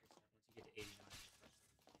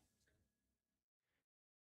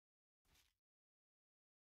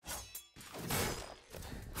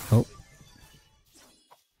 Oh.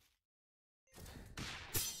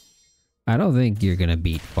 I don't think you're gonna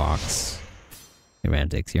beat Fox.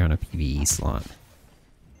 Rantix, you're on a PvE slot.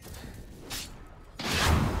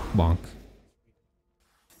 Bonk.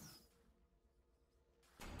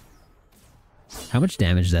 How much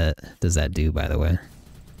damage does that do, by the way?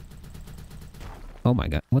 Oh my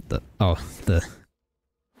god, what the... Oh, the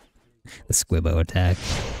Squibbo attack.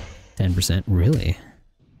 10%, really?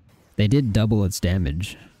 They did double its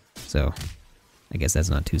damage, so I guess that's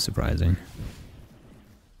not too surprising.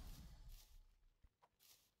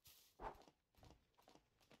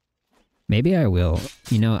 Maybe I will.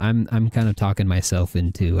 You know, I'm kind of talking myself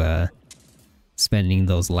into spending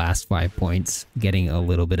those last 5 points, getting a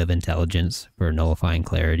little bit of intelligence for nullifying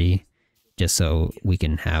clarity, just so we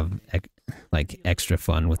can have like extra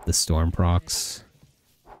fun with the storm procs.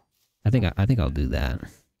 I think I'll do that.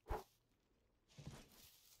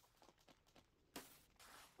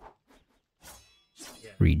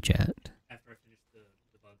 Read chat.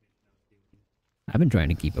 I've been trying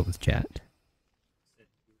to keep up with chat.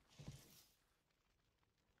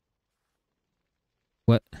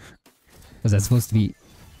 What? Was that supposed to be...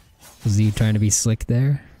 Was you trying to be slick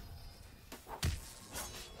there?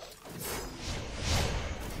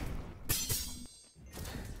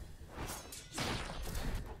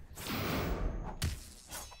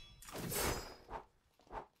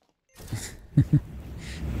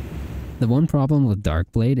 The one problem with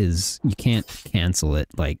Darkblade is you can't cancel it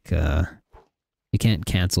like, you can't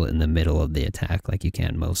cancel it in the middle of the attack like you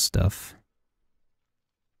can most stuff.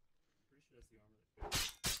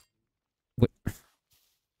 What?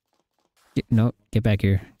 No, get back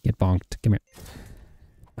here. Get bonked. Come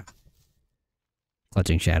here.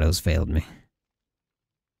 Clutching Shadows failed me.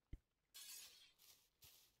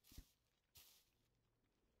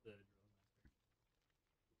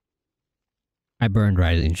 I burned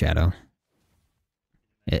Rising Shadow.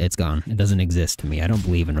 It's gone. It doesn't exist to me. I don't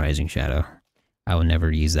believe in Rising Shadow. I will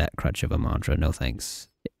never use that crutch of a mantra. No thanks.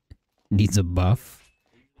 It needs a buff.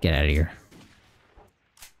 Get out of here.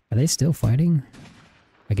 Are they still fighting?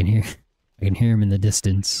 I can hear them in the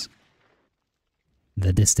distance.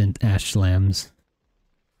 The distant ash slams.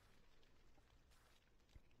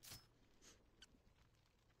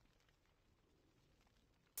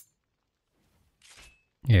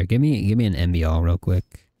 Here, give me an MBL real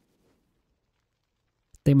quick.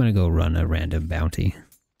 They might go run a random bounty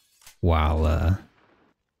while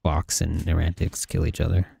Fox and Errantix kill each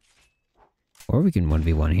other. Or we can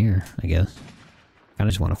 1v1 here, I guess. I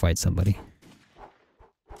just want to fight somebody.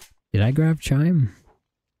 Did I grab Chime?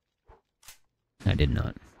 I did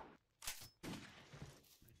not.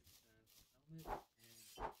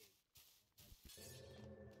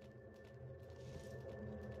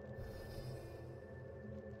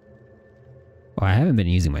 Oh, I haven't been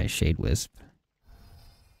using my Shade Wisp.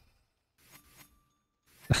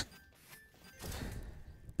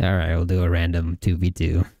 Alright, we'll do a random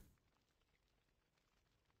 2v2.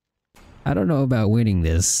 I don't know about winning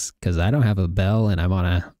this, because I don't have a bell and I'm on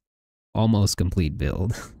a almost complete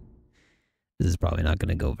build. This is probably not going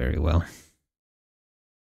to go very well.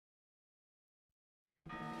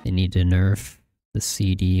 They need to nerf the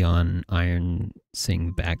CD on Iron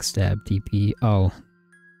Sing Backstab TP. Oh.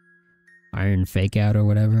 Iron Fake Out or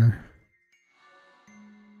whatever.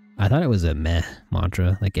 I thought it was a meh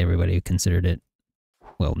mantra, like everybody considered it.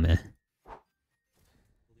 Well, meh.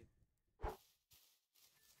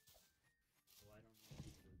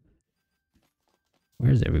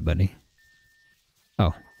 Where's everybody?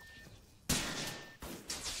 Oh.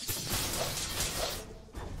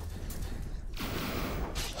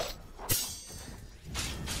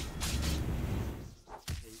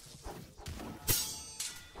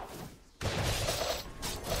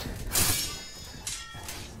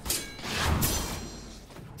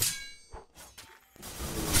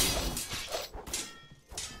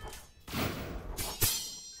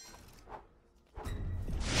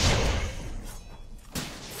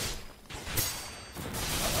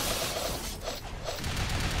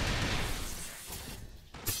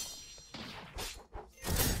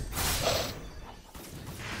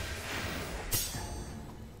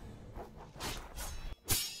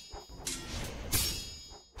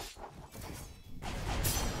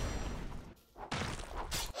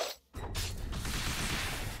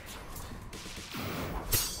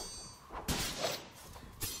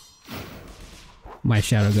 My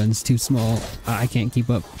shadow gun's too small. I can't keep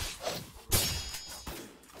up.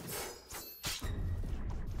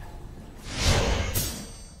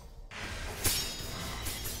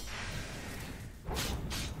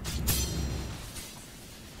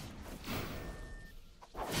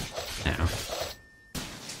 Ow.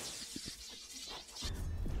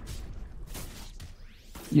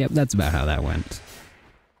 Yep, that's about how that went.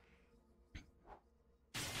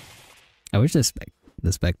 I wish the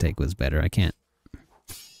spectate was better. I can't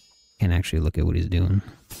actually look at what he's doing.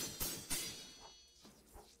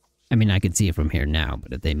 I mean, I could see it from here now,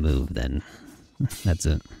 but if they move, then that's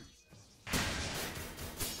it.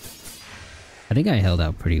 I think I held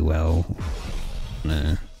out pretty well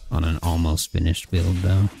on an almost finished build,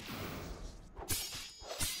 though.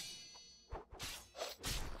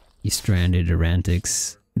 You stranded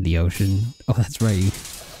Errantix in the ocean. Oh, that's right.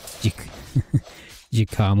 You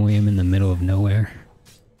Kamui him in the middle of nowhere.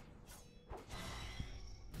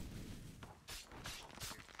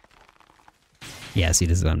 Yeah, see,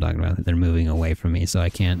 this is what I'm talking about. They're moving away from me, so I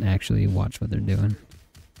can't actually watch what they're doing.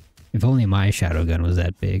 If only my shadow gun was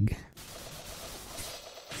that big.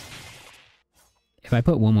 If I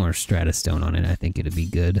put one more Stratostone on it, I think it'd be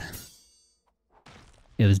good.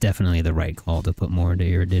 It was definitely the right call to put more into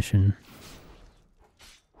your edition.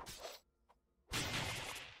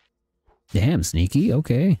 Damn, sneaky,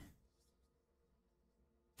 okay.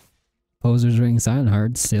 Poser's Ring, Silent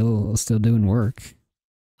Heart, still doing work.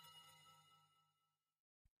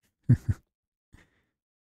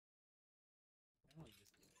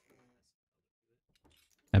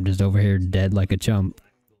 I'm just over here dead like a chump,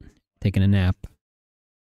 taking a nap.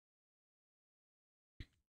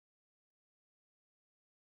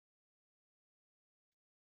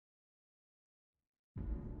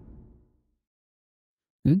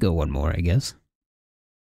 We could go one more, I guess.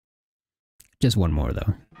 Just one more,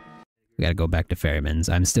 though. We gotta go back to Ferryman's.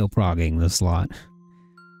 I'm still progging the slot.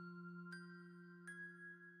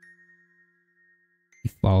 He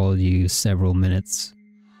followed you several minutes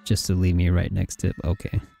just to leave me right next to it.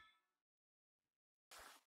 Okay.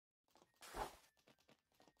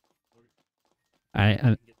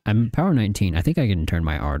 I'm power 19. I think I can turn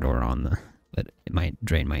my R door on, but it might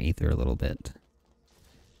drain my ether a little bit.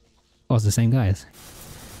 Oh, it's the same guys.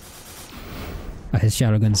 Oh, his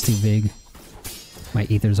shadow gun's too big. My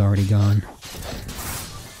ether's already gone.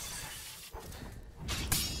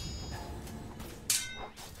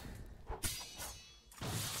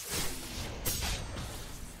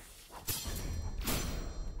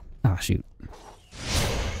 Oh, shoot.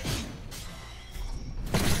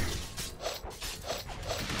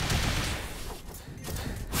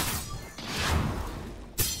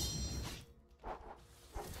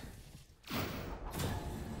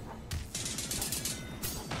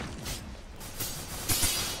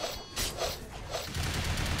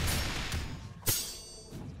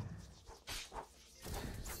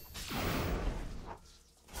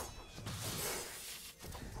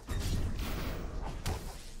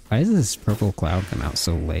 Why does this purple cloud come out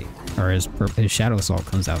so late? Or his shadow assault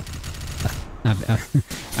comes out.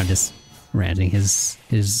 I'm just ranting.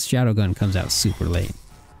 His shadow gun comes out super late.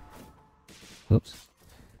 Whoops.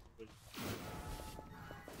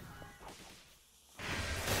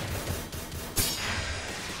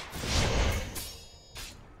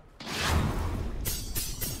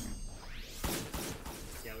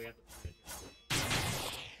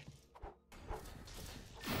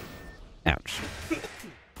 Ouch.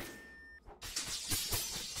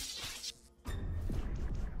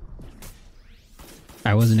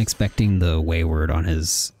 I wasn't expecting the wayward on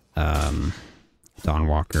his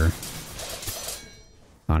Dawnwalker,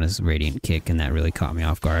 on his radiant kick, and that really caught me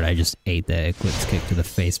off guard. I just ate the eclipse kick to the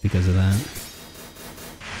face because of that.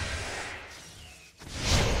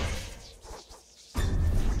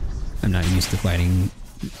 I'm not used to fighting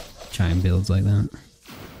chime builds like that.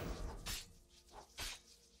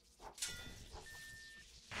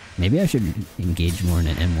 Maybe I should engage more in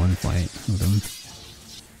an N1 fight with him.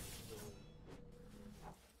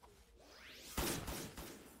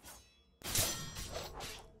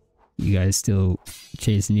 You guys still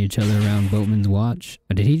chasing each other around Boatman's watch?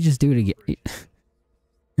 Or did he just do it again?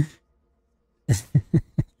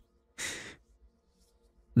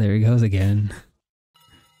 There he goes again.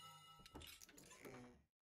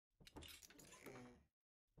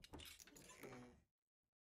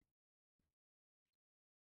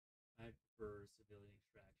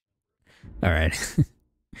 Alright.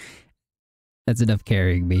 That's enough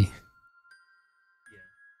carrying me.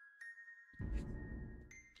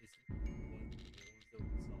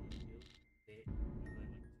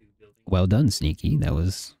 Well done, Sneaky. That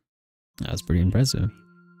was pretty impressive.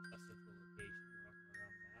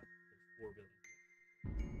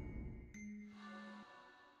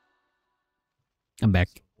 I'm back.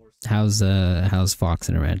 How's Fox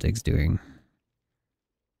and Erratics doing?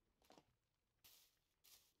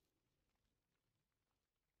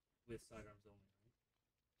 With sidearms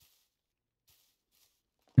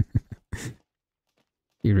only.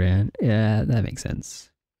 You ran. Yeah, that makes sense.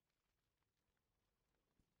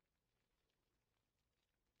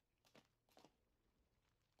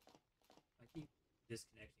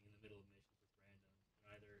 Disconnecting in the middle of missions with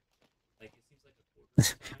random. Either, like, it seems like a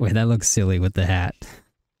quarter. Wait, that looks silly with the hat.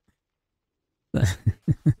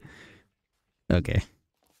 Okay.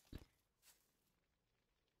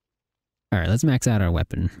 Alright, let's max out our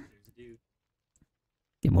weapon.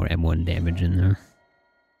 Get more M1 damage in there.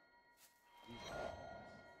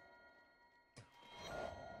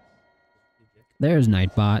 There's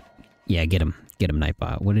Nightbot. Yeah, get him. Get him,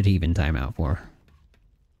 Nightbot. What did he even time out for?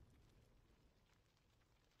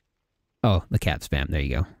 Oh, the cap spam. There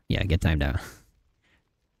you go. Yeah, get timed out.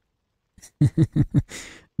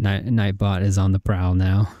 Nightbot is on the prowl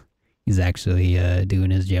now. He's actually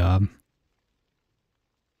doing his job.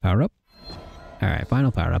 Power up. All right,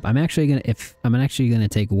 final power up. I'm actually gonna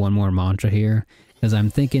take one more mantra here because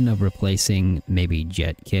I'm thinking of replacing maybe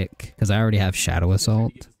Jet Kick because I already have Shadow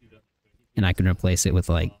Assault, and I can replace it with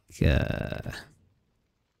like. Oh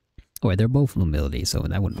wait, they're both mobility, so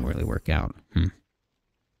that wouldn't really work out.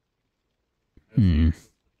 You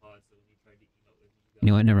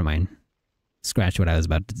know what? Never mind. Scratch what I was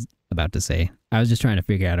about to say. I was just trying to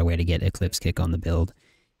figure out a way to get Eclipse Kick on the build.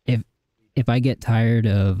 If I get tired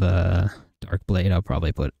of Dark Blade, I'll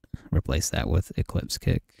probably replace that with Eclipse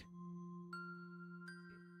Kick.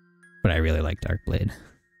 But I really like Dark Blade.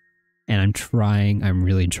 And I'm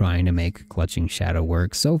really trying to make Clutching Shadow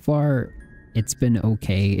work. So far, it's been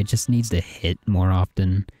okay. It just needs to hit more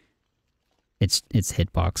often. It's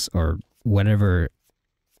hitbox or whatever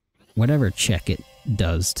check it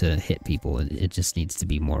does to hit people. It just needs to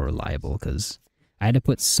be more reliable because I had to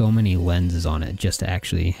put so many lenses on it just to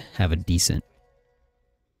actually have a decent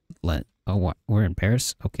Oh, what? We're in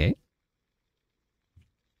Paris? Okay.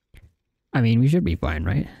 I mean, we should be fine,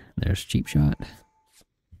 right? There's cheap shot.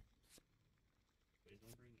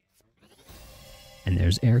 And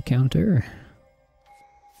there's air counter.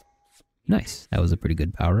 Nice. That was a pretty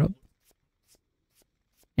good power up.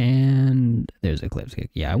 And there's Eclipse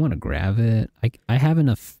Kick. Yeah, I want to grab it. I have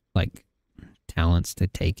enough, like, talents to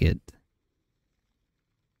take it.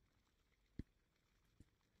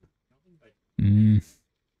 You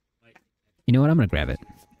know what? I'm gonna grab it.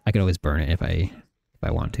 I could always burn it if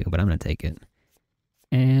I want to, but I'm gonna take it.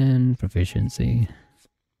 And proficiency.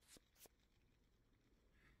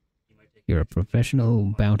 You're a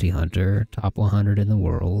professional bounty hunter, top 100 in the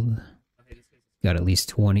world. Got at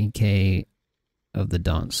least 20k of the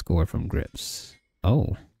Daunts score from grips.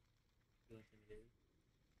 Oh.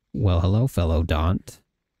 Well, hello, fellow Daunt.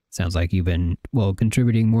 Sounds like you've been, well,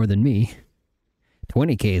 contributing more than me.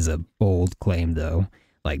 20k is a bold claim, though.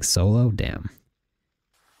 Like, solo? Damn.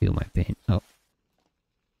 Feel my pain. Oh.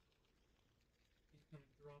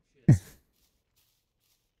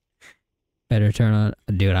 Better turn on...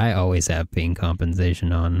 Dude, I always have ping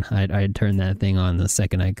compensation on. I'd turn that thing on the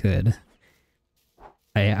second I could.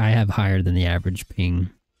 I have higher than the average ping.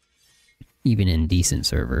 Even in decent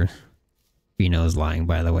servers. Bino's lying,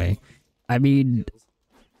 by the way. I mean...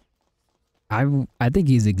 I think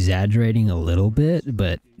he's exaggerating a little bit,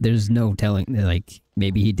 but there's no telling, like,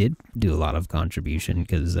 maybe he did do a lot of contribution,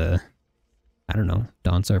 because, I don't know,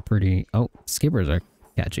 Daunts are pretty... Oh, skippers are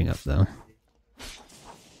catching up, though.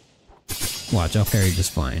 Watch, I'll parry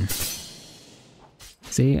just fine.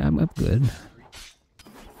 See, I'm up good.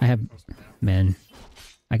 I have... Man,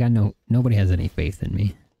 I got nobody has any faith in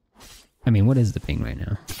me. I mean, what is the ping right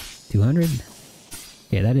now? 200?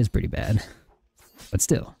 Yeah, that is pretty bad. But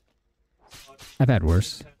still. I've had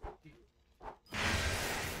worse.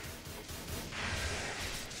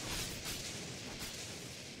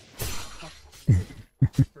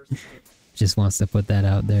 Just wants to put that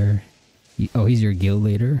out there. Oh, he's your guild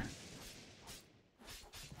leader?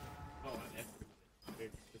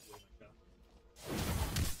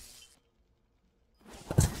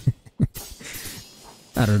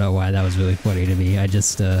 I don't know why that was really funny to me. I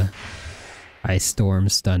just, I storm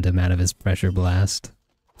stunned him out of his pressure blast.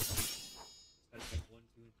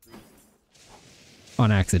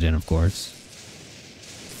 On accident, of course.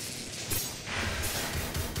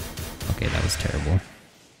 Okay, that was terrible.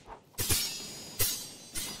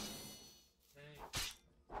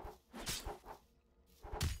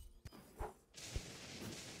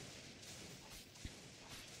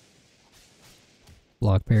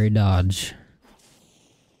 Block, parry, dodge.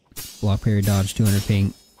 Block, parry, dodge, 200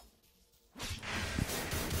 ping.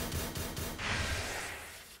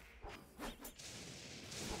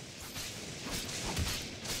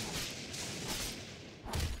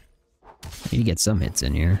 I need to get some hits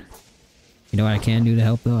in here. You know what I can do to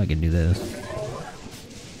help, though? I can do this.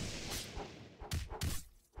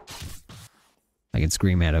 I can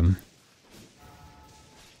scream at him.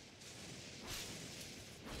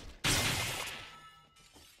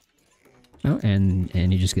 Oh, and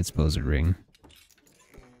he just gets posed ring.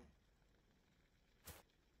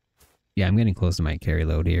 Yeah, I'm getting close to my carry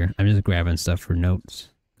load here. I'm just grabbing stuff for notes,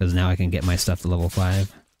 because now I can get my stuff to level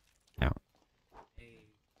 5. Ow.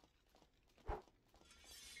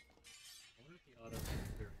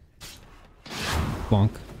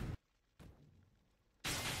 Bonk.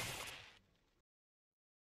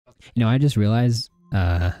 You know, I just realized,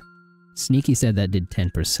 Sneaky said that did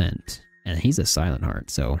 10%, and he's a Silent Heart,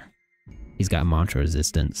 so he's got mantra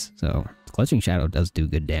resistance, so Clutching Shadow does do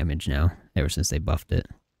good damage now, ever since they buffed it.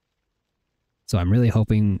 So I'm really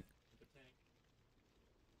hoping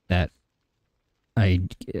that I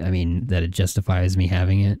mean, that it justifies me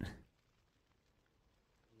having it.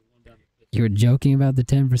 You were joking about the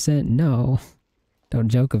 10%? No. Don't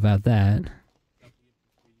joke about that.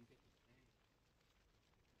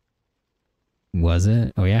 Was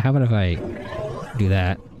it? Oh yeah, how about if I do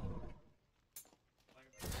that?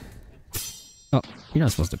 Oh, you're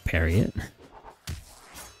not supposed to parry it.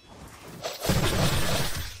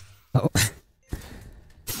 Oh.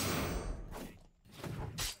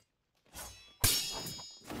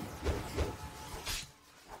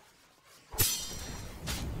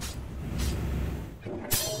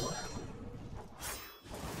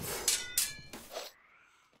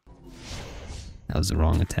 That was the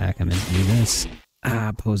wrong attack. I meant to do this.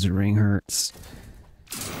 Ah, poser ring hurts.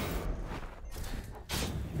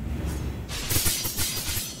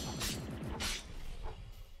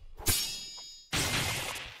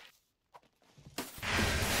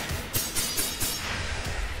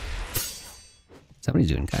 Somebody's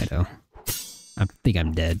doing Kaido. I think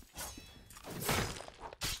I'm dead.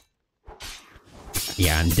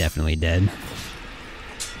 Yeah, I'm definitely dead.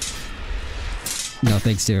 No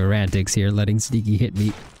thanks to Erantix here, letting Sneaky hit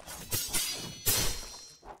me.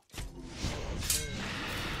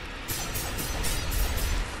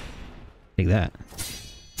 Take that.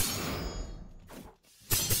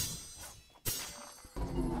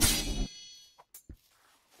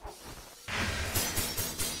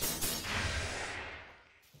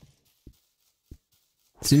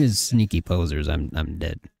 As soon as Sneaky posers, I'm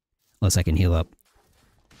dead. Unless I can heal up.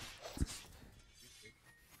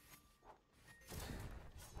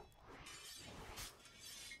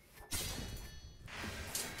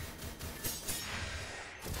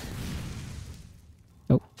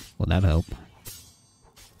 Oh, well that'll help.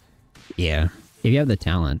 Yeah. If you have the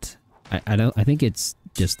talent. I think it's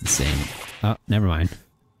just the same. Oh, never mind.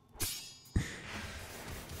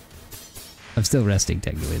 I'm still resting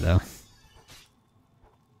technically though.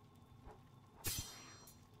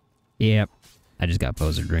 Yep. I just got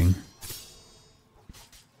poser ring.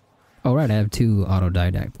 Oh right, I have 2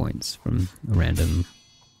 autodidact points from a random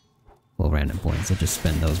points. I'll just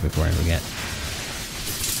spend those before I forget.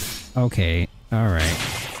 Okay, alright.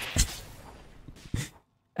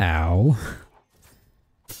 Ow.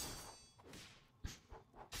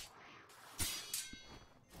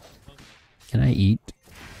 Can I eat?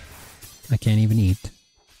 I can't even eat.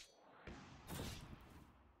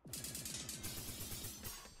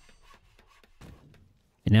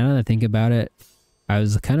 And now that I think about it, I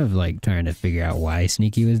was kind of like trying to figure out why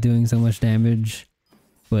Sneaky was doing so much damage.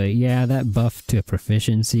 But yeah, that buff to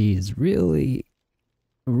proficiency is really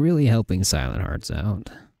helping Silent Hearts out.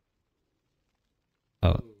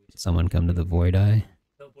 Oh, someone come to the Void Eye?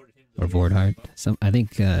 Or Void Heart? I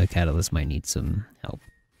think Catalyst might need some help.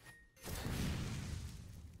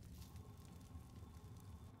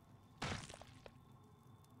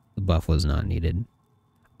 The buff was not needed.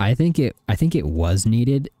 I think it was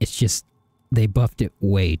needed. It's just they buffed it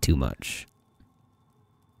way too much.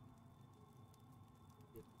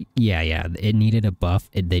 Yeah, it needed a buff.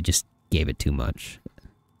 They just gave it too much.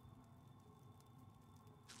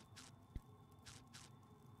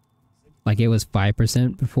 Like it was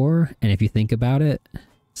 5% before, and if you think about it,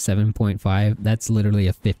 7.5, that's literally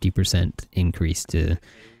a 50% increase to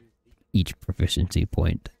each proficiency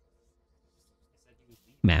point.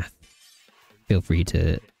 Math. Feel free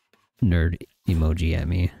to nerd emoji at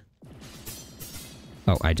me.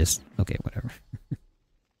 Oh, okay, whatever.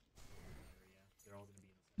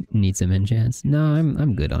 Need some enchants? No,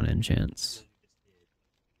 I'm good on enchants.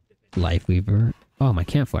 Life Weaver. Oh, my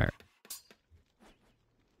campfire.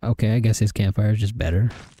 Okay, I guess his campfire is just better.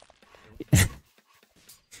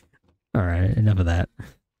 Alright, enough of that.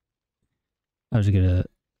 I was gonna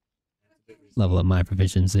level up my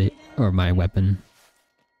proficiency, or my weapon.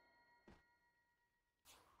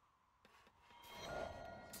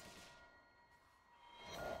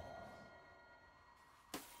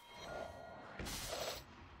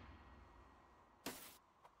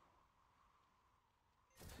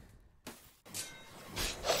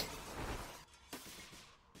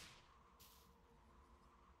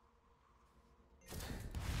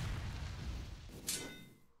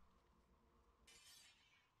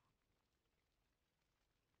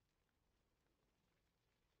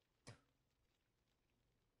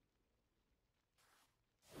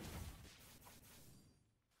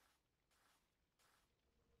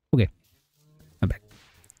 Okay, I'm back.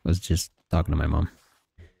 I was just talking to my mom.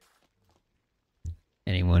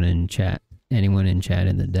 Anyone in chat? Anyone in chat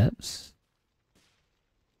in the depths?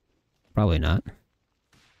 Probably not.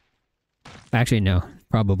 Actually, no.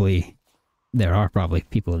 Probably. There are probably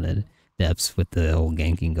people in the depths with the whole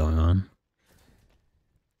ganking going on.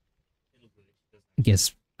 I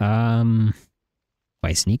guess, by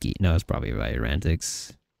Sneaky. No, it's probably by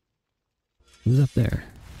Erantix. Who's up there?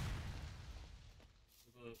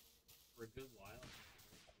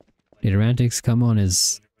 Did Erantix come on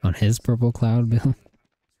his purple cloud bill?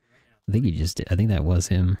 I think he just did. I think that was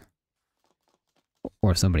him.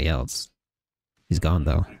 Or somebody else. He's gone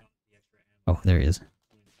though. Oh, there he is.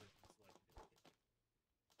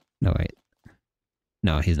 No, wait.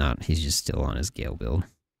 No, he's not. He's just still on his Gale build.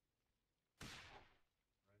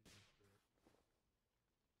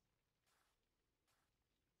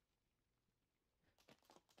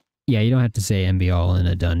 Yeah, you don't have to say MB all in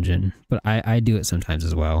a dungeon, but I do it sometimes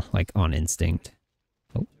as well, like on instinct.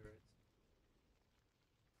 Oh.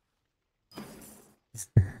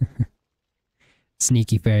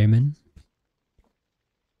 Sneaky ferryman.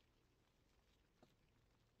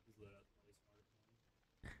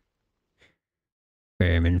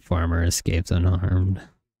 Ferryman farmer escapes unharmed.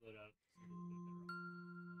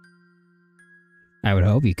 I would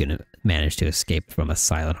hope you can manage to escape from a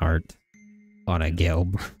Silent Heart on a Gale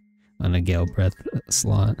Breath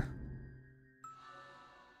slot.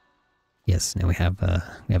 Yes, now we have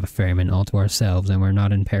a ferryman all to ourselves, and we're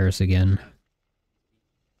not in Paris again.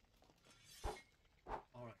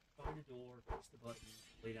 Alright, find a door, push the button,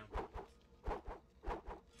 lay down.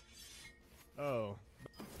 Oh.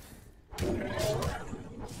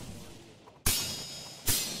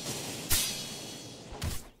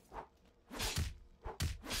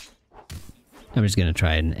 I'm just gonna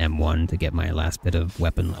try an M1 to get my last bit of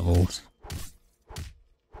weapon levels.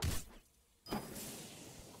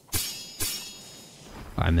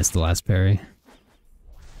 Oh, I missed the last parry.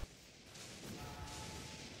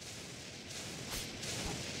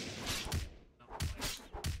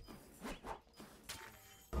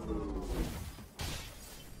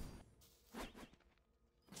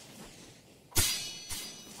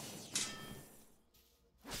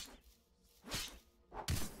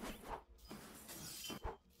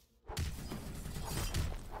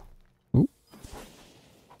 Ooh.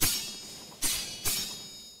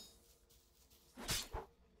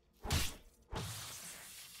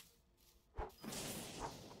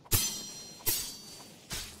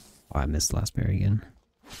 Oh, I missed the last parry again.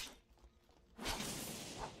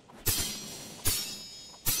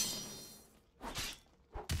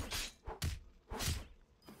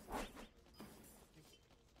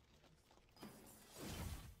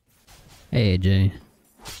 Hey, AJ.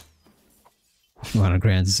 You want a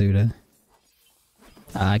Grand Suda?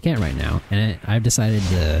 I can't right now, and I've decided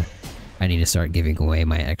I need to start giving away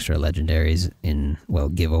my extra legendaries in, well,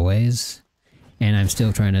 giveaways. And I'm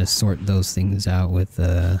still trying to sort those things out with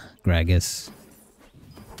Gragas.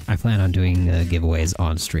 I plan on doing giveaways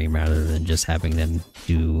on stream rather than just having them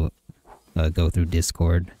go through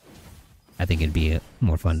Discord. I think it'd be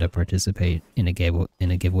more fun to participate in a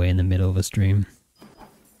giveaway in the middle of a stream.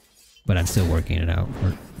 But I'm still working it out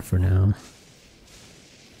for now.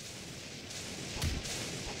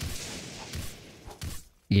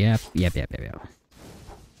 Yep.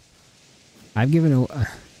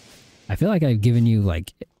 I feel like I've given you,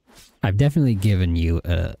 like, I've definitely given you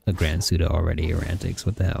a Grand Suda already, Erantix.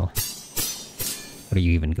 What the hell? What are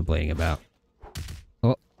you even complaining about?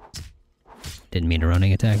 Oh. Didn't mean a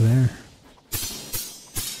running attack there.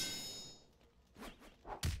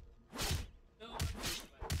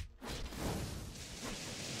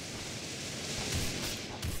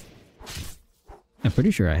 I'm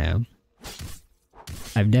pretty sure I have.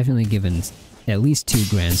 I've definitely given at least 2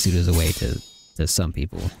 Grand Sudas away to some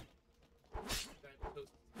people.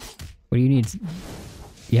 What do you need?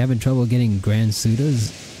 You having trouble getting Grand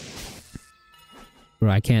Sudas?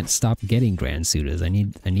 Bro, I can't stop getting Grand Sudas. I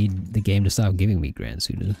need the game to stop giving me Grand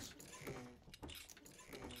Sudas.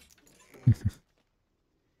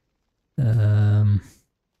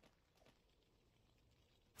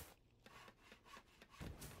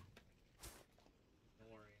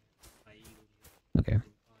 Okay.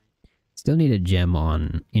 Still need a gem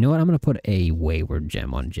on... You know what? I'm gonna put a Wayward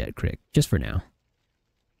gem on Jet Crick, just for now.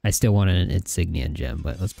 I still want an Insignia gem,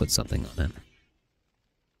 but let's put something on it.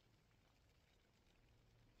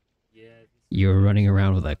 You're running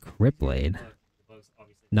around with a Cripblade.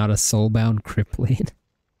 Not a soulbound Cripblade.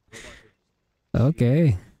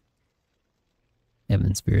 Okay.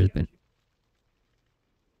 Evan Spear has been...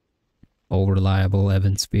 Old reliable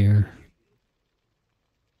Evan Spear.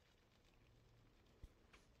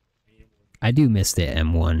 I do miss the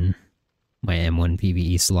M1, my M1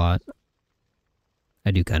 PvE slot. I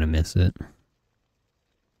do kind of miss it.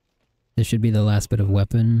 This should be the last bit of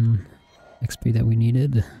weapon XP that we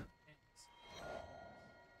needed.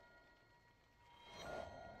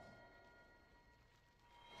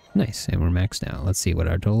 Nice, and we're maxed out. Let's see what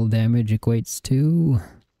our total damage equates to.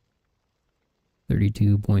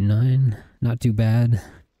 32.9, not too bad,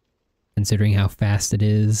 considering how fast it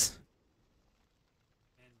is.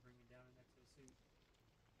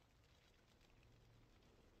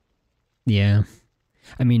 Yeah.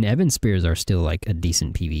 I mean, Evan Spears are still like a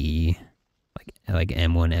decent PvE. Like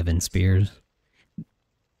M1 Evan Spears.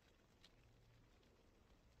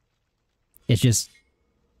 It's just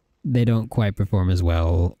they don't quite perform as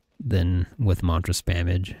well than with Mantra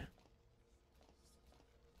Spammage.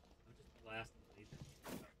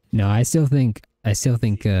 No, I still think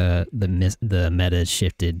the meta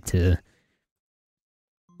shifted to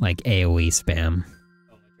like AoE spam.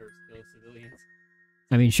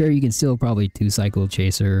 I mean, sure, you can still probably 2-cycle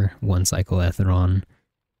Chaser, 1-cycle Etheron.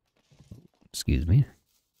 Excuse me.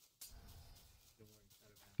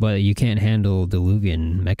 But you can't handle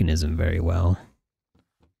Diluvian Mechanism very well.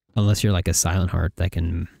 Unless you're like a Silent Heart that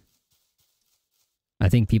can... I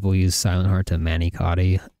think people use Silent Heart to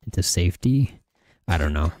manicotti into safety. I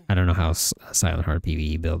don't know. I don't know how Silent Heart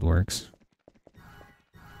PvE build works.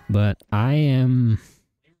 But I am...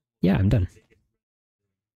 Yeah, I'm done.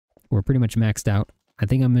 We're pretty much maxed out. I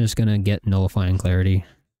think I'm just gonna get Nullifying Clarity.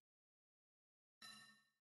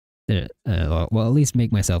 Well, at least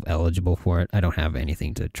make myself eligible for it. I don't have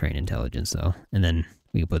anything to train intelligence, though. And then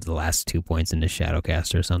we put the last 2 points into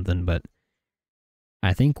Shadowcast or something, but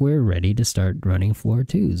I think we're ready to start running floor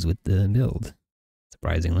 2s with the build,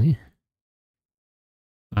 surprisingly.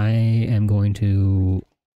 I am going to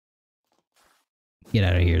get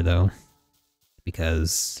out of here, though,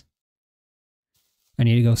 because I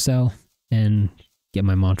need to go sell and get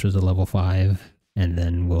my mantras to level 5, and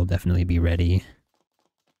then we'll definitely be ready.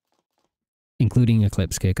 Including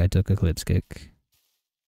Eclipse Kick. I took Eclipse Kick.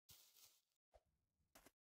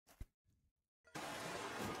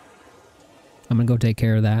 I'm gonna go take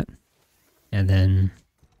care of that, and then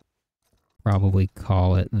probably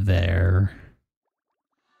call it there.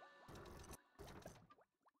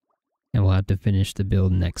 And we'll have to finish the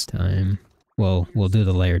build next time. Well, we'll do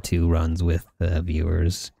the layer 2 runs with the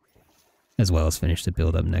viewers, as well as finish the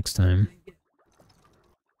build up next time.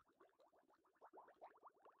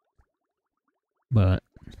 But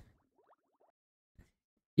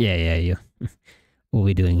yeah. We'll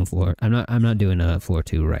be doing floor. I'm not doing a floor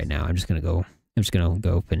 2 right now. I'm just gonna go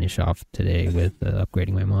finish off today with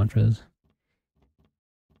upgrading my mantras.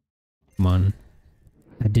 Come on.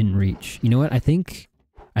 I didn't reach. You know what? I think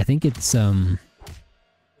it's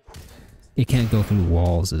it can't go through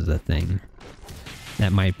walls is the thing.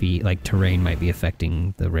 That might be like terrain might be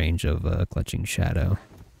affecting the range of Clutching Shadow.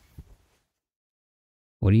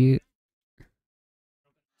 What do you...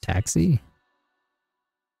 Taxi?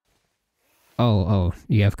 Oh,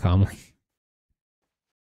 you have calmly.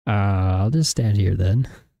 I'll just stand here then.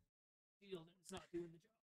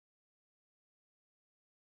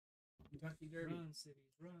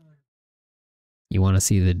 You want to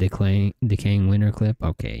see the decaying winter clip?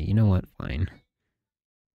 Okay, you know what? Fine.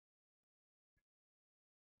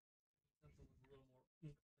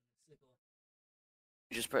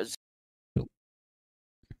 Just press. Oh.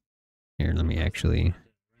 Here, let me actually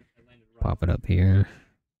pop it up here.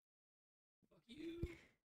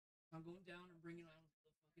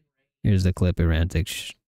 Here's the clip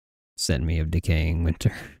Errantic sent me of decaying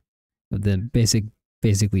winter. Of the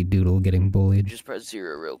basically Doodle getting bullied. Just press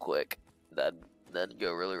 0 real quick. That'd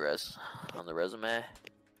go really res on the resume.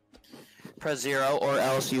 Press 0 or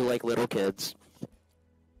else you like little kids.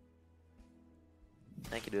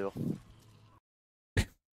 Thank you, Doodle.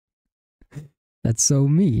 That's so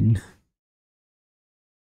mean.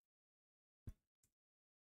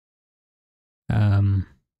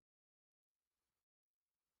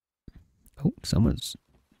 Oh, someone's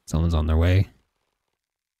on their way.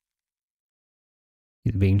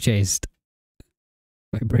 He's being chased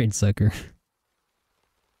by Brain Sucker.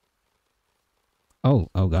 Oh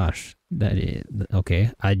gosh. That is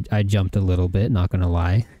okay. I jumped a little bit, not gonna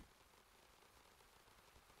lie.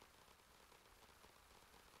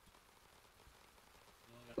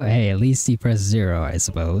 Hey, at least he pressed 0, I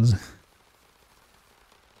suppose.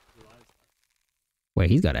 Wait,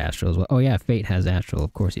 he's got Astral as well. Oh yeah, Fate has Astral.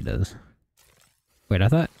 Of course he does. Wait, I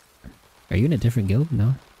thought... Are you in a different guild?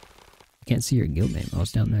 No? I can't see your guild name. Oh,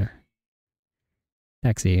 it's down there.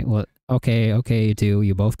 Taxi. Well, okay, you two.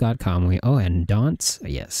 You both got Kamui. Oh, and Daunts?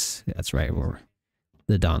 Yes, that's right. We're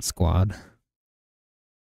the Daunts squad.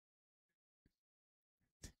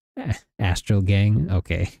 Astral Gang?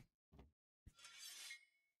 Okay.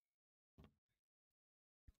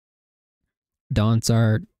 Daunts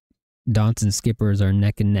and Skippers are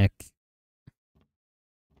neck and neck.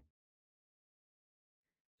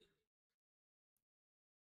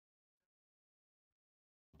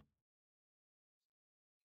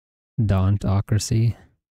 Dauntocracy.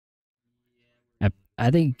 I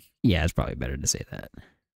think, yeah, it's probably better to say that.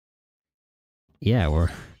 Yeah, we're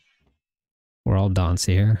all Daunts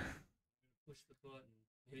here.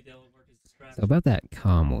 So about that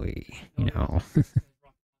Kamui, you know.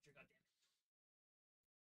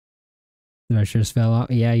 Threshers fell off.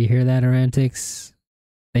 Yeah, you hear that, Errantics?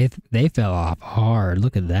 They fell off hard.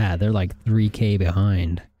 Look at that. They're like 3K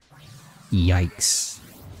behind. Yikes.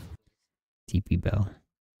 TP Bell.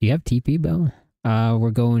 Do you have TP Bell? I'm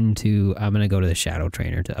gonna go to the Shadow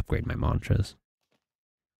Trainer to upgrade my mantras.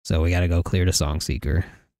 So we gotta go clear to Song Seeker.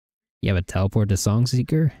 You have a teleport to Song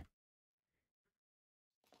Seeker?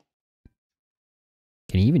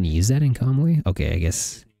 Can you even use that in Kamui? Okay, I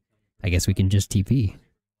guess we can just TP.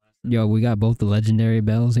 Yo, we got both the legendary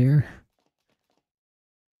bells here.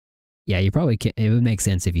 Yeah, you probably can't. It would make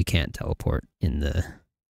sense if you can't teleport in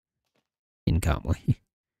Comway.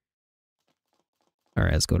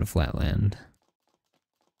 Alright, let's go to Flatland.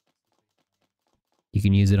 You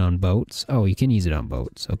can use it on boats? Oh, you can use it on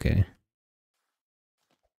boats. Okay.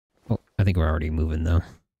 Oh, I think we're already moving though.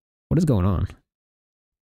 What is going on?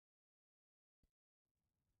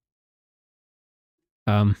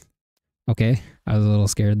 Okay. I was a little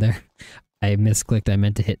scared there. I misclicked. I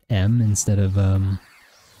meant to hit M instead of,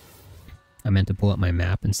 I meant to pull up my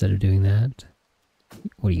map instead of doing that.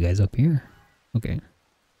 What are you guys up here? Okay.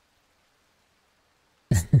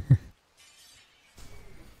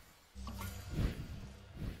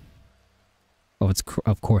 Oh, it's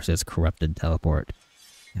of course it's corrupted teleport.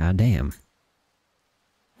 God damn.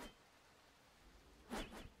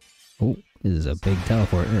 Oh, this is a big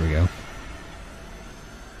teleport. There we go.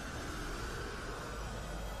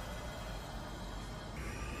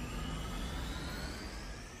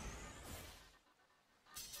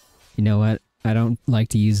 You know what? I don't like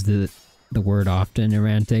to use the word often in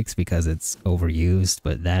Rantics because it's overused,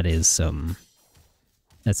 but that is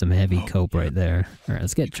that's some heavy cope right there. Alright,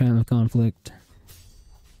 let's get Chime of Conflict.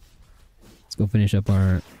 Let's go finish up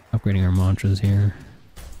upgrading our mantras here.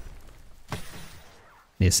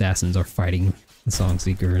 The assassins are fighting the Song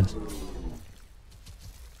Seekers.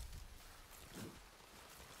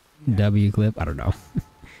 W clip? I don't know.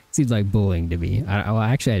 Seems like bullying to me.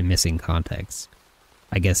 Actually, I'm missing context.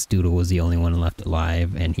 I guess Doodle was the only one left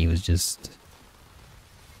alive, and he was just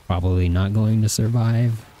probably not going to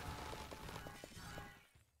survive.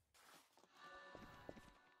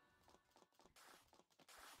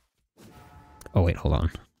 Oh wait, hold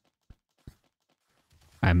on.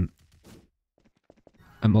 I'm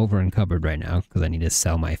over encumbered right now because I need to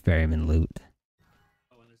sell my ferryman loot.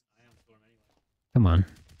 Oh, and there's an ion storm anyway. Come on.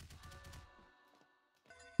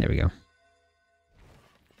 There we go.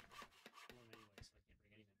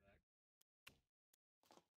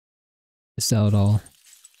 Just sell it all.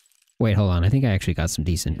 Wait, hold on. I think I actually got some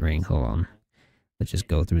decent ring. Hold on. Let's just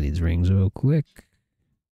go through these rings real quick.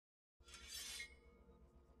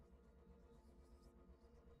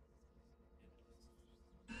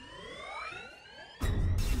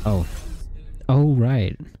 Oh. Oh,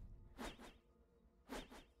 right.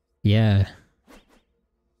 Yeah.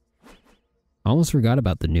 Almost forgot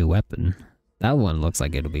about the new weapon. That one looks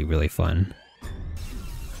like it'll be really fun.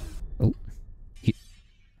 Oh.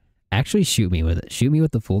 Actually, shoot me with it. Shoot me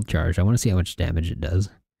with the full charge. I want to see how much damage it does.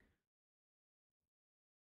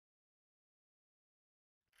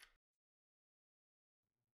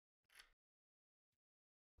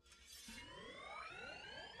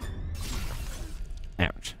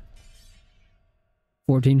 Ouch.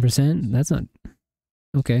 14%? That's not...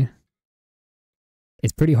 Okay.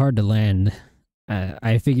 It's pretty hard to land.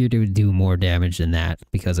 I figured it would do more damage than that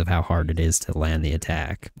because of how hard it is to land the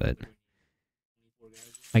attack, but...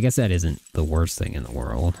 I guess that isn't the worst thing in the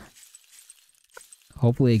world.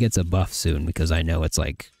 Hopefully it gets a buff soon because I know it's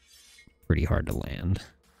like pretty hard to land.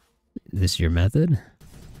 Is this your method?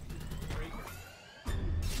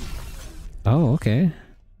 Oh, okay.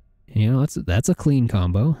 You know, that's a clean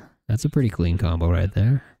combo. That's a pretty clean combo right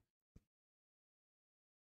there.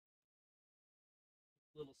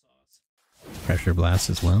 Little sauce. Pressure blast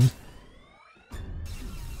as well.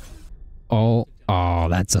 Oh,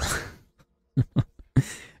 that's a...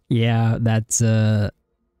 Yeah, that's a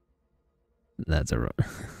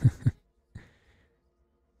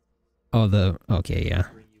Oh, okay, yeah.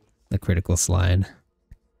 The critical slide.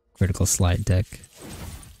 Critical slide tech.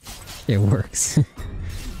 It works.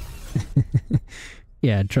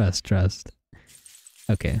 Yeah, trust.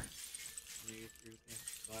 Okay.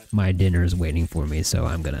 My dinner is waiting for me, so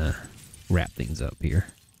I'm gonna wrap things up here.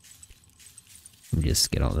 Let me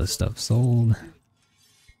just get all this stuff sold.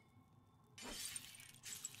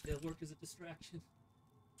 They'll work as a distraction.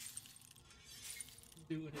 I'm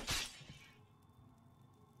doing it.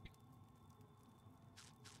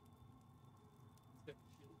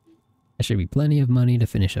 There should be plenty of money to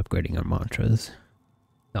finish upgrading our mantras.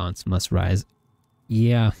 Daunts must rise.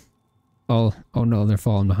 Yeah. Oh no, they're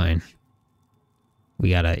falling behind. We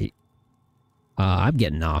gotta... I'm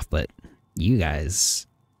getting off, but you guys...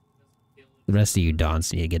 The rest of you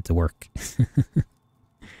Daunts need to get to work.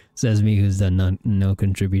 Says me who's done no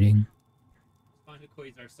contributing. Find a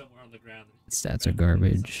quasar somewhere on the ground. Stats are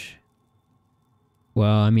garbage.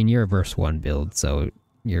 Well, I mean, you're a verse 1 build, so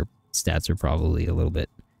your stats are probably a little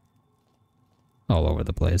bit all over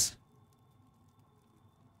the place.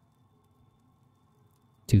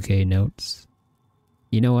 2K notes.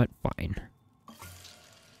 You know what? Fine.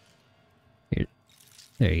 Here.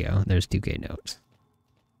 There you go. There's 2K notes.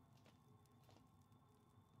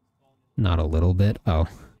 Not a little bit. Oh.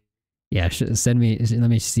 Yeah, send me, let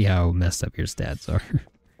me see how messed up your stats are.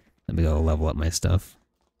 Let me go level up my stuff.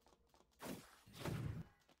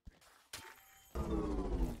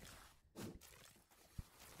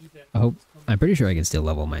 I hope, I'm pretty sure I can still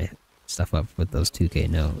level my stuff up with those 2k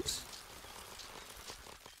notes.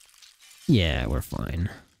 Yeah, we're fine.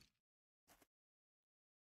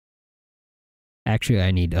 Actually,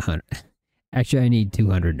 I need 100. Actually, I need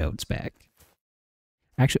 200 notes back.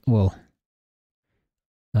 Actually, well,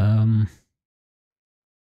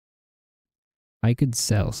 I could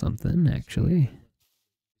sell something, actually.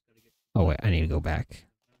 Oh, wait, I need to go back.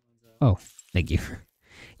 Oh, thank you.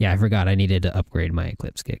 Yeah, I forgot I needed to upgrade my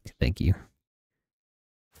Eclipse Kick. Thank you.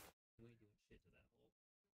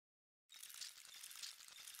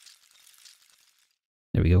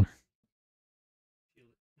 There we go.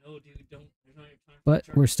 No, dude, don't. There's not even time for But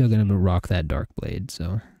charge. we're still gonna rock that Dark Blade,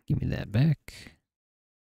 so give me that back.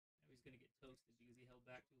 He's gonna get toasted because he held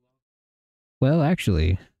back too long. Well,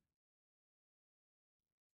 actually...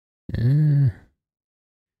 Another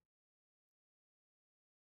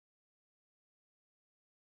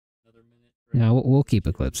minute. For yeah, we'll keep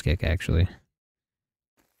Eclipse Kick, actually.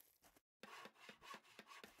 Oh,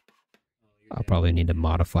 you're I'll dead. probably need to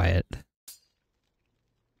modify it.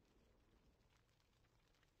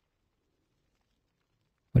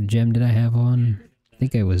 What gem did I have on? I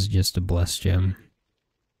think it was just a Blessed Gem.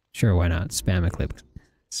 Sure, why not? Spam Eclipse.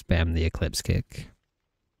 Spam the Eclipse Kick.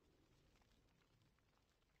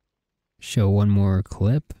 Show one more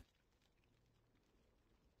clip.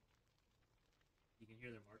 You can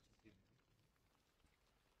hear their marches,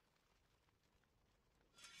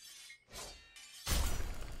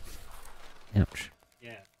 dude. Ouch.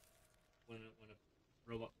 Yeah. When a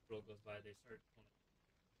robot patrol goes by, they start.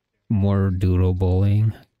 More doodle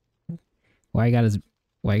bullying. Why I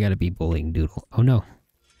gotta be bullying doodle? Oh no.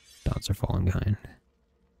 Daunts are falling behind.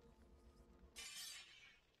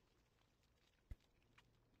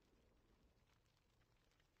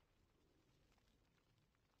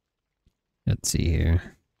 Let's see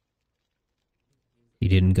here. He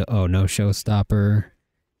didn't go. Oh, no showstopper.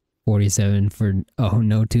 47 for. Oh,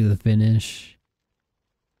 no to the finish.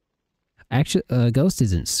 Actually, Ghost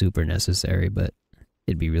isn't super necessary, but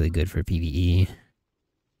it'd be really good for PvE.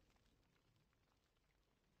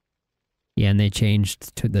 Yeah, and they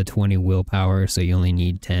changed to the 20 willpower, so you only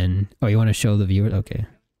need 10. Oh, you want to show the viewer? Okay.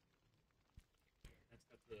 That's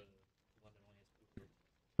the one that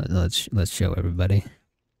only has 2. Let's show everybody.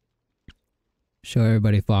 Show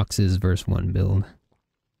everybody Fox's verse 1 build.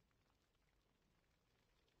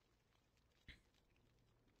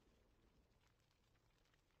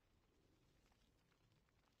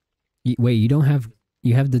 Wait, you don't have,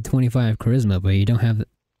 you have the 25 charisma, but you don't have,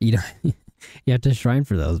 you don't, you have to shrine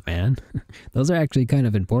for those, man. Those are actually kind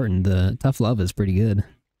of important. The tough love is pretty good.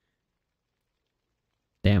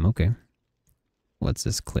 Damn, okay. What's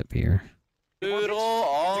this clip here? Doodle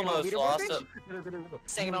almost lost it.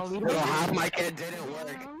 Singing on Doodle, half my kid didn't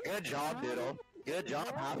work. Good job, Doodle. Good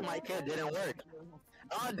job, half my kid didn't work.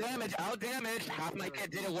 Out damage, half my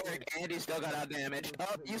kid didn't work, and he still got out damaged. Oh,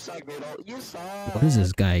 you suck, Doodle. You suck. What is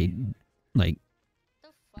this guy, like,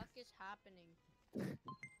 What the fuck is happening?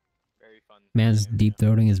 Very fun. man's deep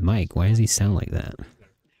throating his mic? Why does he sound like that?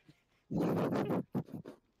 I'm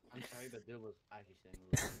sorry, but Bill was actually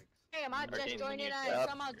saying. Hey, am I Or just games joining when it? you I suck.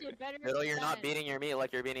 somehow did better. Doodle, you're not than- beating your meat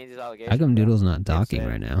like you're beating these allegations. How come bro. Doodle's not talking sad.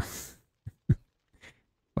 right now?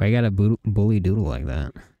 Why you gotta bully Doodle like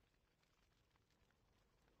that?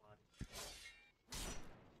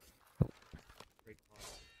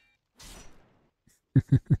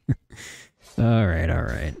 Alright,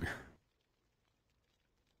 alright.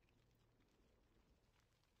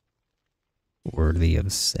 Worthy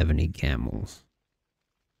of 70 camels.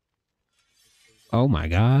 Oh my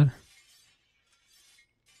god.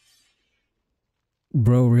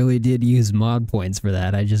 Bro really did use mod points for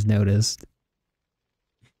that, I just noticed.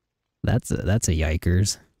 That's a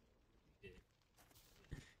yikers.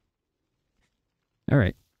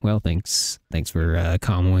 Alright, well thanks. Thanks for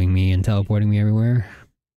comboing me and teleporting me everywhere.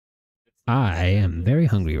 I am very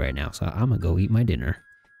hungry right now, so I'm gonna go eat my dinner.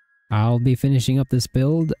 I'll be finishing up this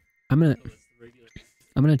build. I'm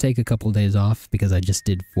gonna take a couple days off because I just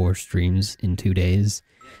did 4 streams in 2 days.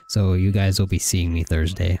 So you guys will be seeing me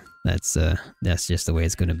Thursday. That's just the way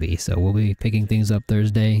it's gonna be. So we'll be picking things up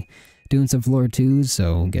Thursday, doing some floor 2s,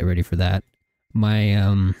 so get ready for that.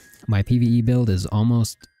 My my PvE build is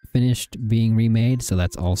almost finished being remade, so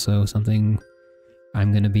that's also something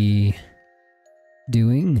I'm gonna be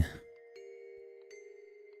doing.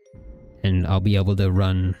 And I'll be able to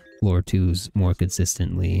run floor 2s more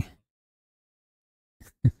consistently.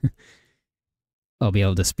 I'll be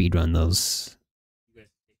able to speedrun those. You guys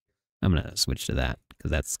take care. I'm gonna switch to that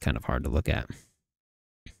because that's kind of hard to look at.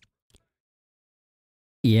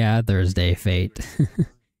 Yeah, Thursday fate.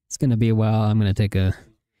 It's gonna be a while. I'm gonna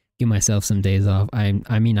give myself some days off.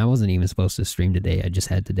 I mean, I wasn't even supposed to stream today. I just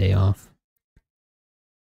had today off.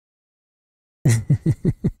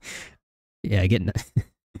 Yeah, get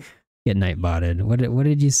nightbotted. What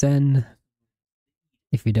did you send?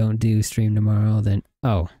 If you don't do stream tomorrow, then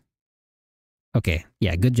oh. Okay,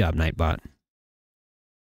 yeah, good job, Nightbot.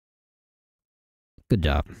 Good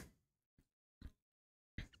job.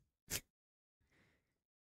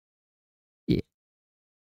 Yeah.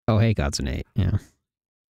 Oh, hey, Godsonate. Yeah.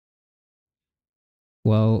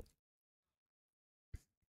 Well.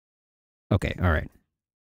 Okay, alright.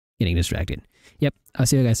 Getting distracted. Yep, I'll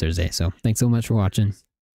see you guys Thursday, so thanks so much for watching.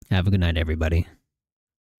 Have a good night, everybody.